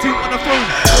speak to on the phone.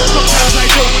 Sometimes I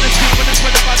don't wanna speak when I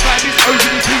spread the bad vibe, it's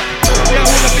overly peak. Yeah, I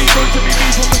wanna be known to be me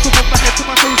from the top of my head to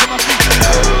my toes and my feet.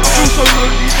 I feel so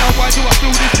lonely now, why do I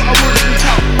feel this? But I wanna speak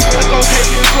out. I go hate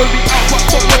me and throw me out, but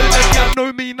stop one of them, yeah, know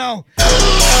me now.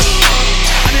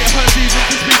 And it hurts even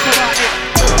to speak about it.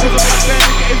 Cause I've had bare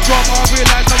negative drama, I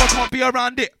realise now I can't be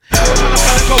around it. I'm trying to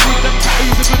find a girl with them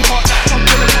tattoos, a good heart that I'm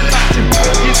gonna come back to.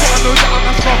 You gotta know that I'm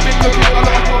a scrub, been looking a lot,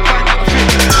 I can't find that fit.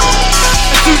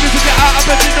 As soon as I get out of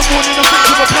bed in the morning, I think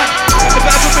of a plan. If I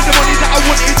ever made the money that I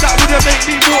wanted, that would've made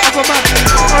me more of a man.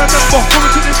 I remember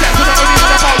coming to the set when I only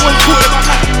had about 1 foot in my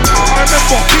hand. I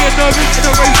remember being nervous in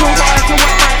a race so I had to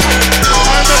wet my hand.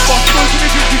 I remember smoking a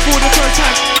drink before the first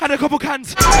time, had a couple cans.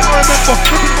 I remember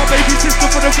looking at my baby sister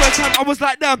for the first time, I was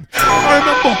like damn. I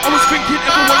remember I was thinking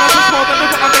everyone else was smart, but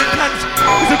never I made plans.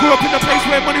 Cause I grew up in a place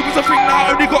where money was a thing, now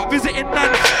I only got visiting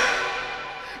nans.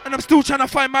 And I'm still trying to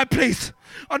find my place.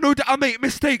 I know that I make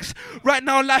mistakes. Right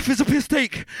now life is a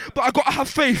mistake, but I gotta have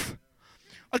faith.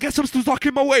 I guess I'm still stuck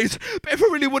in my ways. But if I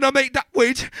really wanna make that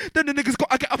wage, then the niggas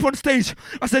gotta get up on stage.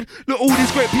 I said, look, all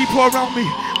these great people around me,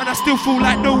 and I still feel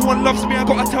like no one loves me. I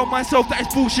gotta tell myself that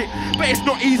it's bullshit, but it's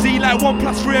not easy. Like 1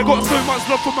 + 3, I got so much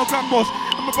love from my grandmas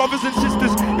and my brothers and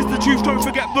sisters. It's the truth, don't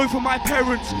forget both of my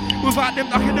parents. Without them,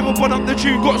 I can never burn up the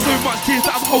tune. Got so much tears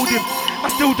that I'm holding.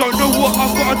 I still don't know what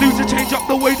I've gotta do to change up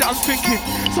the way that I'm thinking.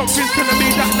 Something's telling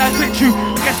me that life ain't true.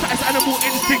 I guess that is animal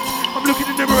instinct. I'm looking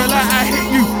in the mirror like I hate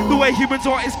you. The way humans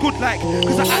are is good like,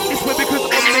 cause I act this way because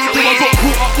I'm nature. I got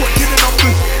caught up watching the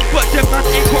numbers, but them man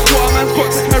ain't got what a man's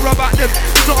got to care about them.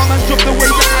 It's not a man's job the way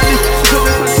that I live. So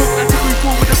there's hands up and to move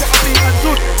forward, I've gotta be hands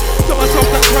on. Tell myself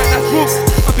that's right, that's wrong.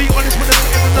 I'll be honest when I'm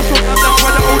sitting in the song, and that's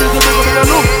why the olders will never be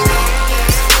alone.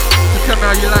 So tell me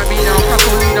how you like me now,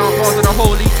 Castle lead now, bars on the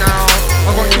whole league now.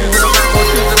 I got tunes in the map, got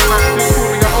tunes in the map, do call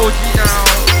me an OG now.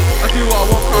 I do what I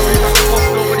want, can't read like a boss,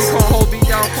 nobody can't hold me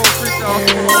down, can't freestyle.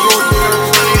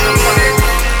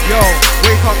 Yo,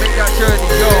 wake up, make that journey,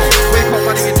 yo. Wake up,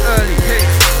 running in early, hey.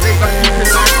 Lay back, keep it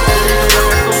nice, got a reason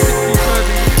why I'm so 60-30.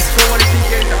 Don't wanna see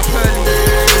games that are pearly.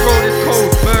 The road is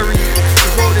cold, blurry. The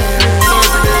road is slim,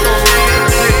 blurry. The road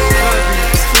is slim, blurry.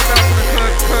 Sit down to the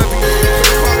curb, curvy.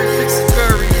 The car is 6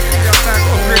 scurry. See that bag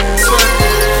of grip, burn.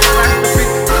 Life's the big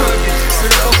curvy.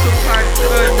 With a bottom time,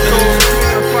 early. So, see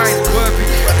the fine, worthy.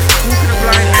 Walking a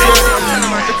blind journey, I'm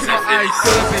telling man, look in my eyes,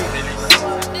 curvy.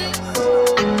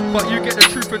 But you get the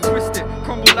truth and twist it.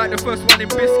 Crumble like the first one in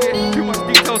biscuit. Too much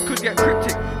details could get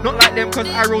cryptic. Not like them cause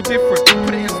I roll different.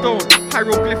 Put it in stone,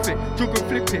 hieroglyphic. Jug and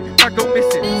flip it, I don't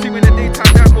miss it. See me in the daytime,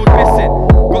 that mode missing.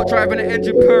 Got driving the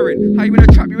engine purring. How you in a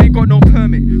trap, you ain't got no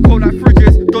permit. Cold like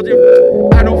fridges, dodging.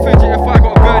 I don't fidget if I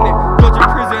gotta burn it. Dodging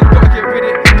prison, gotta get rid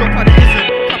of it. Drop out the ism.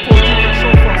 Capo, driven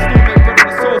chauffeur. Still make bread on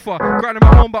the sofa. Grinding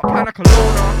my home but plan like a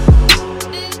loner.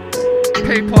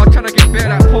 Paper, tryna get bare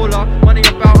like Polar. Money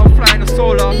about, I'm flying a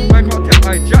solar. Man can't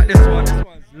tell I jack this one. This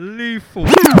one's lethal.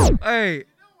 Hey,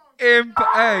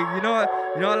 hey, you know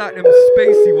I like them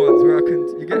spacey ones where I can,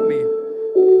 you get me?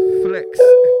 Flex.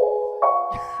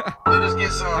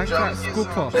 I can't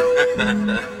scooper.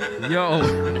 Yo,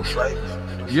 listen.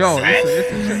 Yo,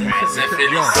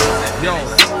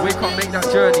 wake up, make that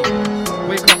journey.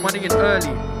 Wake up, money in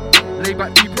early. Lay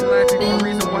back deep in life, you got a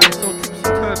reason why it's so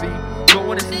tipsy-turvy. Don't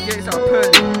wanna see gates out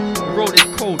pearly. The road is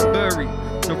cold, blurry.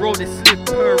 The road is slim,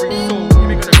 purry. So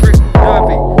you ain't gonna grip,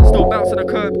 nervy. Still bounce on the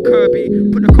curb,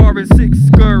 curvy. Put the car in 6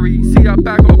 scurry. See that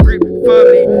bag got grip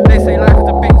firmly. They say life is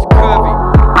a bitch, curvy.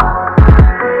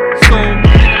 So you're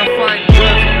gonna find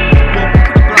worthy. You're walking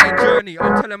a blind journey.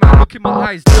 I'm telling man, look in my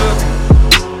eyes, dirty.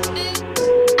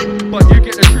 But you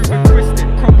get the truth and twist it.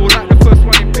 Crumble like the first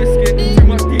one in biscuit. Too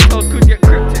much details could get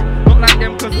cryptic. Not like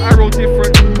them cause I roll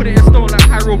different. Put it in stone like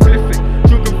hieroglyphic.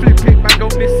 Jug and flip it, man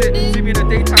don't miss it. See me in the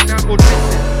daytime, now go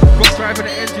miss it. Got driving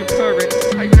the engine purring.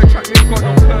 How you gonna track me, got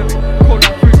no permit. Cold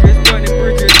like fridges, burning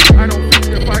bridges. I don't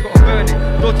think if I gotta burn it.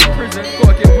 Dodging prison,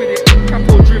 gotta get with it.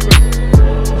 Capo driven.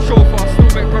 Chauffeur,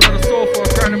 still make bread on the sofa.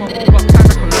 Grinding my home but plan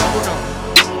like a loner.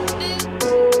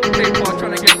 Paper,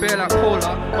 tryna get bare like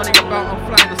Polar. Money about, I'm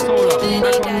flying the solar.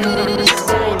 Man can't kiss like Chris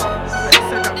Roller. They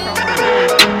said that crowd was a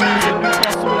roller. It's a new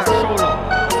car, so like shoulder.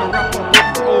 As a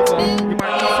rapper, over. You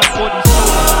might need some body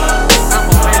shoulder. I'm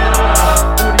a man in the manner.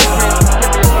 All these rings,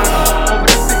 give me a banner. Over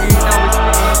the city, now it's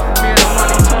me. Me and the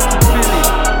money, Thompson, Billy.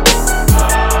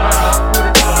 Manner, all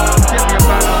these rings, give me a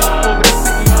banner. Over the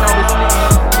city, now it's me.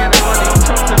 Me and the money,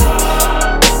 Thompson.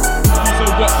 So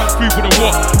what comes through with the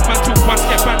what? Man talk fast,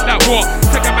 get back like what?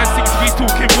 Take a man 6 feet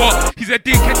talking what? He's a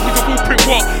dickhead, he's a blueprint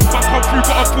what? Man come through,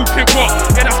 got a full clip what?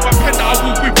 Yeah, that's my pen that I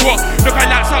walk with what? Look, I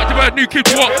lights out, give a new kid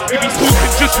what? If he's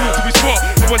talking, just walk to his spot.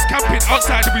 No one's camping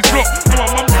outside of his block. No,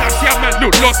 my mum's house, yeah, man,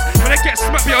 look lost. When I get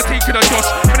smacked, we are taking a dosh.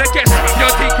 When I get smacked, we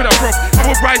are taking a rough. I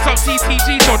will rise up,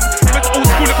 CTG's on. Man's old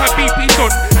school, look like BB's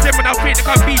on. Then when I fade, look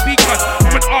like BB gun.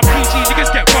 When RPG,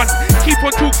 niggas get fun. Keep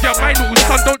on talking, yeah, my little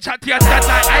son. Don't chat to your dad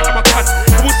like I am a cunt.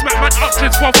 I will smack man up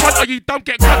just for fun. Are you dumb?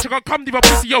 Get cut, I can't come leave a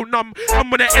pussy, yo, numb.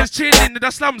 I'm on the ends chilling in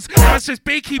the slums. Man says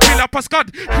bakey, bill up a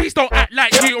scud. Please don't act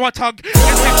like you or a tug.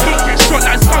 Yes, this team get shot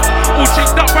like skunk. All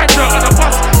jigged up right there on the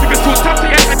bus. Niggas talk tough to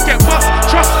your head, get bust.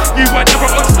 Trust, you were never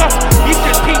on stuff. These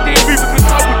get peaked, they move because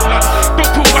I would blood. Don't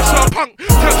talk rush or a punk.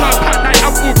 Turn to a pat like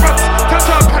I'm all runs. Turn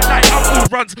to a pat like I'm all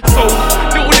runs. So,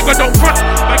 little nigga don't run.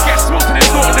 Man get smoked and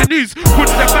it's not on the news. Good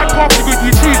to the back path, the good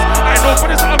you choose. I know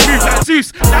brothers that move like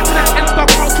Zeus. That to that end stuff,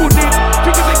 can't talk name.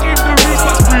 Fingers they gave no reason,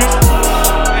 but bruise.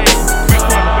 Hey, quick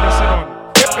one, I'm gonna sit on.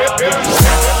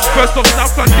 First off,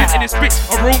 South London in this bitch,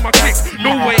 I roll my click.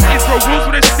 No way, Israel rules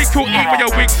with a stick, you'll eat with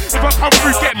your wig. If I come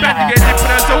through, get back again, then put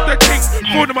a Zelda king.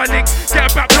 Phone in my my link.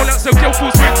 Get back blown out so girl full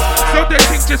swing. So they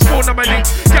think just phone on my link.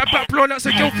 Get back blown out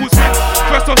so girl full swing.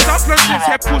 First off, South London's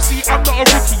head pussy, I'm not a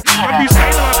rookie. I'm used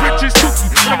saying my bridges tookie.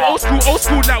 When I'm old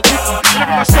school like Wookie.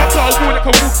 Whenever I start to a war like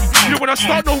a Wookie. You know when I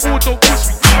start no war, don't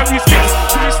push me. I'm used sticks.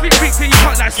 When you sleep weak, then you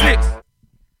cut like slicks.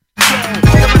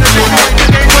 You're gonna drink your weight to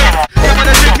gain weight. You're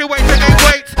gonna drink your weight to gain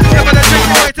weight. You're gonna drink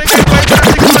your weight to gain weight.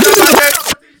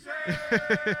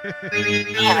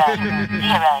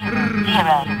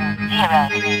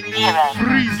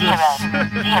 Freezers.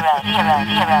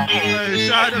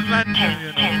 Shout out man,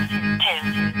 you know.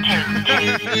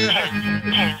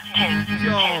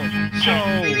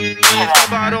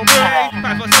 Bottom break,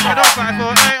 5 for 7, no 5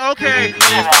 for 8, okay. It's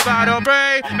the bottom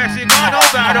break, Mexicano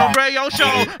bottom break, yo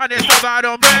show. And it's the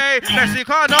bottom break,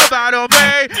 Mexicano bottom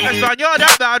break, Español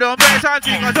that bottom break,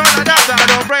 Santiago that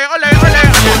bottom break, ole ole. And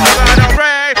it's the bottom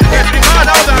break,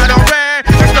 Mexicano bottom break,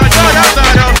 Español that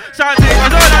bottom, Santiago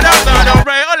that bottom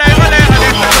break, ole ole. And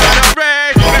it's the bottom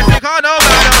break, Mexicano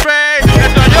bottom break,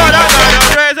 Español that bottom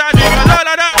break, Santiago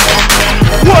that.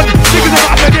 1, niggas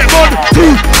about to get 1,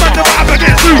 2, man about to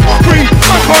get 2, 3,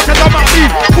 man can't tell about me,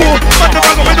 4, man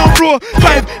never going on raw,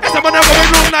 5, S man never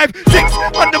going on live, 6,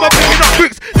 man never picking up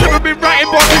bricks, 7 been writing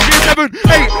bars in year 7,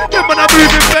 8, them man are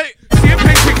moving fake. See a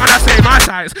pink thing and I say my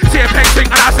size, see a pink thing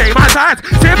and I say my size,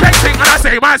 see a pink thing and I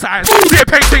say my size, see a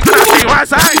pink thing and I say my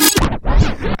size.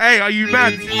 Hey, are you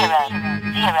mad?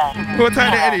 What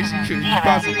time the energy you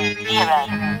buzzing?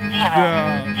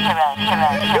 Yeah.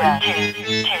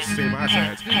 Say my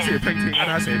size, see a pink thing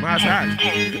and I say my size.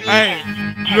 Hey,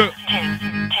 look.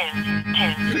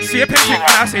 See a pink thing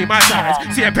and I say my size,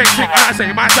 see a pink thing and I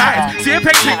say my size, see a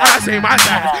pink thing and I say my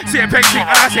size, see a pink thing and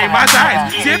I say my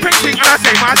size, see a pink thing and I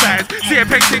say my size, see a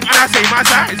pink thing and I say my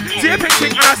size, see a pink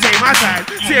thing and I say my size,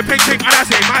 see a pink thing and I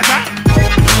say my size.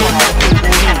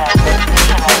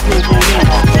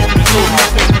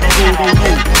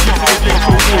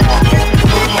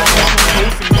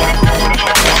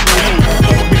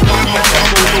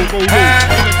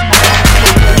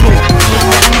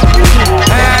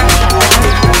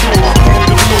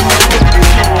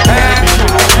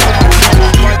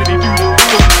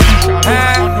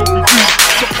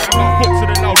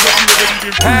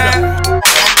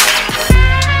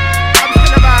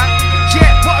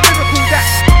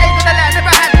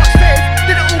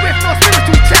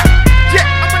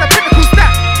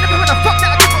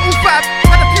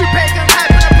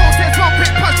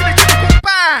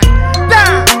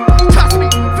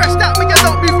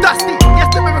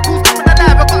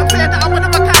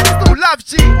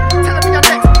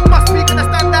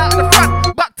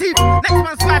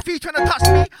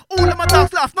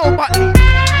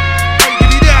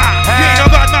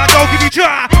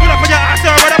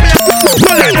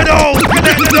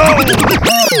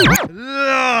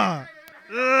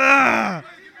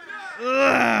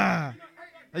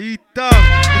 Are you dumb?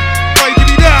 Boy, give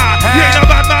me that. You ain't no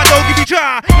bad man, don't give me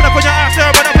try. When I put your ass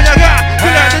up, when I put your guy.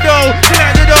 Collect the dough,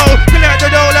 collect the dough, collect the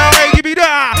dough, now hey, give me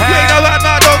that. You ain't no bad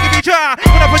man, don't give me try.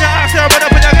 When I put your ass up, when I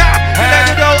put your guy.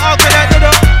 Collect the dough, I'll collect the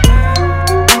dough.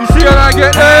 You see what I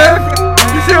get there?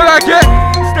 You see what I get?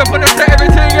 Step on the set,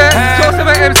 everything, yeah. Show some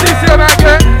MC, see what I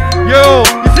get? Yo,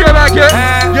 you see what I get?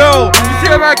 Yo, you see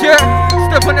what I get?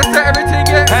 Step on the set, everything,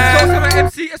 yeah. Show some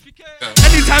MC, SPK.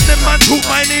 Anytime them man talk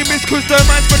my name is cause the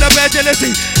man's full of bad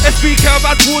jealousy. SPK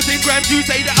about 14 grams, you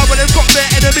say that I would have got their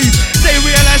enemies. They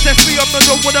realise that's me, I'm not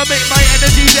don't wanna make my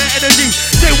energy their energy.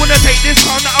 They wanna take this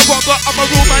crown that I want, but I'm a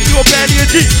real man, you're barely a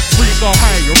G. Rings are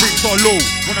high, your rings are low.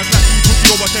 When I clap people,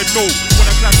 see what I said no. When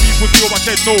I clap people, see what I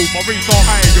said no. My rings are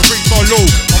high, your rings are low.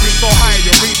 My rings are high,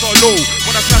 your rings are low.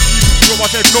 When I clap people, see what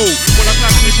I said no. When I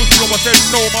clap people, see what I said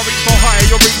no. My rings are high,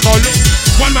 your rings are low.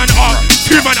 1 man up,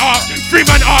 2 man up, 3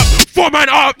 man up, 4 man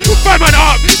up, 5 man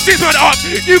up, 6 man up.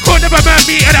 You could never man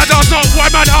me and I don't know. 1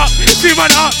 man up, 2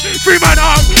 man up, 3 man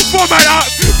up, 4 man up,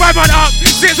 5 man up,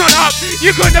 6 man up.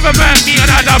 You could never man me and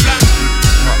I don't know.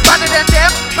 Better than them,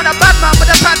 when a bad man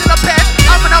with a pad in a pen.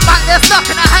 I'm in a mic, they're stuck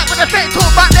in a hat with a fake talk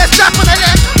back, they're strap on the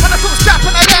leg. When I talk strap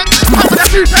on the leg, I'm in a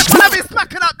shoot test when I be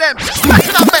smacking up them.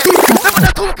 Smacking up men. Then when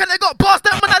I talk and they got bars,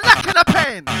 then when I lack in a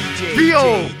pen.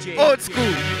 VO, old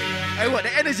school. Hey, what,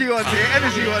 the energy ones here,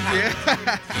 energy ones here.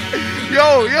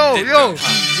 Yo.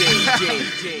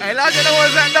 Hey, larger than the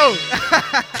ones that know.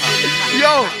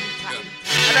 Yo.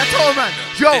 And I told man,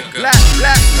 yo, black,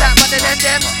 better than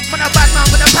them. When a bad man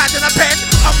with a pad and a pen.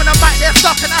 I'm in a mic, they're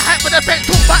stuck in a hat with a fake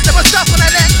talk back, they were strap on a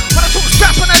leg. When I talk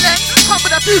strap on a leg, come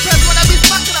with a few pens when I be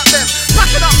smacking up them.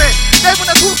 backing up me. They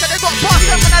wanna talk and they got past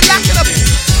them when I'm lacking up.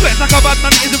 Flex like a bad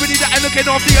man, is it really that I'm looking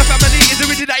after your family? Is it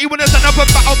really that you wanna stand up and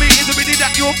battle me? Is it really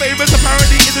that you're famous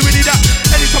apparently? Is it really that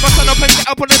anytime I stand up and get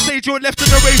up on the stage you're left in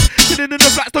the race? Sitting in the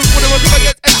flats, don't wanna come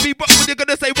against SB, but what you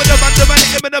gonna say when the man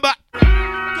hit him in the back?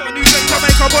 Got a new thing to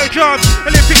make a boy jump.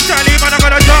 Olympic Charlie, man, I'm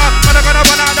gonna jump. Man, I'm gonna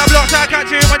run out the blocks, I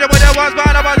catch you when you're with the ones,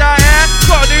 man, I'm gonna yeah.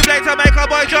 Got a new blade to make a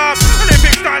boy jump.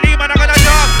 Olympic Charlie, man, I'm gonna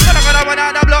jump. Man, I'm gonna run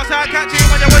out the blocks, I catch you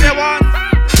when you're with the ones.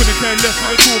 Couldn't care less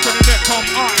when the talk and the net come.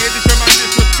 Edition man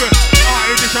disrespect.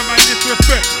 Edition man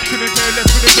disrespect. Couldn't care less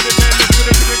with the couldn't care less with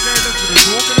the couldn't care less with the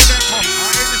talk and the net come.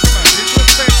 Edition man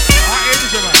disrespect.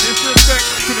 Edition man disrespect.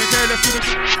 Couldn't care less with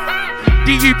the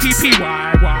DUPP,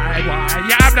 why?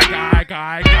 Yeah, I'm the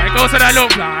guy. Go to the low,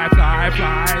 fly.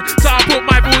 So I put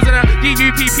my balls in a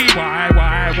DUPP, why?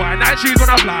 Night shoes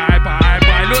when I fly,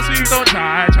 bye. Look sleeves, don't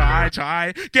try.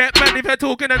 Get mad if you're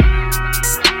talking and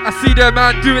I see them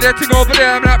man doing their thing over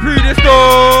there, I'm like, pre this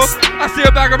door. I see a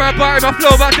bag of man biting my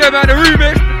flow back there, man, the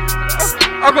remix.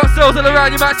 I got cells all around,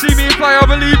 you might see me play, I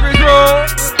believe it's raw.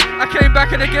 I came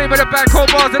back in the game with a bang cold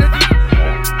bars and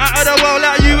out of the world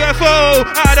like UFO,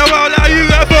 out of the world like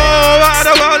UFO, out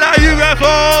of the world like UFO.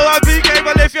 I'm big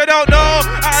able if you don't know.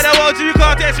 Out of the world you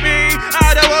can't test me,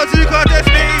 out of the world you can't test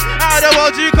me, out of the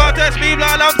world you can't test me,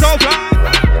 blah long so fly.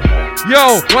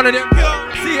 Yo, one of them.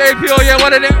 CAPO, yeah,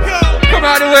 one of them. Come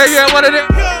out the way, yeah, one of them.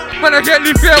 When I get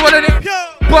leaf, yeah, one of them.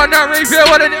 Born down rave, yeah,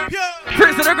 one of them.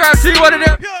 Prince of the Grab, see, one of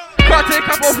them. Can't take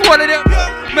up off one of them.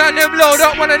 Man, them load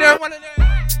up, one of them.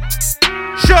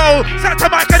 Show, Santa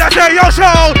Mike and I say yo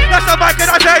show. That's the mic and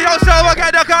I say yo show. I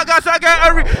get the carcass, I get a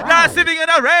last sitting in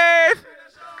a rave.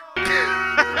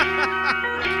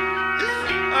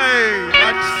 Hey, I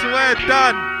swear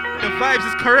done. The vibes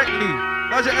is correctly.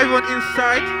 Now get everyone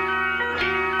inside.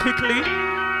 Quickly.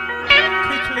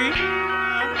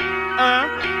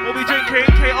 What we drinking?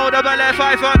 K.O. the belly,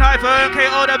 hyphen,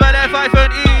 K.O. the belly, hyphen,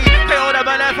 E. K.O. the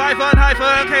belly, hyphen,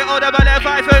 K.O. the belly,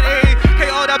 hyphen, E.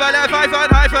 K.O. the belly,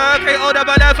 hyphen, K.O. the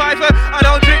belly, hyphen. I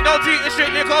don't drink no tea, it's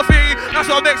strictly coffee. That's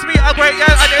what makes me a great yeah.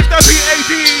 And it's the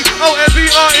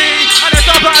P-A-D-O-M-B-R-E. And it's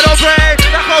the battle break.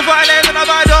 That can't violate in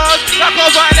my dogs. That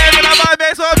can't violate in my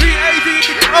mates. So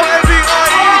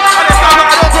P-A-D-O-M-B-R-E. And it's the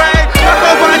battle break. That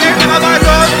can't violate in my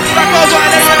dogs. That can't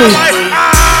violate in my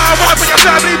wanna put your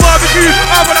family barbecue.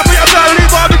 I wanna put your family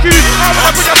barbecue. I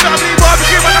wanna put your family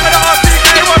barbecue. When I'm gonna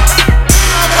RTK one.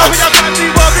 I wanna put your family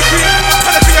barbecue. I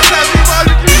wanna put your family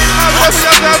barbecue. I wanna put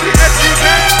your family STK.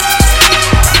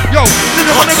 Yo,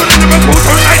 didn't wanna go to Liverpool.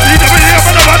 So like lead them in here,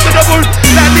 but I'm out to the bull.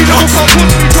 That leader who can't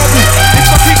cause me trouble. It's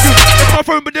my kingdom. It's my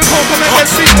phone, but they can't come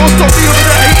against me. Don't stop me over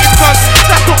the hating fans.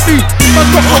 That's not me. Man,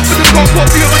 stop up for the can't put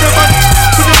me over the man.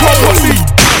 So they can't put me.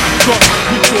 Stop,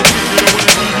 keep talking. You don't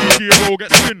wanna see the hero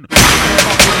get spin.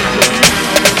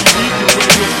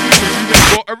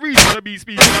 Got a reason to be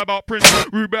speaking about Prince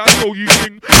Ruby, I told you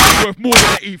thing. I'm worth more than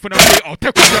an E for the play. I'll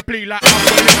take off the play like I'm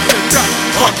willing to say that.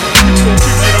 But keep talking, you don't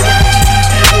wanna see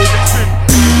the hero get spin.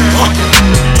 You can't get to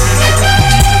the meaning.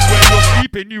 Where you're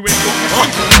sleeping, you ain't got the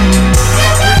reason.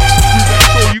 Ruby, I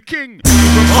show you king.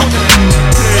 You're worth more than an E for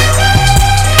the play.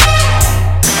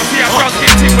 I see how Bronx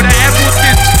gets in with the Air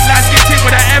Forces. Let's get in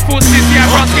with the Air Forces. Yeah,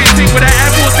 Bronx gets in with the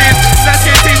Air Forces. Let's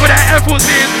get in with the Air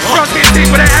Forces. Bronx gets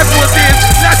in with the Air Forces.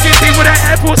 Let's get in with the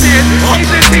Air Forces.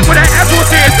 Asian team with the Air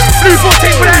Forces. Blue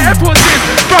 14 with the Air Forces.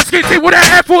 Bronx gets in with the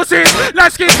Air Forces.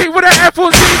 Let's get in with the Air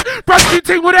Forces. Bronx gets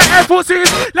in with the Air Forces.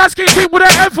 Let's get in with the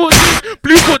Air Forces.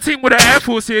 Blue 14 with the Air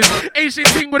Forces. Asian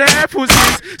team with the Air Forces.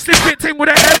 Slim Fit team with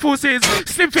the Air Forces.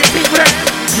 Slim Fit team with the Air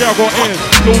Forces. Yeah, I got airs.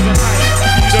 Loads of time.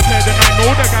 The player that I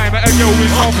know the guy, but a girl with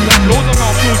half like loads of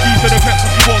mouth, so she's to the pets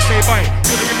and she won't say bye.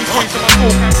 So they give me space in my soul,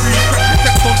 can't breathe, crack the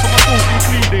text on for my soul,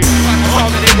 including like my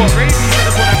child and they got rabies, I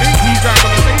just wanna make these drive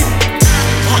on the same.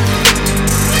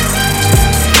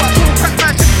 Crack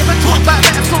man, shit, never talk about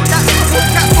that, talk that,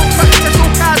 talk that, talk crack, let's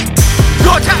talk out.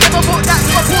 Your chat never bought that,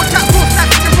 never bought that, bought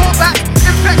that, you brought back.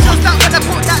 Infections that when I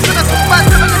bought that, so I talk about,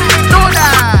 never gonna ignore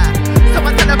that.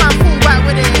 Someone tell a man fool right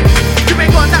with it. You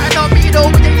ain't got nothing on me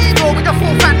though, with your ego, with your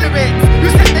full fan lyrics.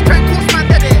 You said the trend course man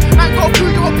did it. Man go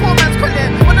through you a poor man's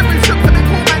calling. When the roof shook for the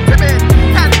cool man timid.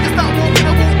 Time to start walking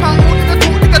the walk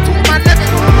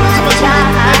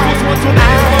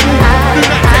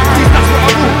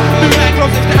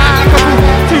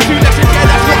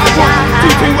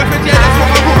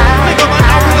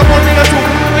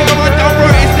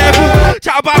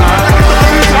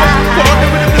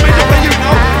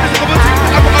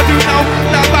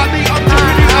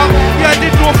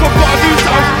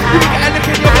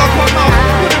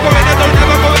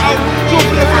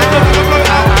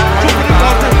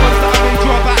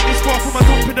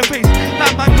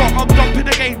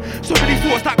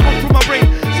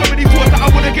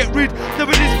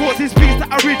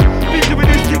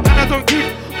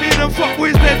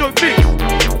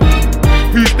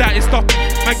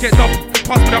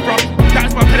pass with a brush.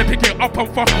 That's my pen and pick it up and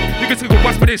fuck. Niggas who go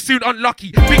bust but they soon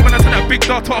unlucky. Big man, I send a big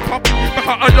dart to a pop. Back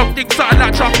I unlock things, something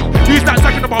like Chucky. Who's that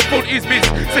second on my phone is miss?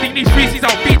 Said he needs feces,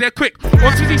 I'll be there quick.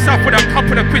 On Susie South with a cup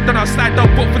and a quid, then I'll slide down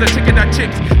book for the chicken and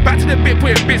chips. Back to the bit,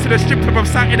 putting bits in the strip club, I'm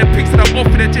sat in the pigs and I'm off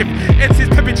in the gym.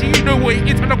 NC's Pepper G, you know what it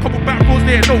is when I come with back rows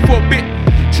there, know for a bit.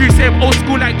 True say I'm old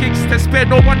school like gigs, to spare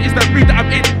no one is the mood that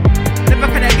I'm in. Never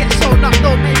can I get shown up,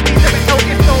 no maybe, never no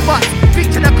if no buts.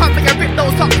 Reach to the cup and you rip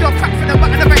those up, you're crack for the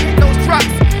butt, I never hit those trucks.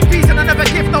 Reason I never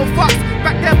give no fucks,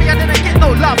 back then me I didn't get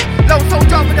no love. Low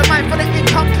soldier with a mind for the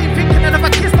income, clean thinking I never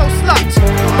kiss no sluts.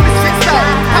 Misfit style,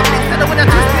 public said I wanna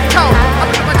twist it out. I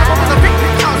put my job on a big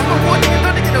thing house, no warning, you're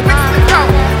gonna get a whip split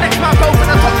out. Next month over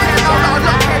the top 10, now not a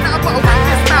lot here, now I've got to wait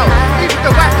this now. Even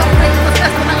the wife don't pay, it was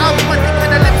less than an hour, one thing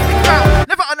and a lipstick round.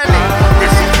 Never on a link,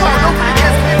 this shit's wild, nobody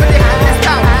gets me, but they had this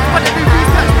down. Wanna do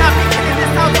research now, be killing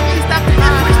this house on East Africa,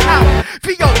 Twitch now.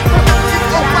 Theo,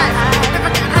 oh right,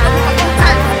 never get out of my own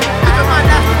time. Living my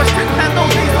life with a strict plan, no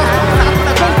days off, I'm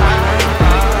gonna go.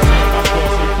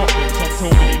 Some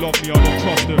tell me they love me, I don't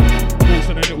trust them. Ghosts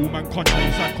and a little man country,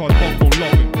 sad card, bum don't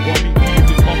love him. What I mean, if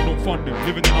his mum don't fund him.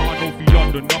 Living in I know for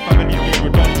London, enough family being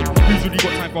redundant. Who's really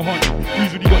got time for hunting?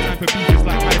 Who's really got time for beef? It's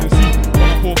like hide and seek.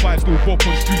 145 still bop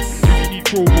on street. If you need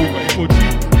pro, go got it for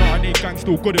cheap. Not a name gang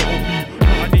still got it on me.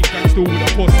 Not a name gang still with a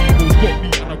posse. Who's got me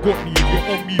and I got me. If you're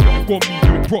on me, then I got me,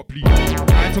 do it properly.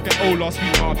 I took an O last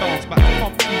week, now I bounce back.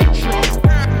 Company and trust.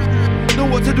 Know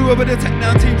what to do over the tech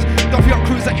now teams. Duffy up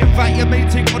crews that invite your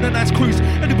main team on a nice cruise.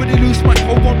 Anybody loose might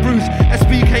hold one bruise.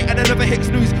 SBK and I never hit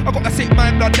snooze. I got a sick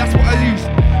mind blood, that's what I use.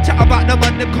 Chat about the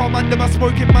man, them calm under my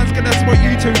smoking man's gonna smoke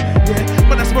you too. Yeah,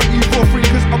 man I smoke you for free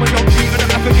cause I'm a young G and I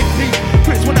never get deep.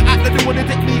 Crits wanna act like they wanna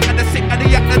take me and the sick and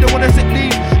they act like they wanna sick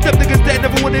leave. Them niggas there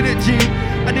never wanted it G.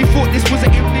 And they thought this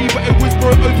wasn't in me, but it was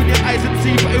bro, open your eyes and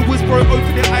see. But it was bro,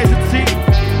 open your eyes and see.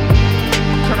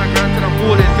 Tryna grind till I'm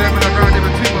bored, them and I grind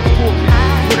never too much talking.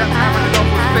 All that time and the love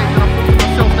was fake, and I thought to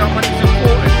myself that money's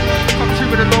important. Come true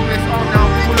with the longest arm now,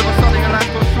 all of a sudden your life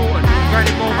got shortened.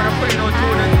 Grinding more man, I'm putting on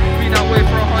Jordan. Been that way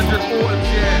for 100 autumns,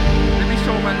 yeah. Let me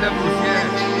show my levels, yeah.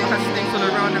 I had snakes all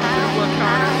around that I couldn't work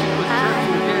out, and that shit was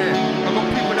dreadful, yeah. I got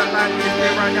people that like me, if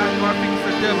they right now, do I think it's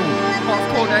the devil. Heart's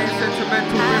cold, I ain't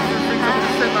sentimental, rims and things I'm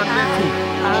gonna send man mental.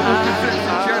 I'm looking flips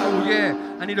in general, yeah.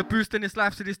 I need a boost in this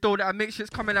life so this dough that I make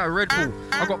shit's coming like Red Bull.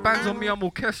 I got bands on me, I'm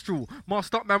orchestral.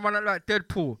 Masked up, man, run out like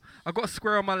Deadpool. I got a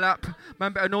square on my lap,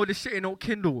 man better know this shit ain't no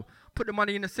Kindle. Put the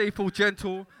money in the safe, all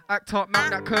gentle. Act up,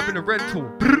 mount that curb in the rental.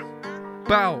 Brr.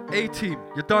 Bow, A-team,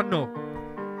 you done know.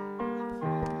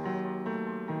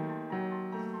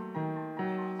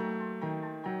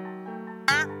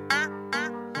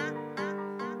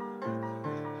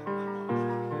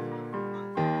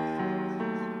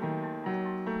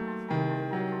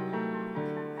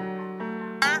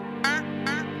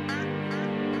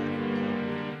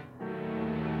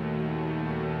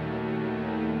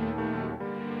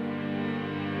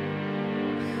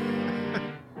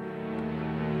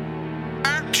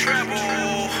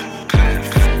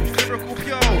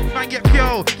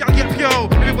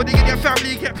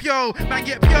 Pyo, man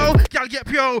get pyo, y'all get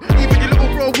pyo. Even your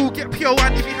little bro will get pyo.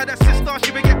 And if you had a sister,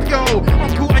 she will get pyo.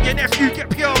 Uncle and your nephew get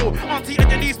pyo. Auntie and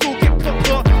your niece will get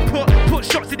put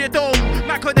shots in your dome.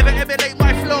 Man could never emulate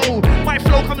my flow. My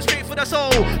flow comes straight for the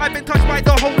soul. I've been touched by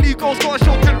the Holy Ghost. Got a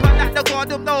short temper like the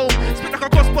God of no. Spit like a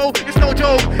crossbow, it's no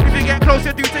joke. If you get close,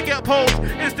 you're due to get posed.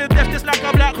 Instant death just like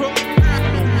a black crow. I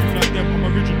don't move like them, I'm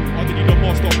original. I didn't need a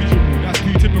master visual. That's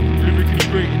too typical, lyrically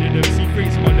great. And they never see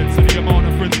face in my lens, so the amount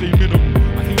of friends they minimal.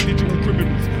 Digital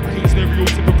criminals, I hate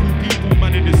stereotypical people,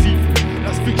 man in deceitful.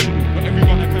 That's fictional, but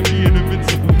everyone that can be an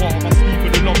invincible. Heart of my sleep,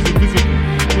 but the love's invisible.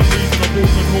 I was raised in a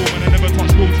broken home and I never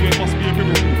touched roads, so it must be a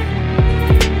miracle.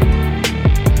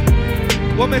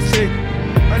 What message?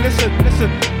 Hey listen,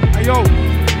 hey yo,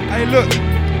 hey look,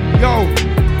 yo,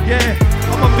 yeah,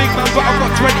 I'm a big man but I've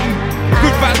got 20.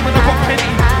 Good vibes man, I've got plenty.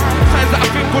 Signs that I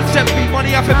think God sent me.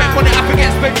 Money I forget, money I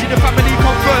forget spending. The family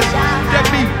come first, then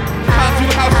me.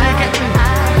 Council house, you get me.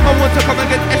 I want to come and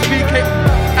get SBK.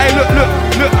 Hey look,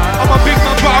 I'm a big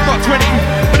man but I've got 20.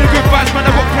 For the good vibes man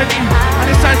I've got plenty. And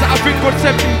the signs that I think God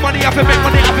sent me. Money I forget,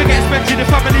 money I forget spending. The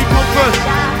family come first,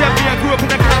 then me. I grew up in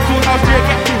a council house, you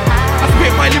get me. I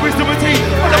spit my lyrics to a T.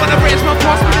 All I wanna raise my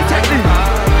past with the technique.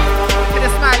 With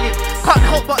a smiling, can't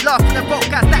help but laugh at the broke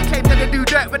guys that claim that they do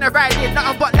dirt when they're riding.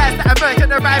 Nothing but lies that emerge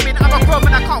when they're rhyming. I'm a grown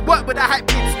man, I can't work with the hype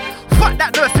kids. Fuck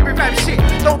that nursery rhyme shit.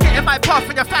 Don't get in my path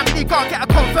when your family can't get a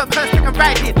confirmed hearse like I'm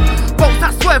riding. Bolts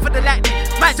that swerve with the lightning.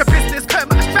 Mind your business, curb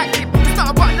my distracting. It's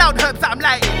not about loud herbs that I'm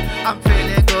lighting. I'm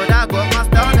feeling good, I got my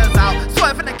starters out.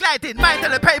 Swerve in the glass. sliding. Mind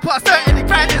on the paper, certainly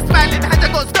grinding. Smiling, had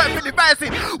you got skirtfully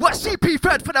rising. What she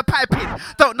preferred for the piping?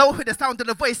 Don't know who the sound of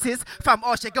the voice is. Fam,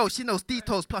 all she goes, she knows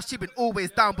details. Plus, she been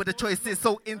always down with the choices.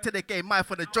 So into the game, mind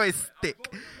for the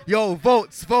joystick. Yo,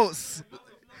 votes.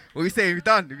 What we saying? We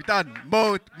done.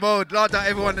 Mode. Large out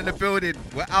everyone in the building.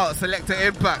 We're out. Selector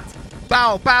Impact.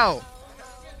 Bow.